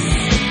Mississippi.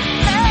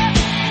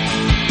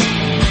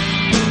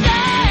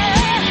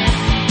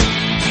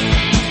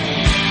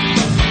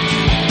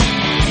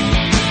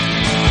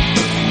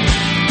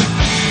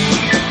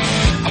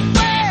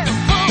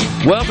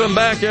 Welcome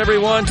back,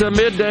 everyone, to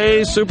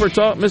Middays,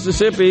 SuperTalk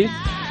Mississippi.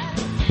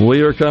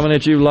 We are coming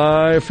at you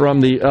live from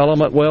the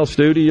Element Wealth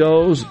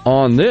Studios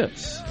on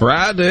this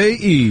Friday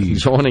Eve.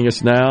 Joining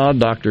us now,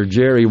 Dr.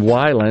 Geri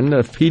Weiland,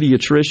 a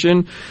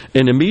pediatrician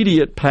and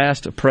immediate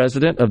past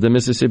president of the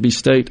Mississippi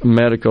State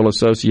Medical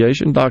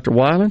Association. Dr.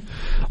 Weiland,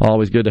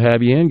 always good to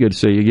have you in. Good to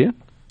see you again.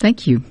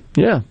 Thank you.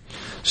 Yeah.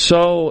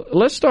 So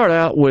let's start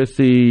out with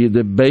the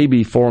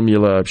baby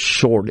formula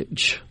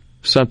shortage.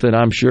 Something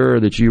I'm sure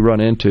that you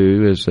run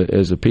into as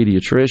a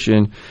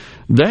pediatrician.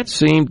 That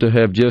seemed to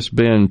have just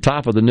been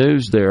top of the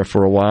news there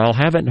for a while.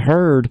 Haven't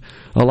heard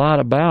a lot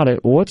about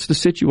it. What's the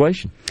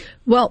situation?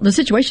 Well, the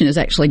situation is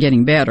actually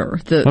getting better.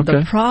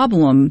 The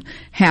problem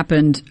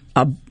happened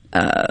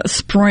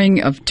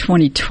spring of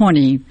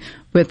 2020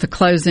 with the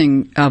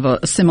closing of a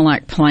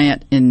Similac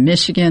plant in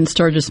Michigan,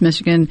 Sturgis,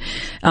 Michigan.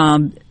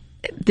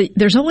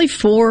 There's only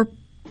 4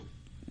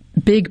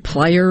 big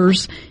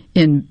players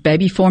in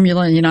baby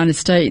formula in the United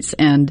States,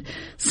 and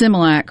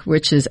Similac,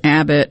 which is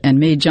Abbott, and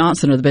Mead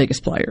Johnson are the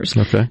biggest players.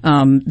 Okay.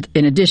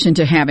 In addition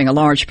to having a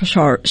large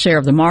share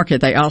of the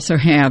market, they also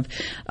have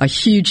a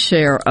huge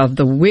share of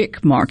the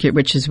WIC market,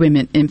 which is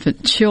women,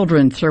 infant,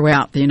 children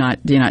throughout the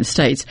United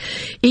States.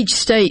 Each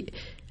state,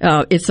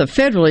 it's a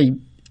federally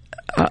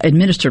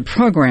administered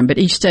program, but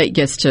each state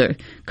gets to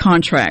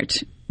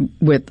contract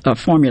with a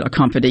formula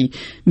company.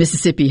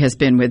 Mississippi has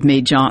been with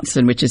Mead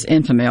Johnson, which is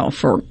Enfamil,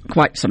 for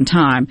quite some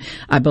time.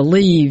 I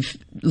believe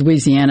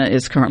Louisiana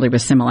is currently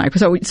with Similac.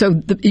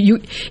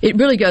 It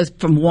really goes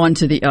from one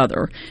to the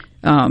other.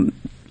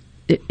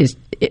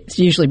 It's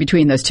usually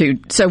between those two.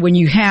 So when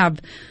you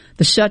have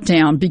the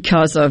shutdown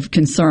because of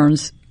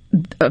concerns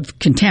of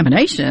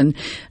contamination,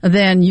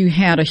 then you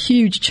had a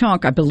huge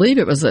chunk. I believe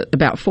it was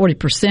about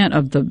 40%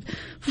 of the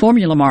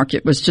formula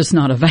market was just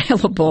not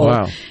available.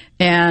 Wow.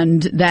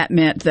 And that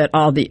meant that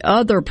all the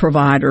other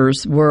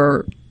providers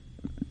were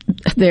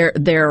there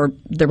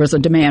was a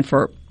demand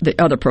for the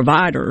other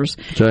providers.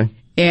 Okay.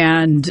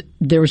 And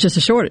there was just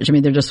a shortage. I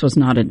mean, there just was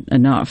not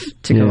enough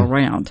to go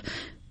around.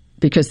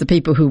 because the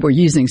people who were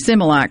using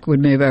Similac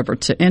would move over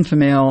to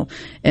Enfamil,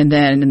 and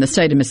then in the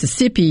state of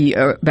Mississippi,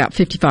 about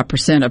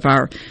 55% of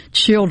our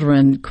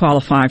children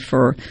qualify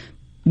for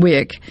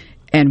WIC,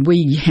 and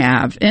we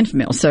have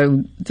Enfamil.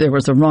 So there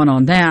was a run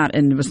on that,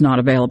 and it was not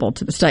available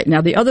to the state.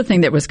 Now, the other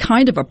thing that was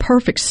kind of a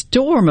perfect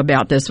storm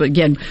about this,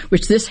 again,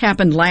 which this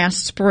happened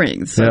last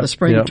spring, so the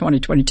spring of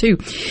 2022,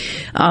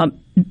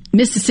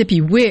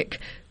 Mississippi WIC,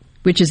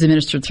 which is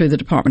administered through the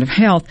Department of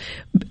Health,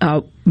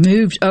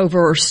 moved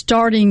over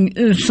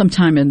starting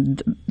sometime in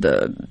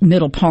the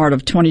middle part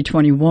of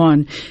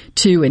 2021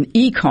 to an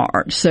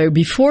e-card. So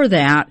before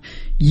that,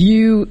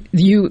 you're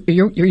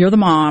the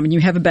mom and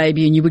you have a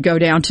baby, and you would go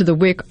down to the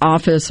WIC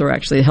office, or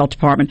actually the health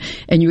department,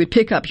 and you would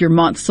pick up your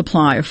month's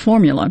supply of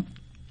formula.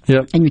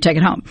 Yep. And you take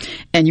it home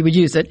and you would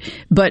use it.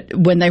 But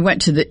when they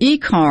went to the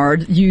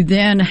e-card, you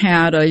then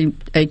had a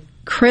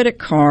credit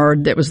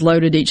card that was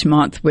loaded each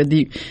month with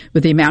the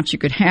amount you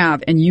could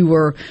have, and you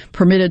were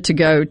permitted to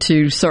go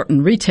to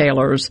certain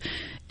retailers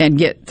and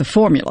get the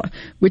formula,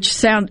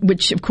 which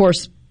of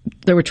course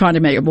they were trying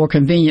to make it more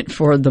convenient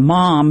for the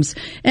moms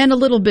and a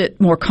little bit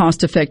more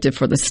cost effective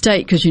for the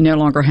state, because you no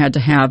longer had to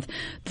have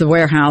the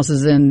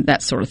warehouses and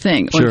that sort of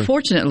thing. Sure.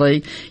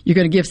 Unfortunately, you're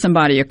going to give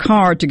somebody a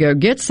card to go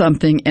get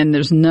something and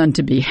there's none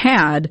to be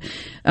had.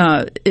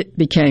 It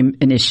became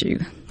an issue.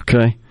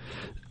 Okay.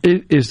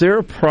 Is there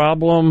a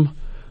problem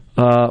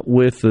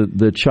with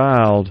the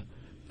child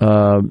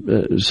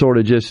sort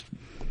of just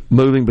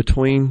moving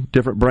between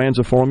different brands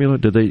of formula?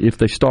 If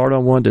they start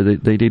on one, do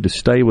they need to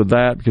stay with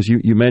that? Because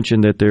you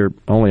mentioned that there are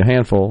only a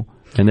handful,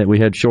 and that we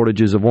had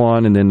shortages of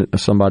one, and then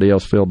somebody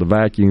else filled the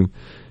vacuum.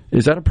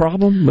 Is that a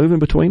problem, moving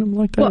between them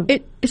like that? Well,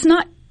 it's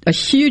not a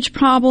huge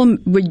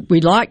problem.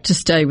 We like to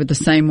stay with the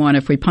same one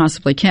if we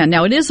possibly can.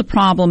 Now, it is a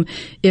problem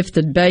if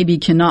the baby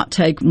cannot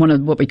take one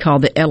of what we call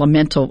the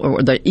elemental,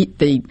 or the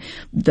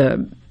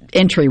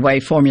entryway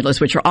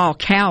formulas, which are all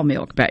cow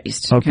milk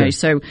based. Okay.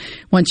 So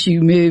once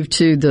you move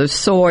to the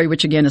soy,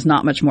 which again is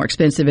not much more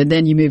expensive, and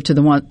then you move to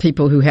the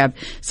people who have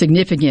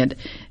significant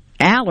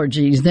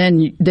allergies,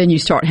 then you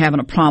start having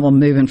a problem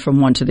moving from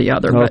one to the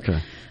other. Okay.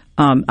 But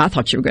I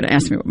thought you were going to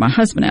ask me what my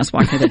husband asked.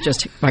 Why can't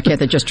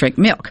they just drink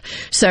milk?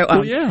 So,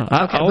 well, yeah,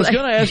 I was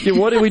going to ask you,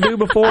 what did we do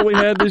before we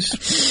had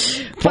this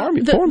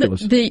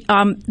formulas?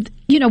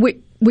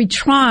 We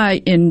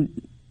try in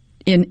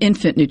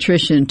infant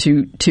nutrition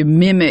to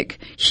mimic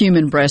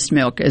human breast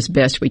milk as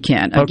best we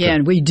can.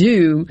 Again, we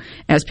do,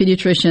 as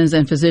pediatricians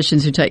and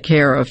physicians who take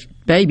care of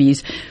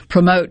babies,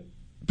 promote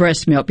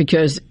breast milk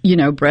because,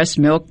 breast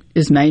milk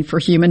is made for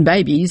human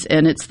babies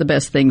and it's the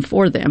best thing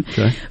for them.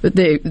 Okay. But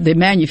the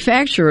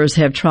manufacturers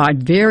have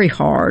tried very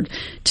hard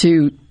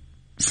to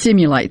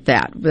simulate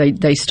that.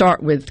 They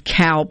start with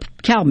cow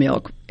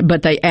milk,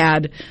 but they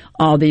add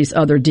all these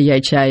other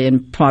DHA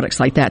and products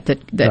like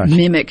that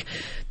mimic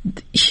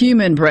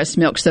human breast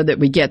milk so that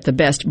we get the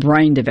best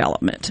brain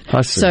development.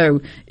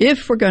 So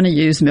if we're going to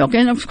use milk,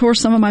 and of course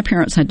some of my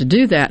parents had to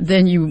do that,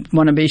 then you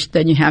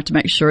have to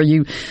make sure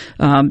you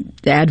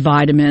add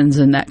vitamins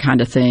and that kind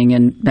of thing,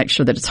 and make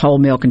sure that it's whole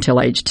milk until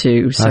age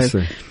 2. So, I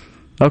see.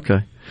 Okay.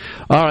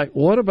 All right.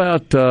 What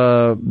about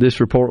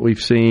this report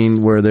we've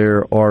seen where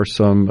there are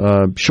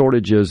some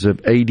shortages of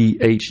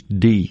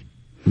ADHD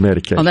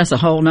medication? Oh, that's a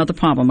whole other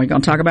problem. We're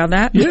going to talk about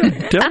that?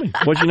 Yeah. Tell me.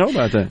 What you know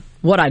about that?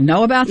 What I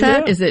know about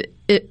that is that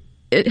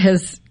it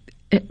has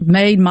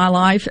made my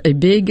life a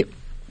big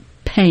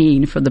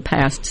pain for the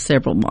past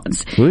several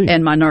months. Really?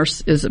 And my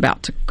nurse is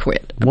about to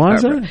quit. Why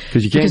is that?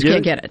 Because you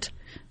can't get it.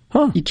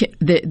 Huh. You can't,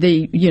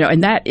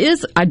 and that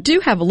is, I do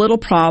have a little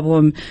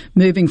problem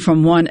moving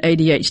from one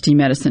ADHD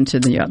medicine to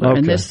the other.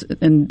 Okay.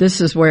 And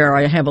this is where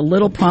I have a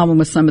little problem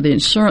with some of the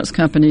insurance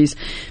companies,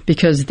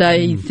 because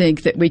they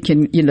think that we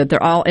can,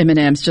 they're all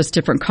M&Ms, just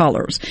different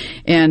colors.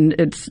 And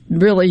it's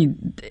really,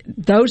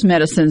 those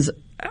medicines,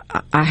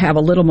 I have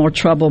a little more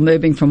trouble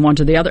moving from one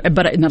to the other.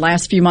 But in the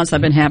last few months, I've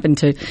been having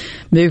to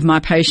move my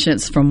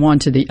patients from one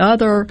to the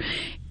other.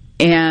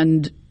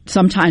 And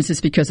sometimes it's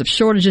because of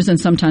shortages, and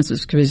sometimes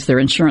it's because their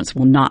insurance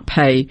will not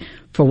pay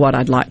for what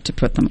I'd like to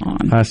put them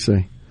on. I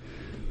see.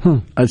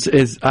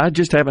 I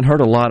just haven't heard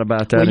a lot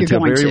about that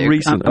until very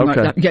recent. We're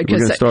going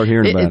to start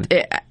hearing about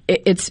it.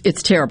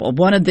 It's terrible.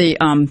 One of the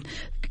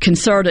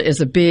Concerta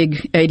is a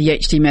big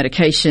ADHD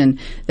medication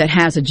that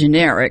has a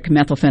generic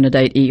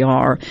methylphenidate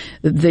ER.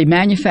 The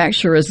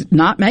manufacturer is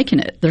not making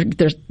it.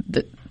 They're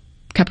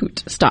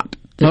kaput. Stop.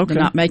 They're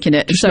not making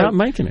it. Just not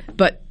making it.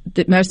 But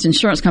most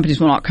insurance companies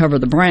will not cover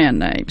the brand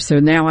name. So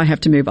now I have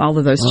to move all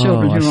of those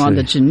children who are on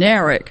the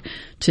generic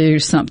to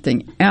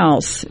something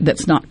else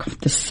that's not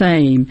the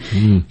same.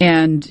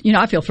 And,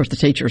 I feel for the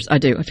teachers. I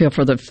do. I feel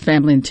for the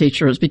family and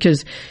teachers,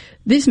 because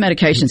these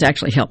medications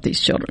actually help these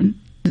children.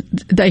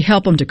 They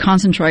help them to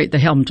concentrate. They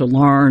help them to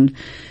learn.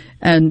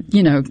 And,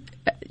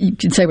 you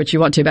can say what you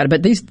want to about it,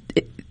 but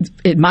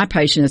my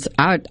patients,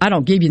 I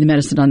don't give you the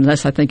medicine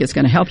unless I think it's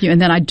going to help you,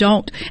 and then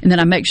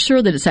I make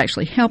sure that it's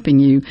actually helping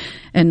you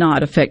and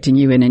not affecting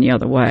you in any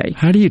other way.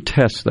 How do you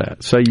test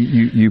that? So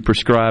you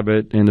prescribe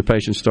it, and the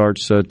patient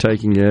starts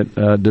taking it.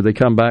 Do they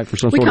come back for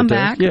some sort of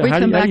test? We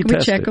come back and we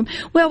check them.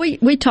 Well,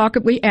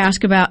 we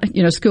ask about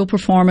school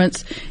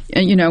performance,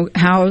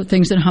 how are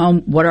things at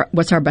home?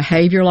 What's our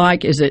behavior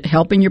like? Is it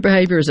helping your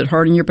behavior? Is it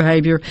hurting your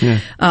behavior? Yeah.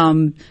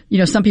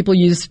 Some people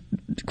use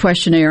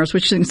questionnaires,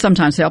 which can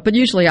sometimes help, but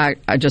usually I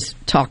just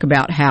talk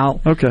about how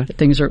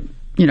things are.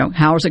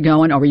 How's it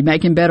going? Are we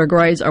making better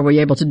grades? Are we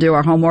able to do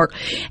our homework?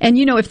 And,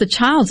 if the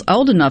child's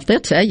old enough, they'll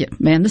tell you,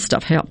 man, this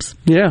stuff helps.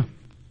 Yeah.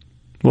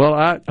 Well,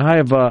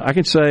 I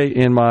can say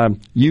in my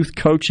youth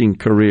coaching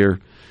career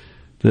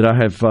that I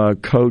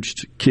have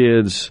coached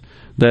kids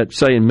that,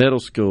 say, in middle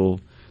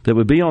school, that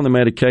would be on the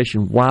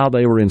medication while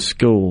they were in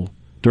school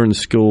during the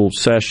school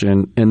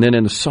session, and then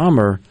in the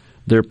summer,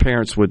 their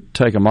parents would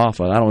take them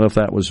off it. I don't know if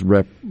that was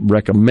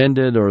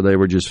recommended or they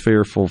were just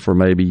fearful for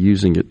maybe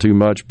using it too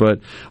much, but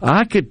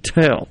I could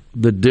tell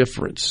the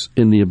difference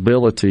in the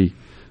ability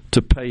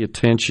to pay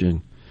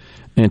attention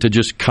and to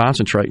just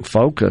concentrate and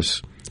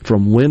focus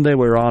from when they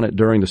were on it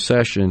during the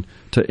session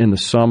to in the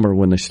summer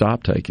when they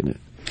stopped taking it.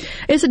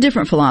 It's a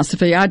different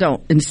philosophy. I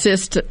don't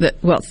insist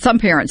that, some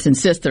parents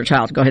insist their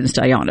child to go ahead and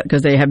stay on it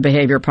because they have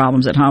behavior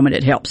problems at home and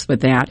it helps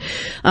with that.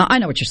 I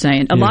know what you're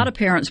saying. A lot of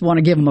parents want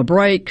to give them a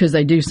break because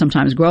they do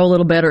sometimes grow a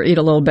little better, eat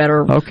a little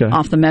better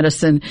off the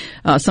medicine.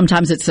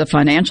 Sometimes it's a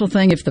financial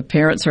thing if the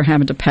parents are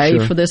having to pay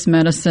for this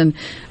medicine.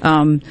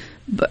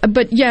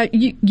 But yeah,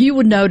 you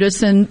would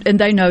notice, and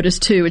they notice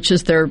too. It's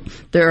just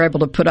they're able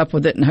to put up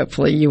with it, and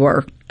hopefully you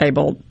are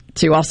able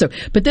to also.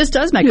 But this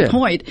does make a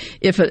point.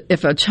 If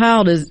a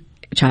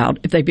child,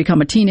 if they become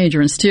a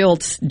teenager and still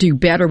do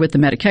better with the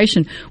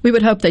medication, we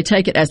would hope they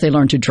take it as they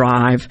learn to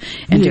drive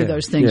and do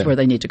those things where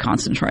they need to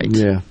concentrate.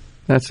 Yeah,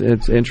 it's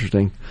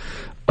interesting.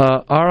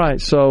 All right,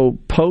 so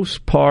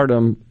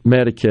postpartum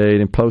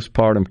Medicaid and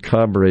postpartum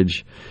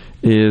coverage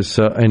is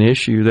an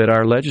issue that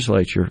our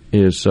legislature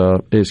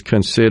is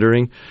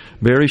considering.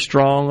 Very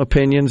strong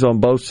opinions on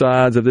both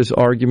sides of this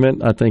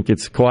argument. I think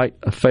it's quite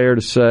fair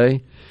to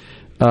say.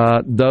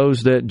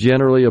 Those that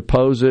generally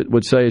oppose it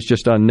would say it's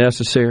just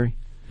unnecessary.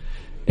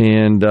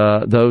 And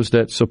those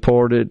that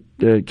support it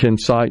can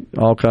cite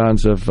all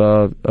kinds of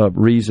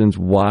reasons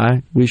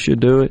why we should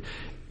do it.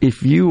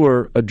 If you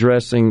were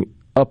addressing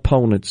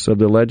opponents of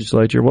the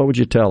legislature, what would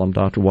you tell them,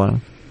 Dr.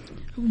 Weiland?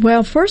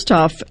 Well, first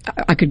off,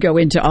 I could go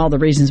into all the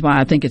reasons why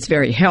I think it's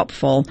very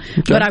helpful,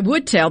 but I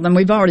would tell them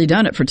we've already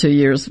done it for 2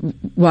 years.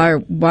 Why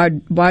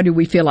do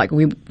we feel like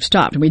we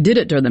stopped? And we did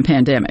it during the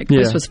pandemic. Yeah.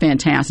 This was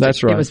fantastic.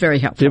 That's right. It was very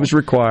helpful. It was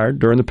required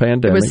during the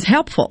pandemic. It was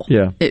helpful.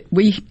 Yeah.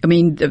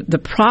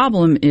 The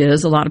problem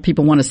is a lot of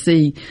people want to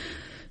see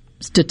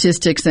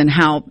statistics and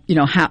how we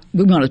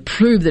want to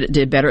prove that it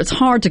did better. It's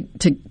hard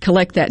to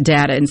collect that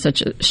data in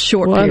such a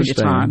short period of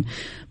time.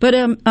 But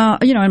in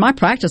my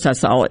practice, I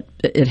saw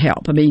it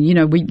help. I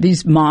mean,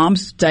 these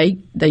moms they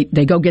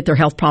go get their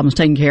health problems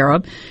taken care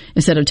of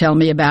instead of telling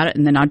me about it,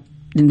 and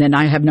then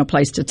I have no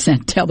place to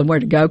tell them where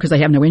to go because they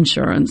have no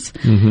insurance.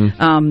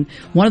 Mm-hmm.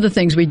 One of the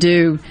things we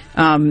do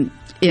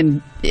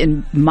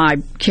in my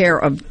care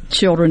of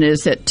children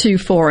is at 2,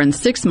 4, and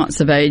 6 months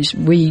of age,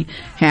 we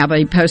have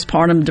a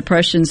postpartum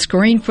depression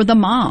screen for the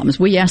moms.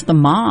 We ask the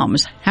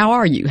moms, how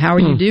are you? How are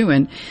you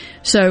doing?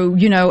 So,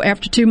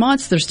 after 2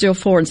 months, there's still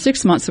 4 and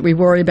 6 months that we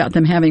worry about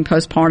them having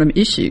postpartum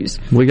issues.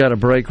 We got a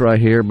break right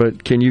here,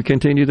 but can you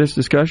continue this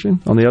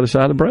discussion on the other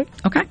side of the break?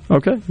 Okay.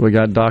 Okay. We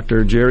got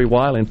Dr. Geri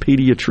Weiland,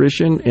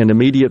 pediatrician and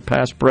immediate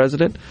past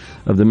president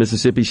of the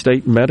Mississippi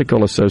State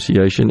Medical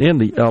Association in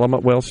the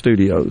Element Well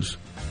Studios.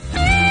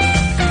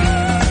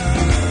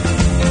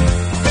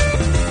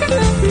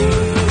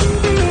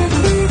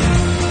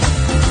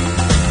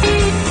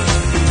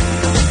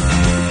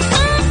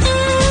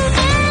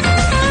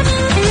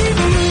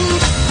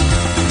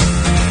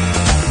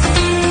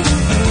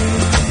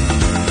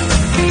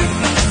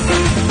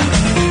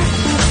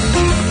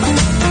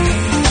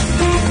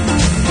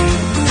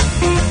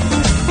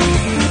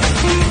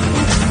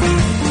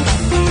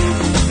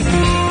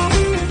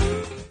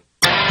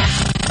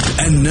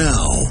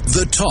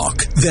 The talk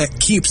that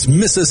keeps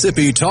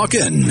Mississippi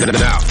talking. Now,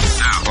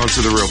 on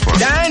to the real part.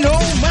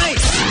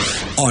 Dynamite!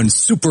 On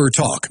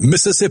SuperTalk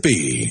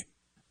Mississippi.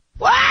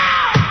 Wow!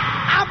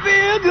 I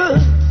feel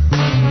good.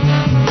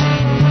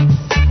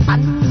 I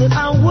knew that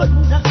I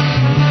wouldn't.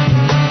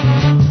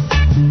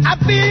 I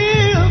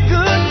feel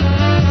good.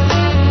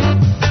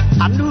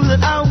 I knew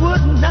that I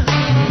wouldn't.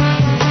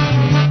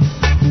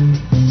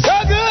 So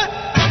good.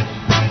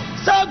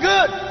 So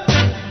good.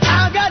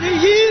 I got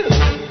you.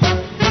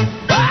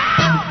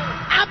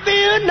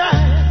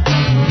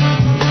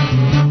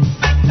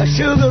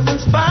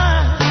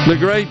 The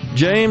great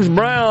James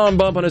Brown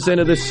bumping us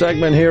into this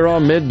segment here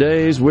on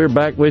Middays. We're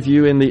back with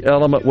you in the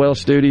Element Well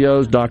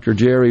Studios. Dr.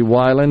 Geri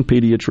Weiland,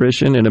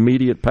 pediatrician and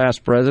immediate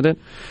past president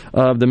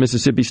of the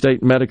Mississippi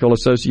State Medical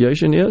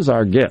Association, is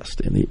our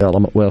guest in the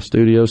Element Well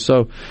Studios.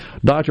 So,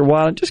 Dr.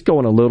 Weiland, just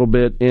going a little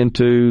bit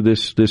into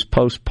this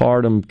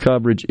postpartum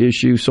coverage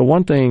issue. So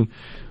one thing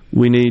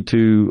we need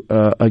to,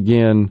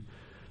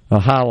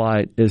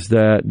 highlight is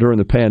that during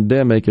the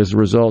pandemic, as a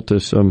result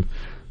of some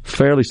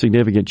fairly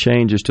significant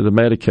changes to the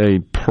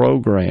Medicaid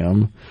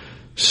program,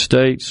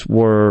 states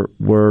were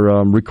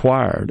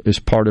required, as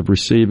part of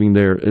receiving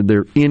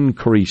their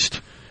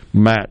increased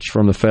match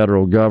from the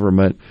federal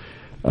government,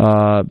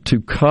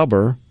 to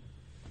cover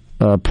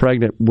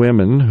pregnant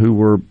women who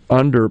were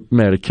under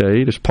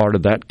Medicaid as part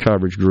of that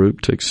coverage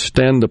group, to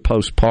extend the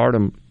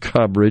postpartum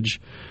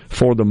coverage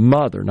for the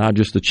mother, not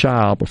just the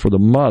child, but for the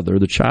mother.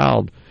 The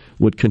child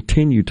would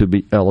continue to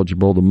be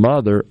eligible. The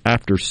mother,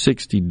 after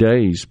 60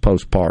 days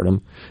postpartum,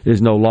 is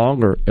no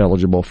longer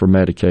eligible for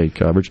Medicaid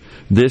coverage.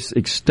 This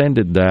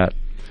extended that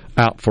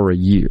out for a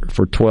year,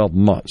 for 12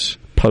 months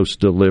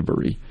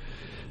post-delivery.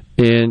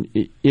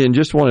 And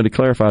just wanted to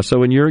clarify,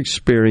 so in your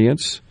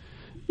experience,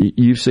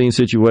 you've seen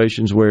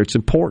situations where it's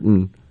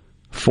important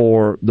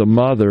for the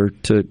mother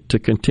to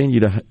continue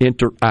to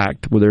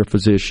interact with their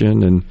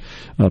physician and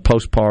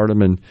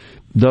postpartum, and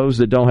those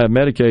that don't have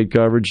Medicaid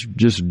coverage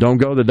just don't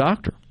go to the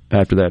doctor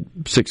after that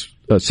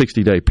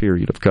 60-day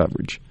period of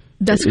coverage.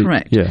 That's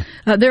correct. Yeah.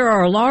 There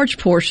are a large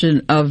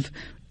portion of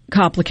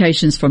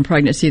complications from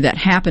pregnancy that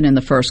happen in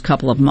the first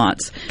couple of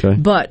months. Okay.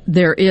 But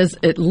there is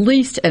at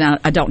least, and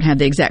I don't have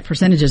the exact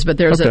percentages, but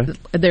there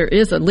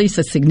is at least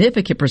a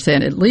significant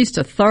percent, at least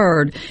a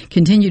third,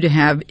 continue to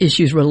have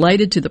issues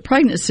related to the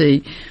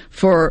pregnancy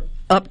for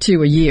up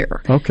to a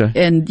year. Okay.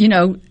 And,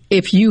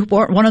 if you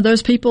weren't one of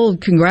those people,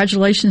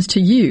 congratulations to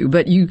you.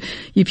 But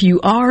if you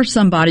are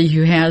somebody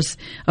who has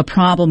a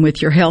problem with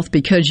your health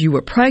because you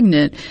were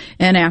pregnant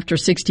and after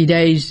 60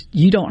 days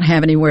you don't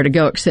have anywhere to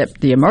go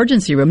except the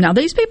emergency room. Now,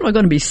 these people are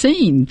going to be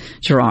seen,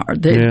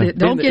 Gerard. They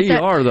don't in get the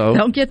that. ER, though.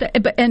 Don't get that.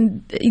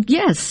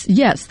 Yes,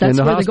 that's and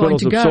the where they're going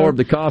to go. absorb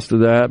the cost of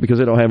that because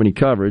they don't have any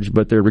coverage,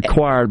 but they're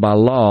required by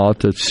law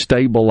to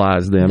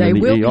stabilize them in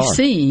the ER. They will be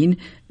seen.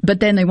 But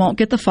then they won't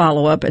get the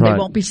follow-up, and they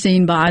won't be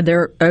seen by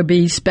their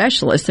OB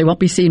specialists. They won't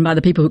be seen by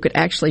the people who could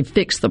actually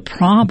fix the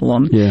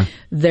problem. Yeah.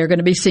 They're going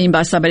to be seen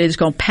by somebody that's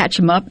going to patch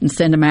them up and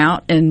send them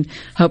out and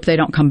hope they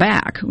don't come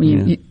back.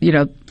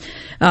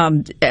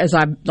 As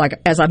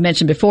I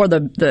mentioned before,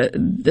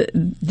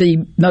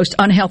 the most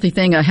unhealthy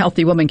thing a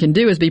healthy woman can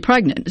do is be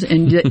pregnant,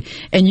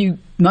 and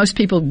most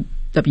people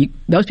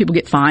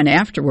get fine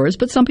afterwards,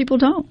 but some people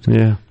don't.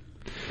 Yeah.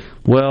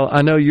 Well,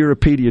 I know you're a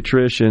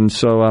pediatrician,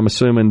 so I'm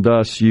assuming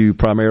thus you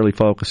primarily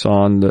focus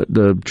on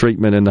the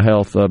treatment and the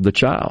health of the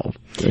child.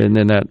 And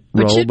in that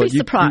role. But you'd be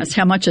surprised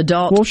how much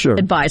adult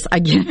advice I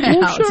give out.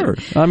 Well, sure.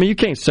 I mean, you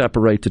can't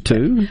separate the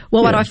two.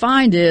 Well, what I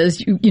find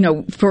is,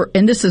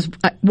 and this is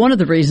one of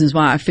the reasons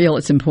why I feel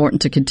it's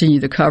important to continue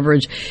the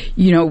coverage.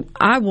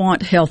 I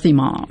want healthy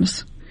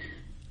moms.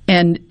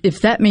 And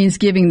if that means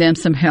giving them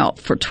some help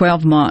for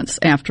 12 months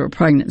after a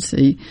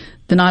pregnancy,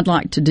 then I'd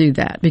like to do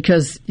that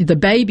because the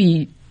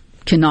baby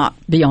cannot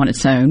be on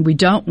its own. We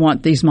don't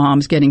want these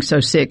moms getting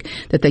so sick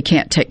that they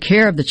can't take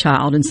care of the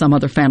child and some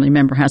other family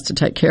member has to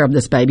take care of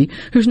this baby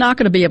who's not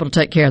going to be able to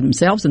take care of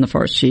themselves in the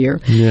first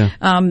year. Yeah.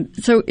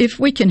 So if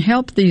we can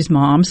help these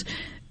moms,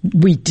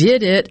 we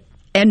did it,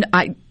 and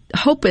I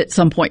hope at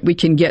some point we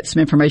can get some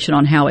information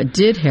on how it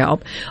did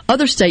help.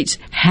 Other states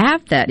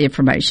have that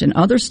information.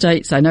 Other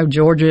states, I know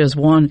Georgia is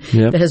one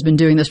that has been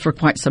doing this for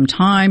quite some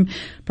time.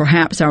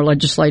 Perhaps our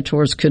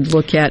legislators could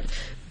look at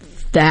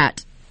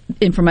that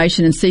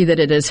information and see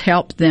that it has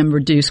helped them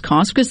reduce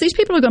costs, because these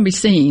people are going to be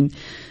seen,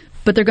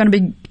 but they're going to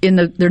be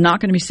they're not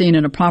going to be seen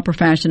in a proper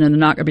fashion, and they're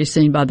not going to be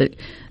seen by the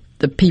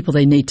people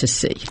they need to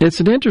see. It's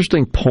an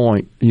interesting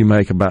point you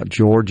make about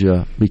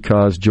Georgia,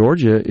 because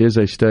Georgia is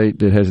a state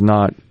that has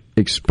not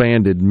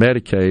expanded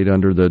Medicaid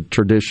under the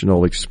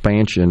traditional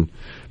expansion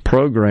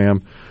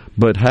program,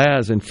 but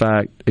has in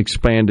fact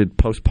expanded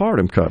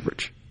postpartum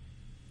coverage.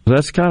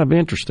 That's kind of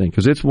interesting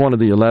because it's one of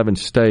the 11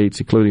 states,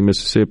 including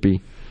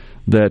Mississippi,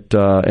 that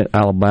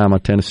Alabama,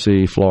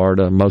 Tennessee,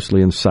 Florida,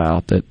 mostly in the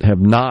South, that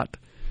have not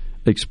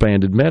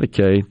expanded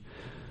Medicaid.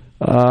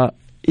 I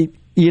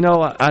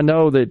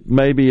know that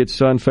maybe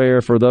it's unfair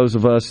for those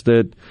of us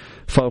that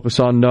focus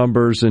on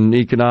numbers and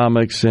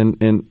economics and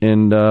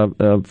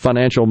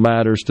financial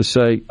matters to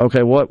say,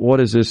 okay,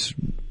 what is this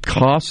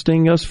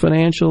costing us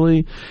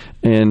financially,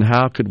 and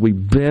how could we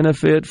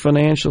benefit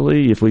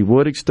financially if we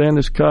would extend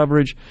this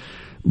coverage?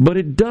 But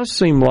it does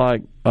seem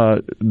like,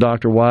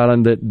 Dr.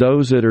 Weiland, that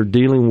those that are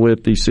dealing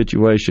with these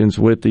situations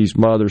with these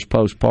mothers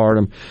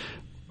postpartum,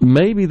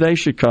 maybe they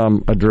should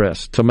come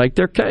addressed to make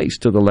their case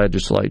to the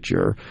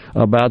legislature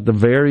about the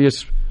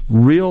various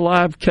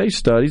real-life case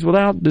studies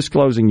without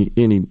disclosing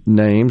any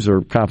names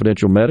or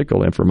confidential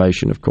medical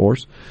information, of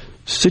course,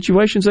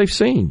 situations they've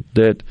seen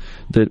that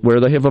where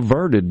they have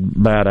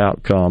averted bad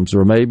outcomes,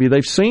 or maybe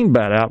they've seen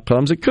bad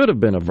outcomes that could have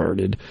been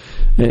averted,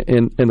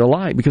 and the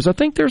like. Because I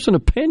think there's an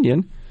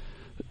opinion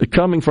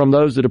coming from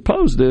those that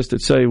oppose this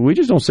that say we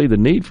just don't see the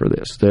need for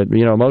this. That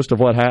most of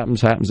what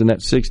happens in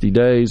that 60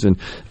 days, and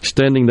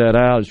extending that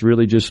out is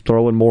really just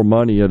throwing more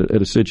money at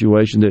a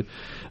situation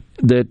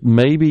that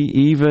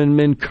maybe even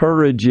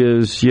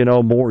encourages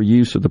more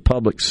use of the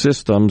public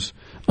systems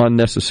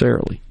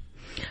unnecessarily.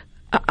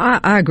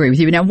 I agree with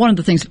you. Now, one of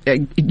the things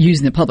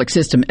using the public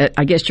system,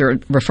 I guess you're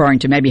referring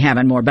to maybe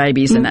having more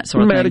babies and that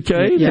sort of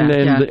Medicaid,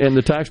 thing. and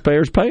the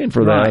taxpayers paying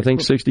for that. Right. I think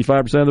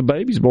 65% of the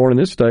babies born in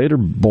this state are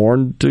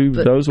born to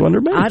those who are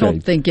under Medicaid. I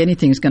don't think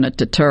anything's going to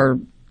deter.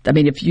 I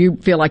mean, if you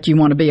feel like you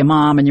want to be a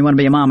mom and you want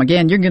to be a mom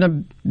again, you're going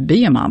to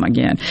be a mom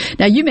again.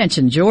 Now, you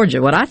mentioned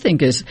Georgia. What I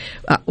think is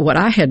what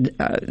I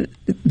had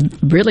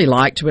really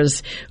liked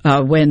was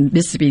when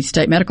Mississippi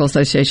State Medical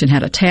Association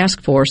had a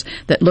task force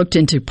that looked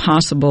into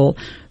possible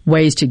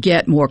ways to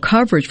get more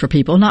coverage for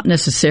people, not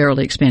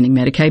necessarily expanding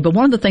Medicaid. But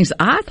one of the things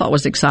I thought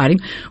was exciting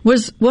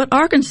was what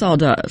Arkansas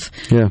does.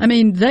 Yeah. I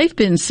mean, they've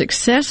been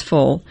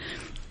successful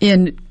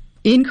in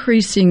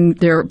increasing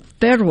their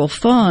federal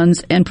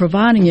funds and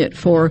providing it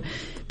for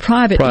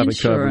private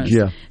insurance. Coverage,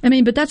 yeah. I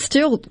mean, but that's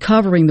still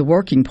covering the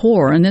working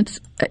poor. And it's,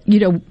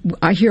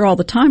 I hear all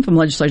the time from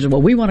legislators,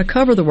 well, we want to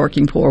cover the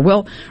working poor.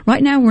 Well,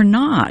 right now we're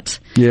not.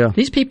 Yeah.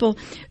 These people,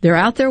 they're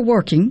out there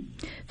working.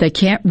 They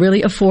can't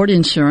really afford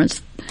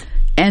insurance.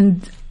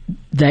 And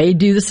they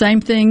do the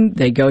same thing.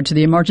 They go to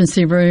the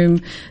emergency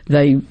room.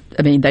 They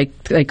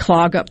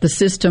clog up the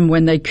system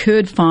when they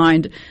could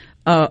find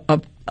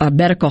a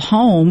medical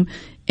home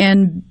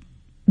and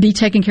be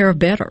taken care of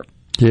better.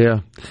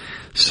 Yeah.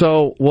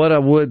 So what I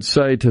would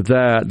say to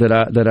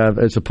that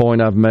it's a point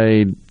I've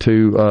made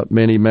to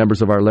many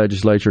members of our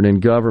legislature and in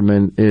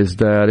government is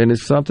that, and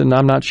it's something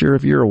I'm not sure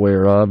if you're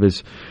aware of,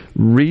 is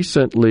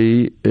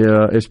recently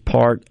as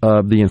part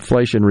of the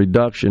Inflation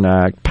Reduction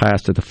Act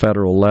passed at the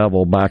federal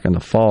level back in the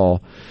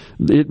fall,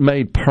 it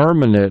made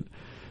permanent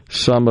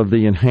some of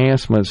the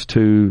enhancements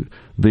to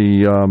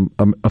the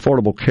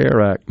Affordable Care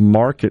Act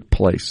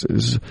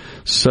marketplaces,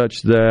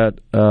 such that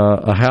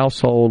a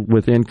household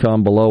with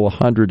income below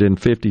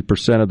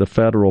 150% of the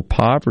federal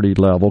poverty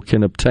level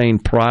can obtain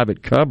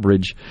private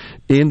coverage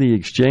in the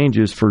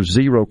exchanges for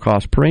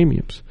zero-cost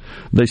premiums.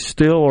 They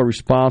still are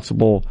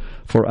responsible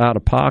for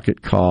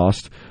out-of-pocket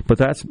costs, but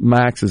that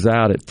maxes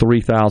out at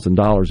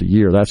 $3,000 a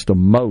year. That's the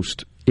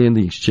most in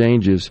the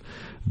exchanges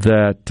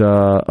that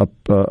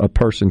a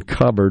person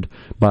covered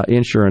by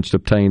insurance to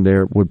obtain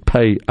there would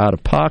pay out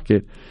of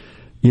pocket.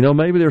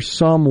 Maybe there's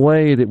some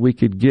way that we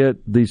could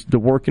get the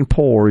working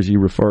poor, as you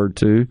referred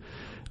to,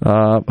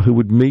 who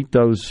would meet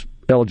those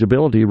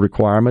eligibility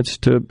requirements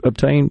to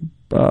obtain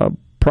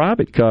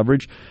private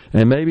coverage,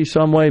 and maybe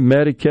some way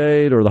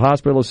Medicaid or the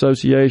Hospital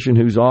Association,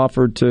 who's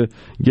offered to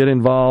get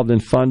involved in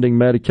funding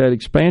Medicaid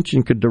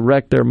expansion, could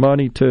direct their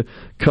money to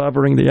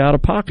covering the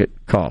out-of-pocket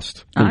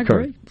cost. I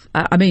agree.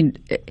 I mean,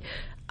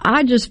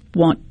 I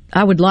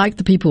would like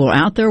the people who are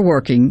out there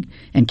working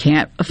and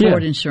can't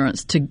afford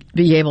insurance to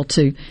be able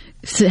to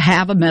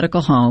have a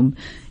medical home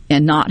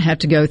and not have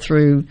to go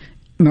through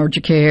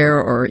emergency care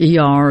or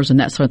ERs and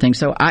that sort of thing.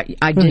 So I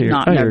did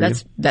not know.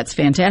 That's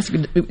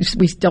fantastic.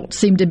 We don't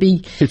seem to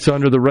be. It's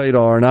under the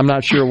radar, and I'm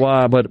not sure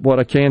why, but what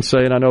I can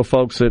say, and I know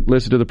folks that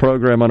listen to the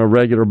program on a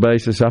regular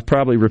basis, I've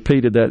probably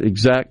repeated that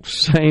exact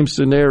same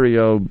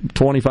scenario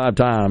 25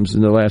 times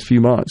in the last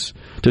few months.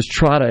 Just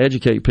try to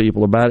educate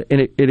people about it.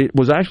 And it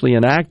was actually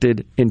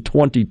enacted in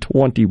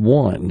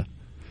 2021,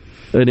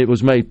 and it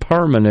was made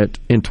permanent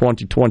in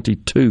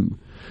 2022.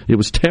 It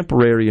was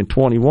temporary in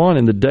 21,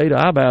 and the data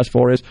I've asked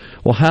for is,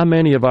 well, how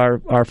many of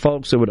our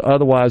folks that would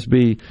otherwise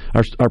be,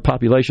 our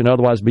population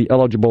otherwise be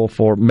eligible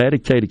for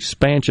Medicaid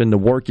expansion, the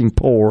working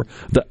poor,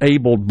 the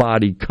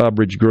able-bodied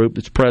coverage group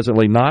that's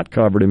presently not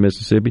covered in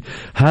Mississippi,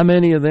 how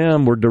many of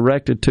them were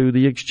directed to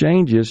the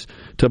exchanges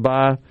to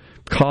buy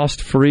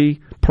cost-free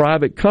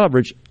private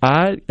coverage?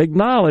 I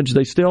acknowledge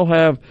they still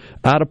have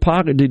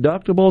out-of-pocket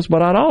deductibles,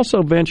 but I'd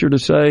also venture to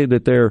say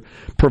that there are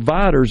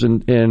providers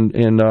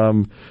in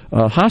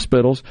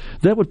hospitals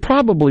that would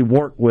probably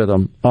work with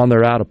them on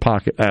their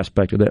out-of-pocket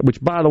aspect of that, which,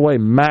 by the way,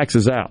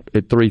 maxes out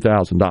at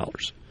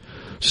 $3,000.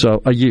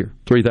 So a year,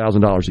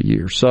 $3,000 a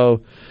year.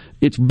 So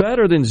it's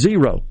better than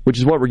zero, which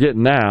is what we're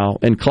getting now,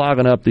 and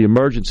clogging up the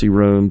emergency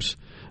rooms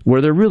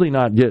where they're really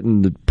not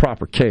getting the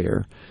proper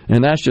care.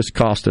 And that's just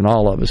costing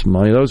all of us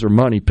money. Those are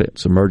money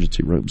pits,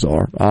 emergency rooms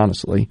are,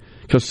 honestly,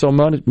 because so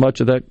much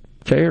of that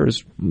care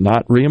is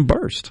not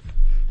reimbursed.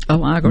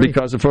 Oh, I agree.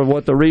 Because for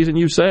what the reason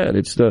you said,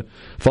 it's the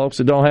folks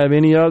that don't have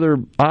any other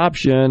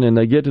option, and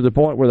they get to the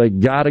point where they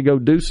got to go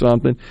do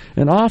something.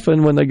 And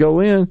often when they go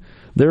in,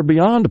 they're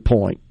beyond a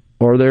point,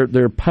 or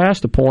they're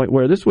past the point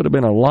where this would have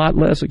been a lot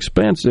less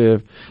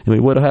expensive, and we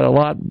would have had a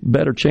lot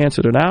better chance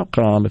at an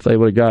outcome if they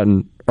would have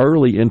gotten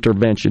early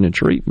intervention and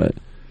treatment.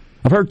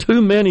 I've heard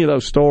too many of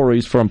those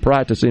stories from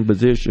practicing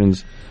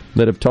physicians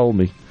that have told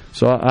me.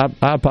 So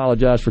I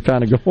apologize for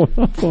kind of going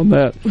off on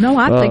that. No,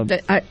 I think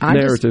that I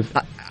narrative.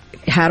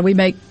 how do we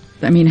make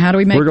those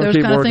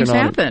kind of things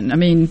happen? I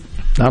mean,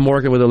 I'm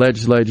working with the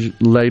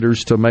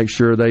legislators to make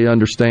sure they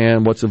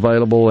understand what's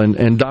available.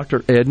 And Dr.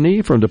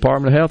 Edney from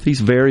Department of Health, he's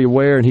very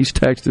aware, and he's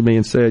texted me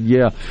and said,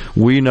 yeah,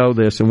 we know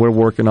this, and we're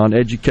working on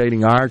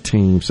educating our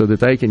team so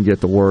that they can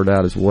get the word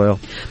out as well.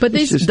 But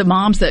the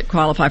moms that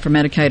qualify for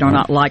Medicaid are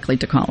not likely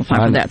to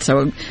qualify for that.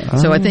 So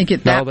I think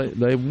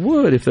they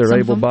would if they're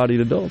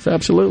able-bodied adults,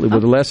 absolutely,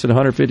 with less than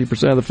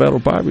 150% of the federal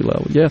poverty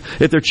level. Yeah,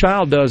 if their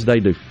child does, they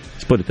do.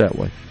 Let's put it that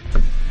way.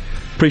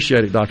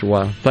 Appreciate it, Dr.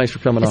 Weiland. Thanks for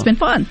coming on. It's been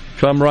fun.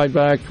 Come right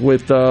back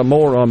with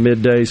more on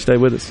Middays. Stay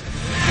with us.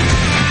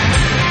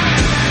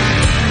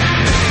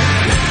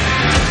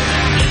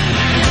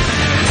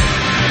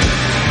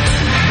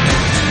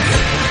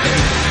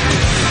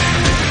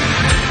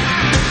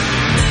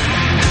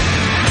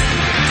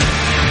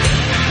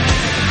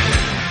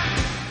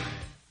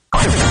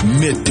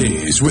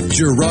 Middays with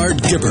Gerard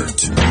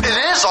Gibert.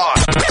 It is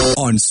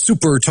on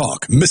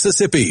SuperTalk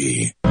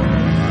Mississippi.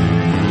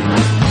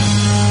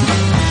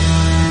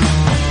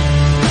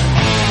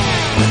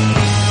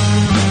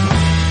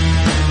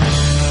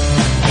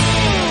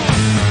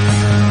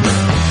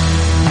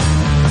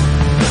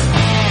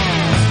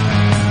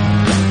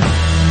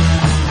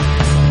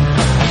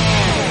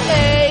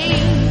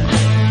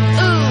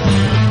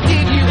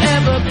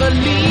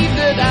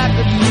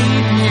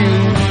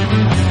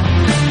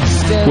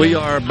 We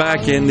are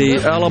back in the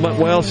Element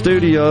Well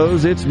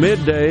Studios. It's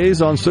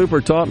Middays on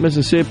SuperTalk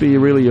Mississippi.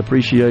 Really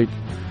appreciate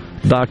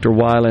Dr.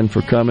 Weiland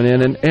for coming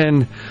in.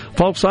 And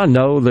folks, I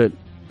know that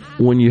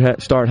when you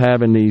start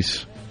having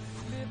these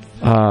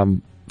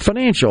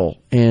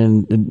financial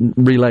and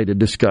related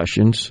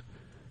discussions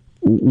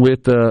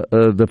with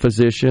the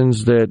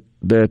physicians that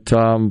they're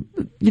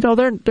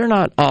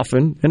not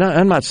often, and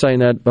I'm not saying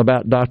that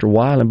about Dr.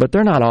 Weiland, but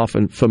they're not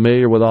often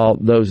familiar with all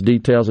those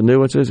details and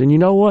nuances. And you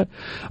know what?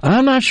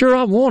 I'm not sure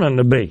I want them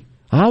to be.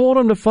 I want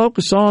them to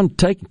focus on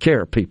taking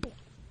care of people.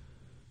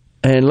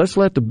 And let's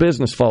let the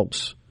business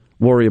folks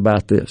worry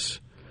about this.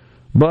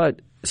 But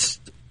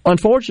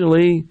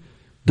unfortunately,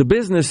 the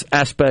business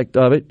aspect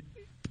of it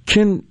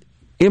can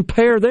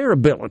impair their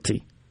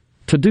ability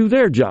to do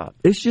their job.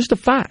 It's just a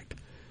fact.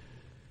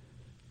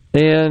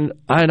 And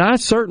I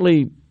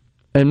certainly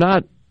am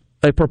not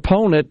a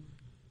proponent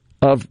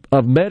of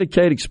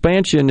Medicaid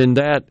expansion in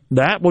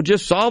that will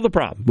just solve the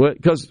problem.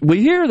 Because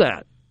we hear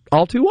that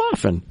all too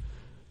often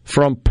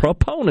from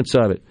proponents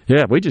of it.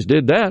 Yeah, if we just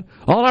did that,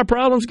 all our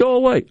problems go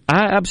away.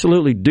 I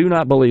absolutely do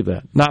not believe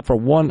that. Not for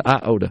one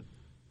iota.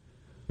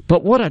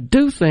 But what I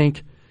do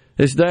think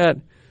is that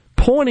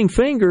pointing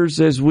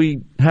fingers, as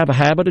we have a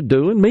habit of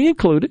doing, me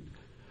included,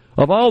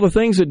 of all the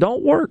things that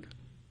don't work,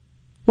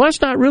 well,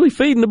 that's not really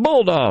feeding the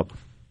bulldog.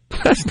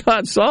 That's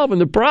not solving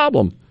the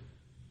problem.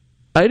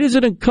 It is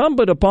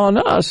incumbent upon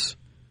us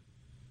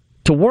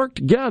to work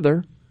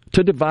together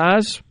to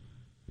devise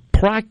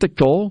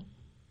practical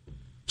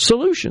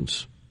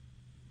solutions,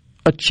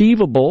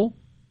 achievable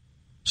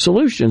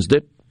solutions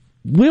that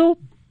will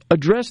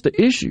address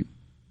the issue.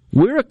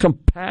 We're a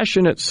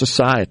compassionate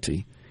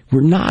society.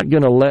 We're not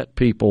going to let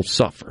people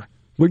suffer.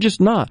 We're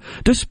just not,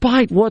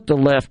 despite what the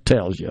left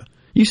tells you.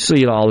 You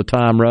see it all the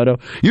time, Rado.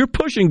 You're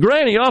pushing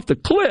Granny off the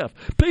cliff.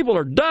 People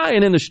are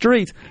dying in the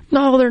streets.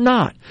 No, they're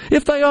not.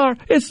 If they are,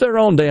 it's their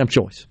own damn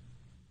choice.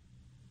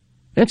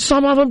 And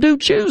some of them do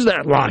choose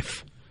that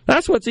life.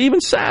 That's what's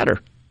even sadder.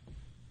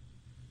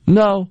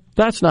 No,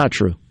 that's not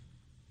true.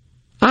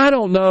 I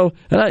don't know,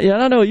 and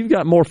I know you've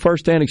got more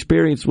firsthand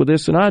experience with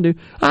this than I do.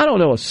 I don't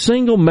know a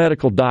single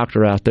medical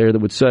doctor out there that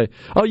would say,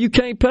 oh, you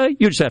can't pay?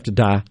 You just have to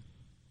die.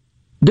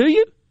 Do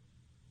you?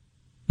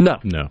 No.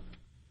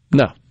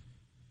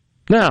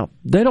 Now,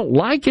 they don't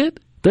like it.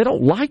 They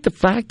don't like the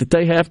fact that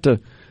they have to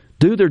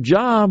do their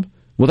job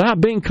without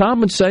being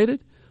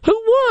compensated.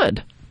 Who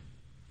would?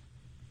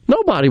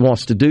 Nobody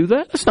wants to do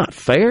that. That's not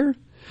fair.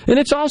 And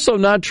it's also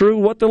not true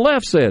what the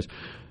left says.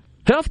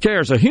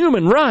 Healthcare is a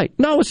human right.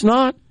 No, it's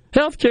not.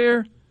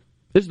 Healthcare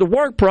is the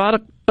work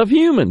product of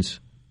humans.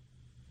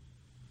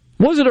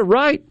 Was it a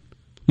right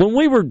when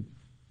we were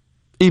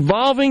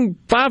evolving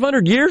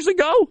 500 years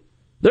ago?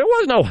 There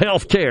was no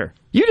healthcare.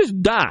 You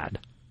just died.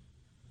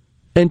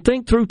 And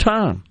think through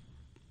time.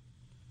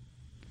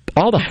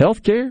 All the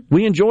health care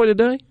we enjoy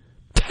today,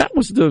 that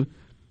was the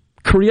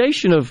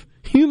creation of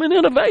human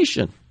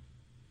innovation.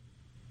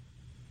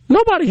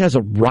 Nobody has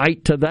a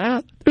right to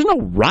that. There's no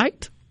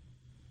right.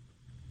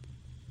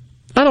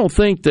 I don't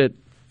think that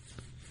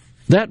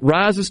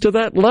rises to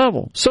that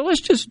level. So let's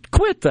just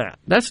quit that.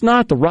 That's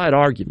not the right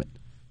argument.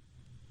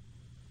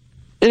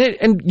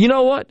 And you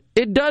know what?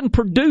 It doesn't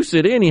produce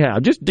it anyhow.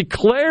 Just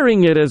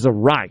declaring it as a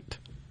right.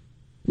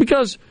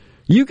 Because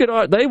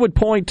they would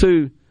point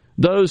to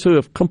those who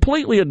have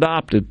completely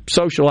adopted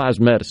socialized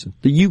medicine,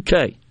 the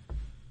UK,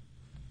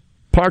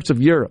 parts of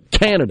Europe,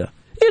 Canada.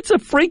 It's a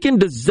freaking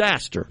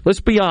disaster.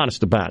 Let's be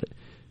honest about it.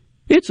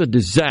 It's a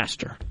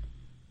disaster.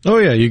 Oh,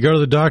 yeah. You go to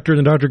the doctor, and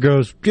the doctor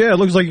goes, yeah, it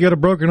looks like you got a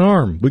broken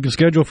arm. We can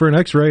schedule for an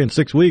x-ray in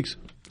 6 weeks.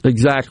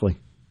 Exactly.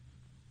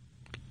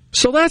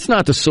 So that's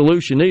not the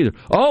solution either.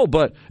 Oh,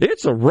 but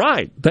it's a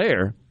right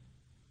there.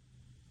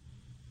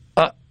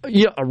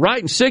 Yeah,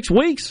 right, in 6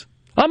 weeks.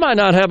 I might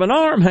not have an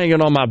arm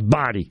hanging on my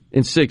body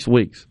in 6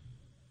 weeks.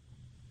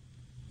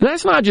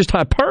 That's not just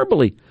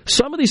hyperbole.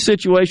 Some of these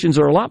situations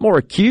are a lot more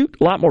acute,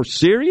 a lot more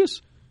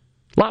serious,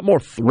 a lot more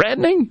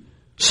threatening.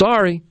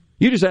 Sorry,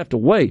 you just have to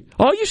wait.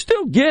 Oh, you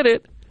still get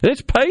it.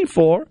 It's paid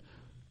for.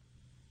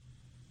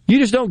 You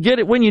just don't get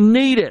it when you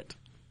need it.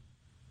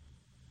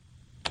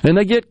 And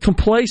they get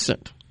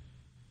complacent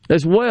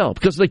as well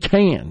because they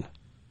can.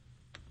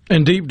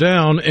 And deep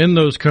down in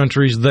those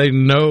countries, they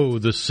know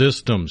the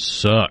system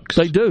sucks.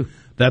 They do.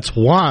 That's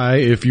why,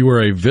 if you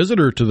are a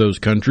visitor to those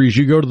countries,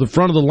 you go to the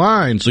front of the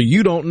line so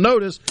you don't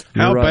notice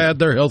how bad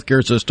their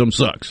healthcare system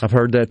sucks. I've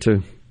heard that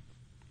too.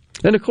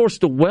 And, of course,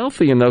 the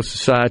wealthy in those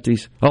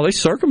societies, they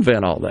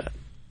circumvent all that.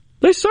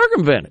 They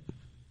circumvent it.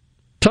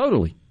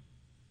 Totally.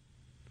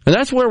 And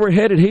that's where we're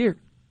headed here.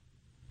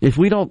 If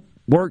we don't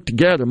work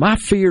together, my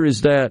fear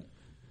is that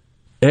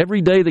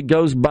every day that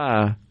goes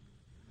by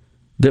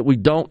that we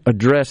don't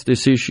address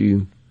this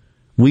issue,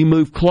 we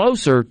move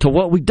closer to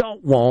what we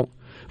don't want,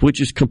 which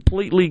is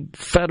completely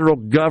federal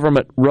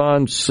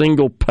government-run,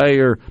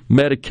 single-payer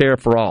Medicare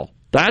for all.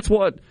 That's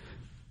what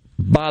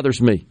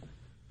bothers me.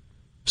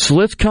 So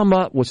let's come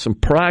up with some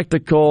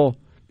practical,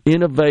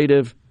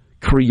 innovative,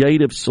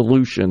 creative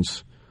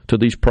solutions to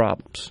these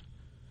problems.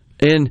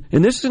 And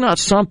this is not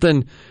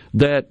something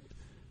that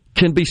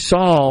can be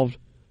solved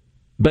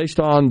based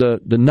on the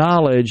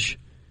knowledge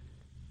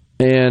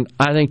and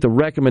I think the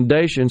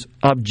recommendations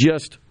of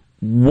just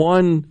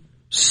one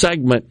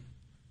segment,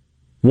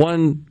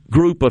 one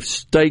group of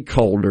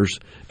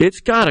stakeholders. It's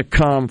got to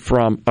come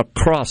from a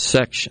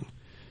cross-section.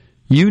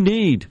 You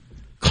need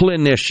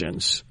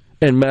clinicians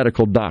and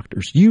medical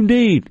doctors. You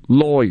need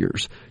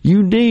lawyers.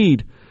 You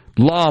need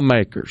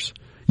lawmakers.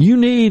 You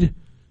need,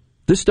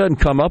 this doesn't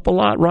come up a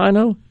lot,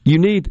 Rhino, you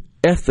need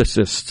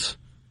ethicists.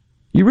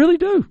 You really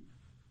do.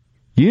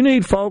 You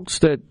need folks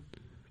that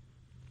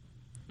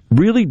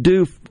really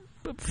do,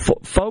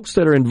 folks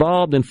that are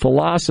involved in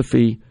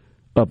philosophy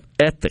of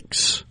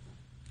ethics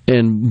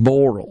and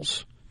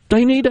morals.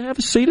 They need to have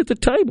a seat at the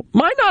table.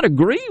 Might not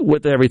agree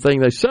with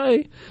everything they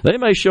say. They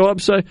may show up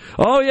and say,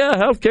 oh, yeah,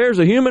 health care is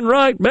a human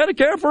right,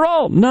 Medicare for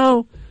all.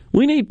 No,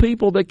 we need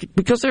people that,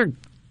 because they're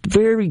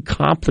very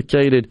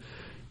complicated,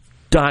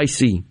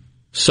 dicey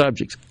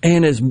subjects.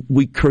 And as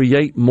we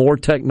create more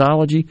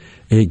technology,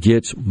 it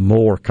gets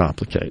more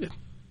complicated.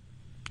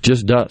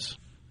 Just does.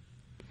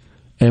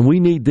 And we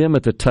need them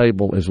at the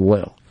table as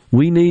well.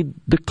 We need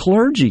the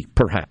clergy,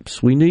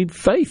 perhaps. We need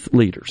faith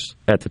leaders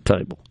at the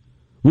table.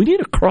 We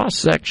need a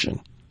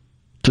cross-section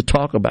to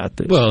talk about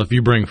this. Well, if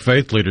you bring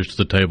faith leaders to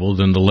the table,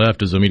 then the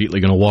left is immediately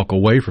going to walk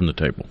away from the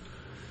table.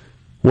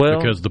 Well,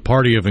 because the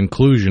party of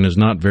inclusion is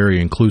not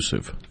very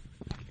inclusive.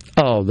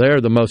 Oh,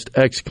 they're the most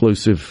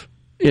exclusive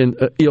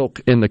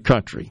ilk in the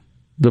country,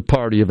 the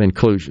party of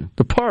inclusion.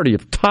 The party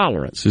of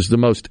tolerance is the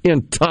most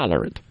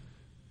intolerant.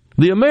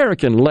 The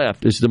American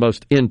left is the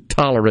most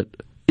intolerant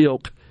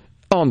ilk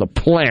on the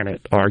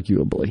planet,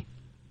 arguably.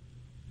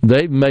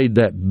 They've made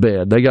that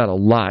bed. They got a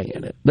lie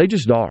in it. They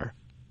just are.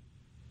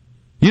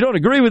 You don't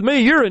agree with me?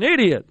 You're an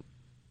idiot.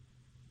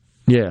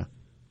 Yeah.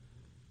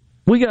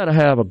 We got to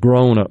have a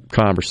grown-up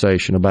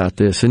conversation about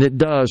this, and it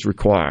does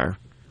require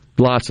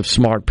lots of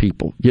smart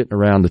people getting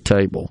around the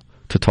table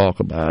to talk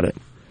about it.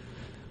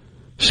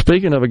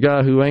 Speaking of a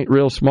guy who ain't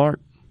real smart,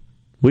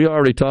 we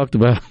already talked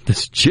about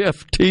this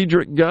Jeff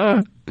Tiedrick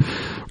guy.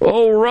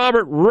 Oh,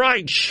 Robert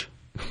Reich.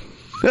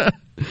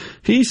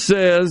 He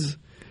says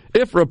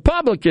if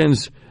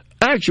Republicans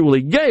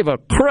actually gave a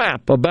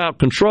crap about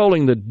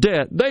controlling the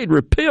debt, they'd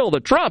repeal the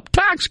Trump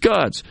tax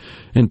cuts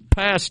and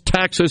pass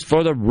taxes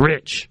for the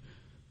rich.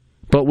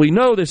 But we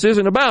know this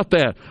isn't about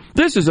that.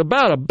 This is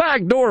about a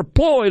backdoor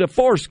ploy to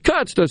force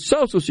cuts to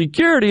Social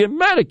Security and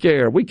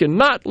Medicare. We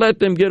cannot let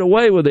them get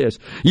away with this.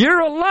 You're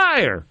a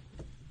liar.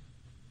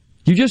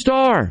 You just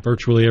are.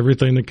 Virtually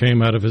everything that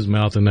came out of his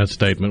mouth in that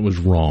statement was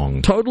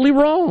wrong. Totally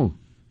wrong.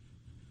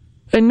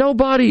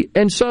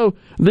 And so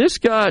this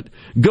got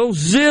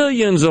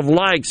gazillions of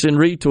likes and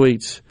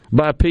retweets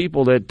by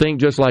people that think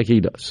just like he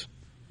does.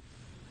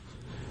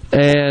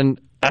 And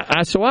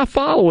so I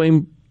follow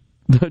him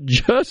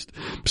just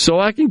so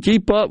I can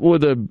keep up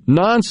with the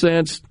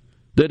nonsense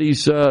that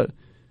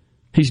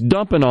he's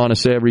dumping on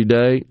us every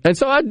day. And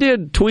so I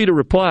did tweet a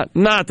reply,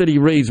 not that he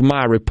reads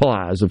my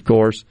replies, of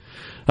course.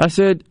 I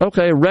said,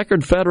 okay,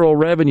 record federal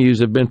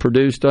revenues have been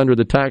produced under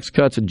the Tax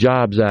Cuts and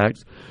Jobs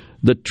Act.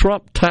 The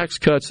Trump tax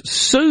cuts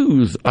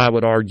soothe, I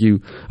would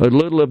argue, a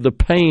little of the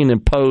pain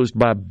imposed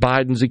by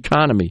Biden's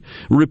economy.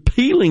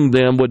 Repealing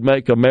them would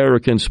make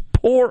Americans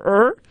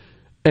poorer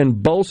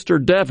and bolster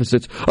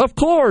deficits. Of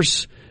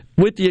course,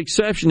 with the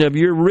exception of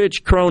your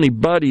rich crony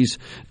buddies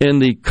in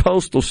the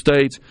coastal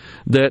states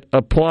that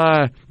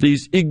apply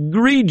these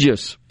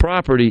egregious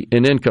property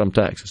and income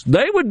taxes.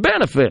 They would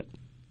benefit.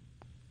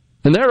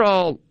 And they're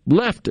all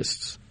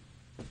leftists.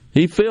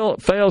 He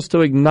fails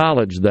to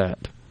acknowledge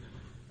that.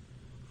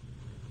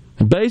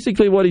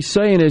 Basically what he's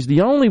saying is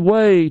the only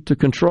way to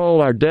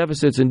control our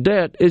deficits and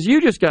debt is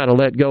you just got to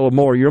let go of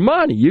more of your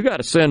money. You got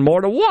to send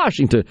more to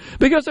Washington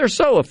because they're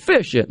so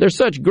efficient. They're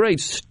such great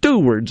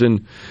stewards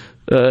and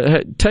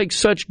take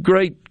such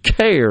great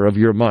care of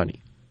your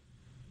money.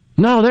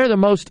 No, they're the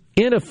most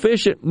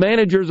inefficient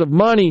managers of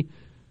money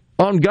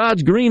on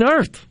God's green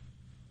earth.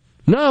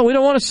 No, we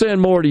don't want to send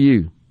more to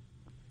you.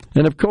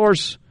 And, of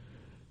course,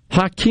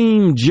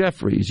 Hakeem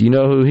Jeffries, you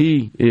know who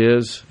he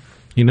is.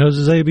 He knows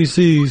his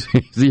ABCs.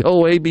 He's the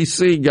old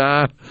ABC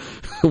guy.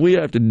 We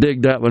have to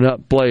dig that one up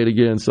and play it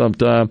again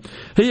sometime.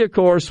 He, of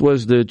course,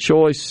 was the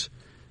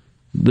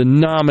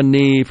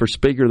nominee for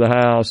Speaker of the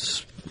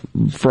House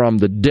from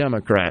the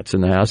Democrats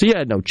in the House. He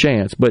had no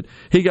chance, but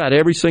he got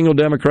every single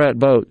Democrat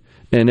vote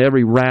in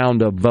every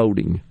round of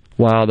voting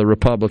while the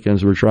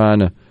Republicans were trying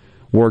to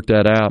work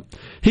that out.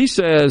 He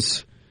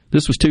says,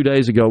 this was 2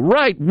 days ago,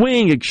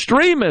 right-wing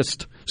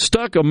extremists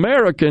stuck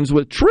Americans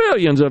with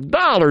trillions of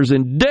dollars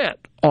in debt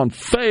on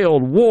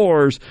failed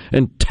wars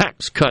and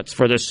tax cuts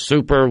for the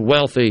super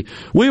wealthy.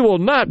 We will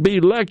not be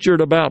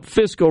lectured about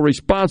fiscal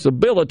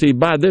responsibility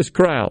by this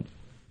crowd.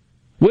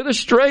 With a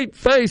straight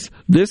face,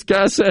 this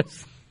guy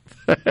says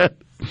that.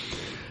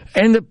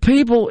 And the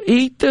people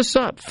eat this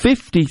up.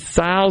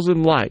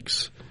 50,000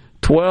 likes,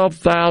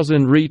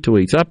 12,000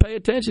 retweets. I pay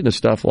attention to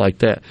stuff like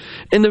that.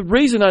 And the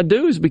reason I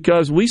do is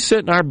because we sit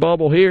in our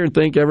bubble here and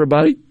think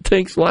everybody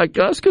thinks like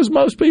us, because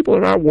most people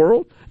in our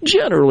world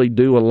generally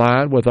do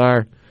align with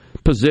our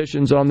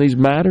positions on these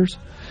matters.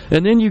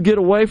 And then you get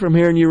away from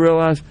here and you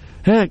realize,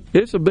 heck,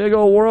 it's a big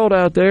old world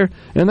out there,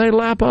 and they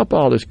lap up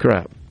all this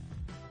crap.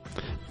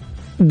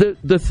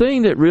 The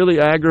thing that really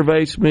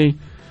aggravates me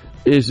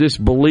is this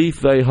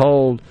belief they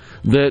hold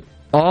that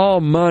all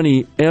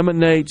money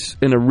emanates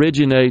and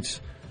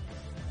originates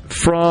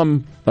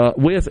from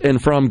with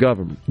and from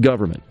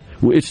government.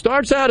 It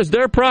starts out as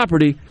their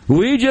property.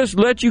 We just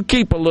let you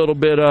keep a little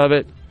bit of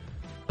it.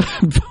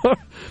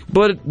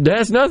 But it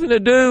has nothing to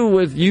do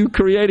with you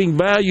creating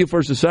value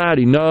for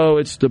society. No,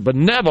 it's the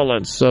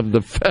benevolence of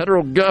the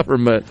federal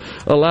government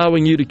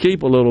allowing you to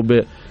keep a little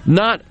bit.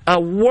 Not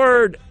a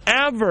word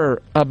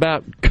ever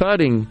about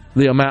cutting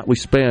the amount we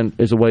spend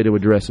as a way to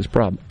address this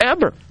problem.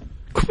 Ever.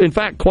 In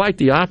fact, quite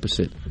the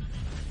opposite.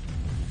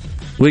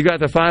 We got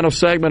the final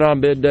segment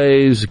on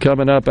Middays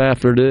coming up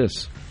after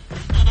this.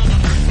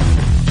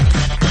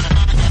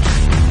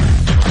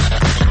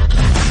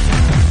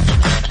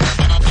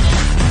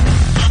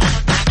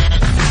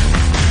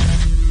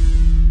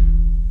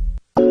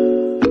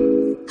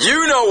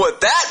 You know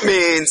what that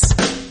means.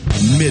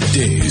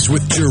 Middays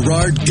with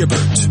Gerard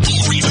Gibert.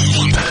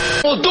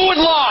 We'll do it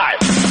live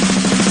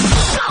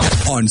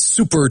on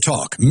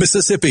SuperTalk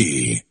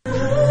Mississippi.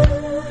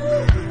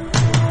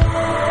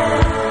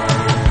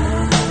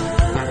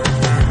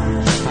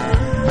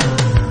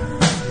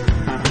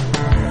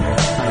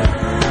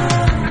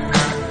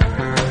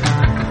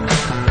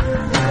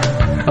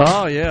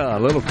 Oh, yeah,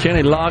 little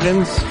Kenny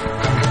Loggins.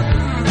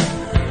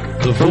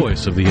 The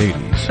voice of the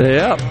 80s.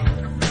 Yep.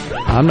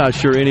 I'm not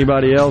sure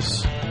anybody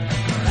else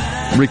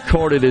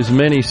recorded as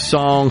many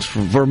songs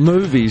for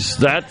movies.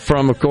 That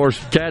from, of course,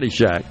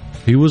 Caddyshack.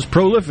 He was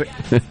prolific.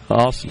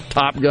 Awesome.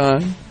 Top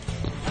Gun.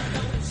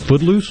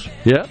 Footloose?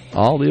 Yeah,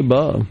 all the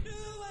above.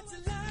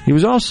 He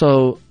was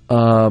also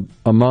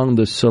among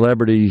the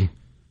celebrity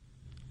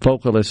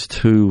vocalists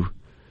who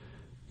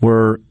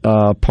were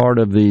part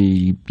of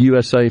the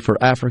USA for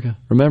Africa.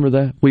 Remember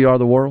that? We Are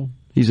the World?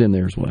 He's in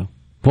there as well.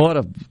 What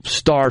a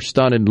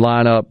star-studded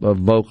lineup of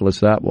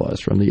vocalists that was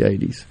from the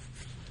 80s.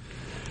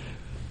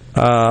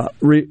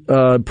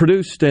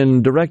 Produced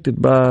and directed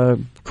by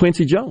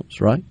Quincy Jones,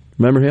 right?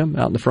 Remember him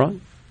out in the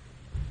front?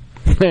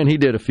 Man, he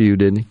did a few,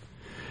 didn't he?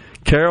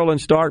 Carol in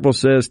Starkville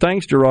says,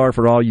 thanks, Gerard,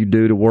 for all you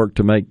do to work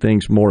to make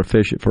things more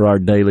efficient for our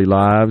daily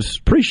lives.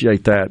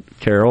 Appreciate that,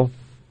 Carol.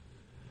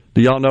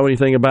 Do y'all know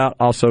anything about,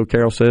 also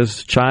Carol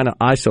says, China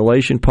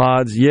isolation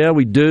pods? Yeah,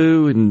 we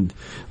do, and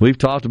we've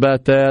talked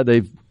about that.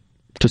 They've,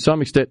 to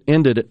some extent,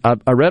 ended it.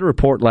 I read a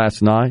report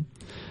last night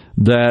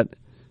that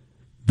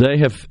they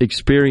have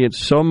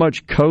experienced so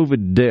much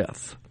COVID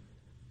death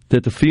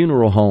that the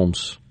funeral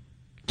homes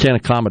can't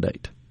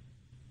accommodate.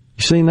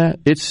 You seen that?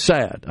 It's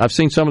sad. I've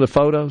seen some of the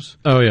photos.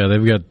 Oh, yeah.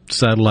 They've got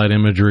satellite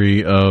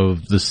imagery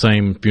of the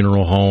same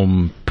funeral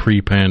home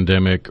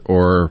pre-pandemic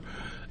or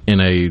in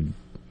a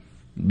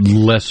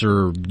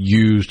lesser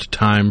used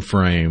time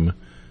frame.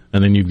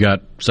 And then you've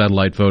got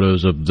satellite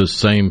photos of the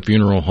same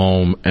funeral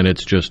home, and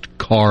it's just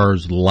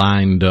cars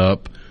lined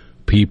up,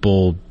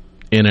 people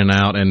in and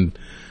out. And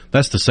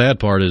that's the sad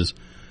part is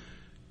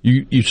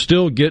you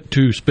still get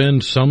to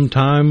spend some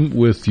time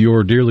with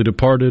your dearly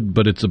departed,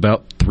 but it's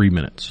about 3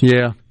 minutes.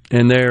 Yeah,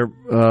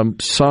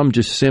 and some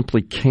just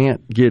simply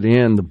can't get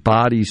in. The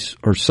bodies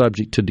are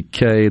subject to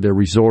decay. They're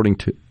resorting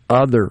to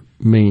other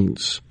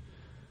means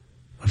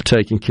of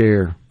taking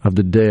care of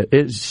the dead.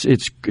 It's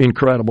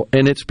incredible,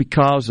 and it's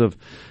because of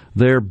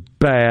their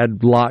bad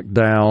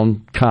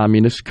lockdown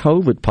communist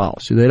COVID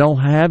policy. They don't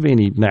have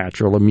any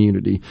natural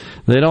immunity.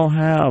 They don't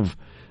have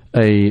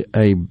a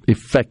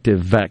effective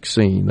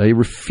vaccine. They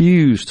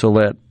refused to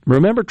let.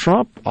 Remember,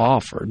 Trump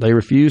offered. They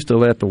refused to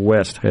let the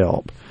West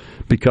help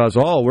because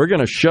we're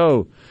going to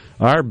show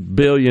our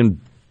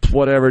billion,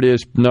 whatever it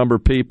is, number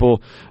of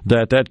people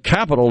that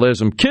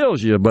capitalism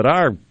kills you, but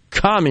our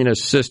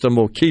communist system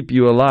will keep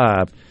you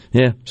alive.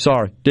 Yeah,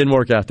 sorry, didn't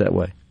work out that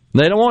way.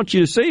 They don't want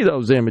you to see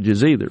those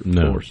images either, of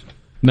course.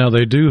 Now,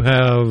 they do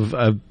have,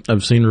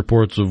 I've seen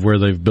reports of where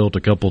they've built a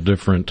couple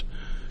different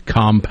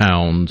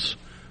compounds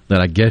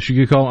that I guess you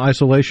could call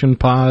isolation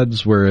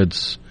pods, where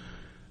it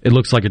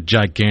looks like a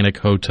gigantic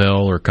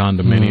hotel or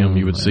condominium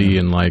you would see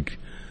in like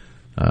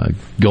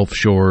Gulf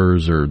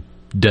Shores or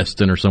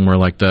Destin or somewhere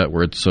like that,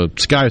 where it's a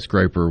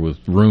skyscraper with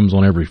rooms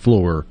on every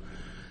floor.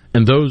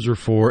 And those are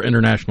for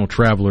international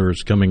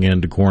travelers coming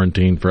in to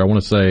quarantine for, I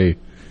want to say,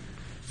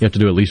 you have to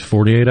do at least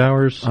 48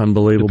 hours.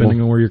 Unbelievable.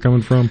 Depending on where you're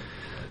coming from.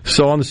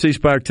 So on the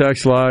ceasefire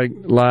text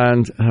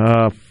line,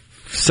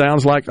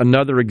 sounds like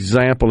another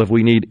example if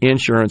we need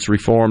insurance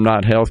reform,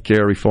 not health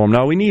care reform.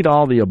 No, we need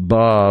all the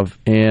above,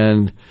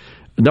 and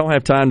don't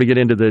have time to get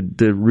into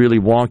the really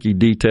wonky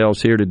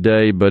details here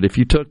today, but if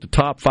you took the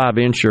top 5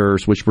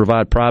 insurers, which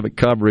provide private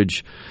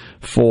coverage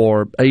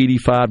for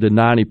 85 to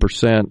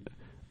 90%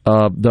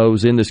 of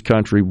those in this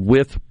country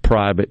with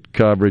private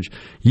coverage,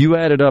 you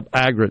added up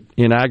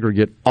in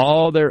aggregate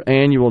all their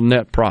annual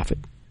net profit.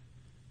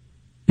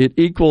 It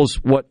equals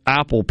what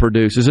Apple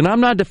produces. And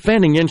I'm not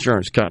defending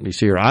insurance companies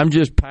here. I'm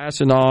just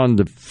passing on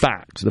the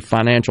facts, the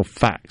financial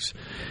facts.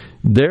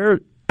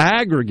 Their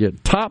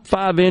aggregate top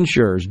 5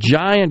 insurers,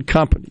 giant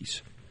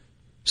companies,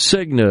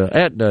 Cigna,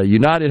 Aetna,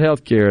 United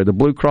Healthcare, the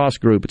Blue Cross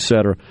Group,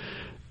 etc.,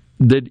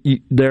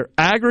 their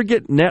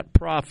aggregate net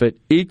profit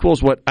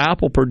equals what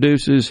Apple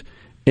produces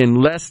in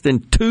less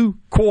than 2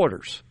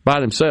 quarters by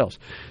themselves.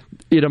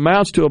 It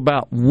amounts to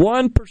about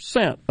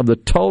 1% of the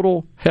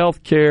total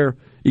healthcare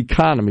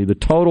economy, the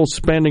total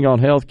spending on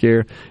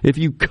healthcare. If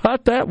you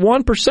cut that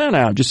 1%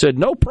 out, just said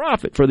no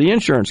profit for the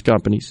insurance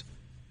companies,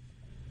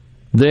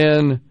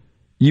 then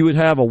you would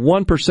have a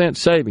 1%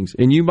 savings.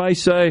 And you may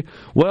say,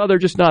 well, they're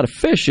just not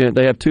efficient.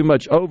 They have too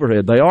much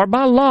overhead. They are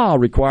by law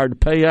required to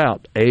pay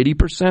out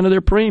 80% of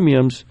their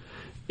premiums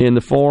in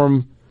the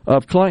form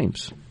of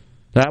claims.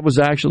 That was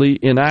actually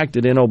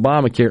enacted in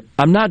Obamacare.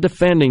 I'm not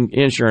defending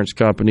insurance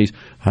companies.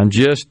 I'm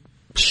just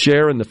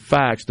sharing the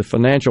facts, the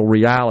financial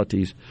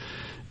realities.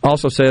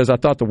 Also says, I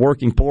thought the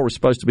working poor was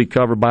supposed to be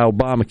covered by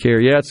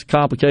Obamacare. Yeah, it's a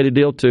complicated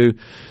deal, too.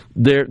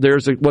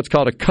 There's what's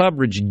called a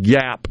coverage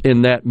gap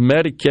in that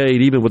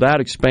Medicaid, even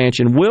without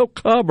expansion, will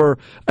cover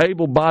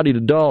able-bodied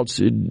adults.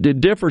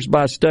 It differs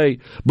by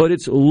state, but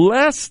it's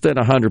less than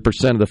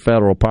 100% of the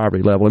federal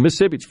poverty level. In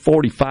Mississippi, it's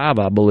 45,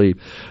 I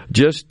believe.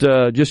 Just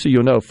so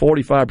you know,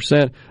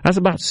 45%, that's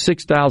about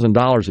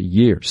 $6,000 a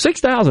year.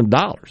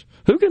 $6,000.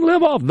 Who can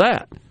live off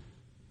that?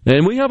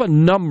 And we have a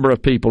number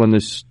of people in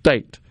this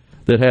state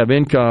that have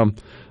income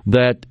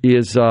that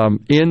is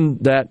in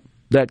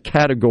that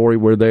category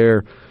where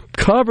they're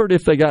covered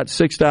if they got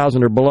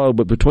 $6,000 or below,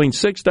 but between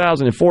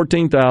 $6,000 and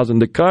 $14,000,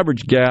 the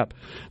coverage gap,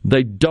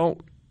 they don't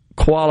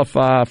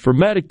qualify for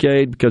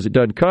Medicaid because it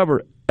doesn't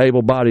cover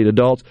able-bodied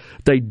adults.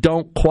 They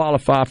don't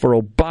qualify for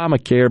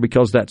Obamacare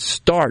because that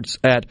starts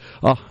at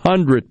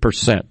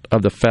 100%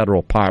 of the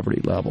federal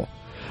poverty level.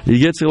 It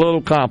gets a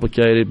little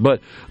complicated, but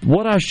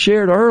what I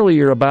shared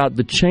earlier about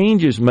the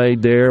changes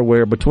made there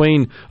where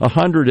between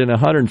 100 and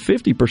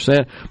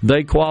 150%,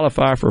 they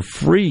qualify for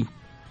free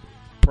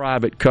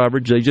private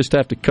coverage. They just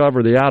have to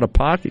cover the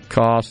out-of-pocket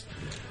costs.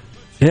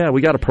 Yeah,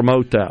 we got to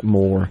promote that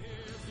more.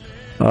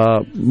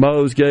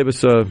 Mose gave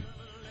us a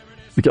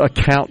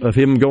count of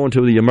him going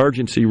to the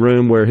emergency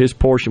room where his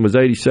portion was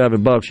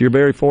 $87. You're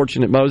very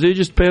fortunate, Mose. It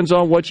just depends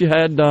on what you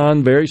had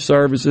done, various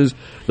services,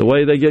 the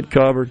way they get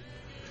covered.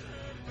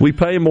 We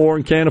pay more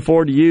and can't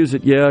afford to use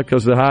it,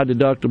 because of the high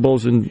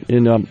deductibles,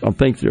 and I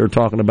think they're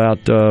talking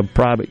about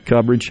private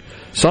coverage.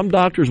 Some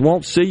doctors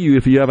won't see you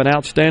if you have an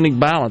outstanding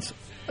balance.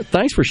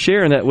 Thanks for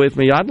sharing that with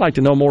me. I'd like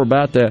to know more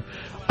about that.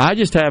 I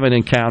just haven't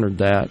encountered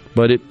that,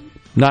 but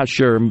not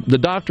sure. The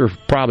doctor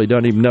probably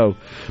doesn't even know.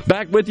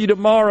 Back with you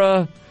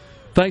tomorrow.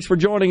 Thanks for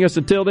joining us.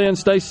 Until then,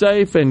 stay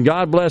safe, and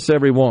God bless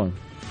everyone.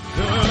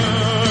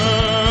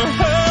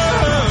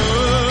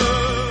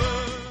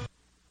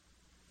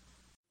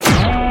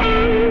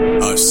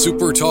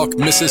 SuperTalk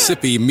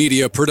Mississippi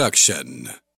Media Production.